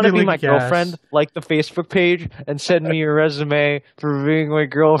 If you want to be my girlfriend, like the Facebook page, and send me your resume for being my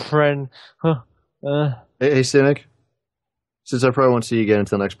girlfriend. Hey, Cynic. Since I probably won't see you again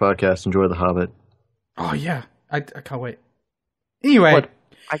until the next podcast, enjoy The Hobbit. Oh, yeah. I can't wait. Anyway. What?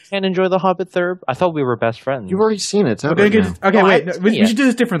 I can't enjoy The Hobbit, Thurb? I thought we were best friends. You've already seen it. Okay, wait. We should do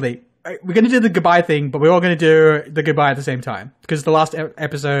this differently. we're going to do the goodbye thing, but we're all going to do the goodbye at the same time because the last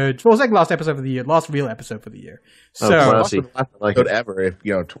episode, well, second last episode for the year, last real episode for the year. So, classy. Like ever, if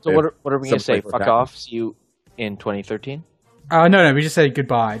So what are we going to say? Fuck off. See you in 2013. No, we just say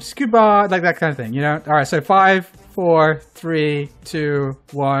goodbye. Just goodbye, like that kind of thing, you know. All right, so 5, 4, 3, 2,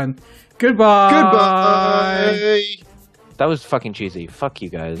 1. Goodbye. Goodbye. That was fucking cheesy. Fuck you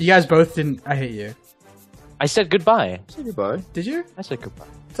guys. You guys both didn't. I hate you. I said goodbye. Say goodbye. Did you? I said goodbye.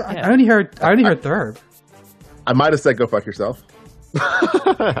 So Yeah. I only heard Thurb. I might have said go fuck yourself.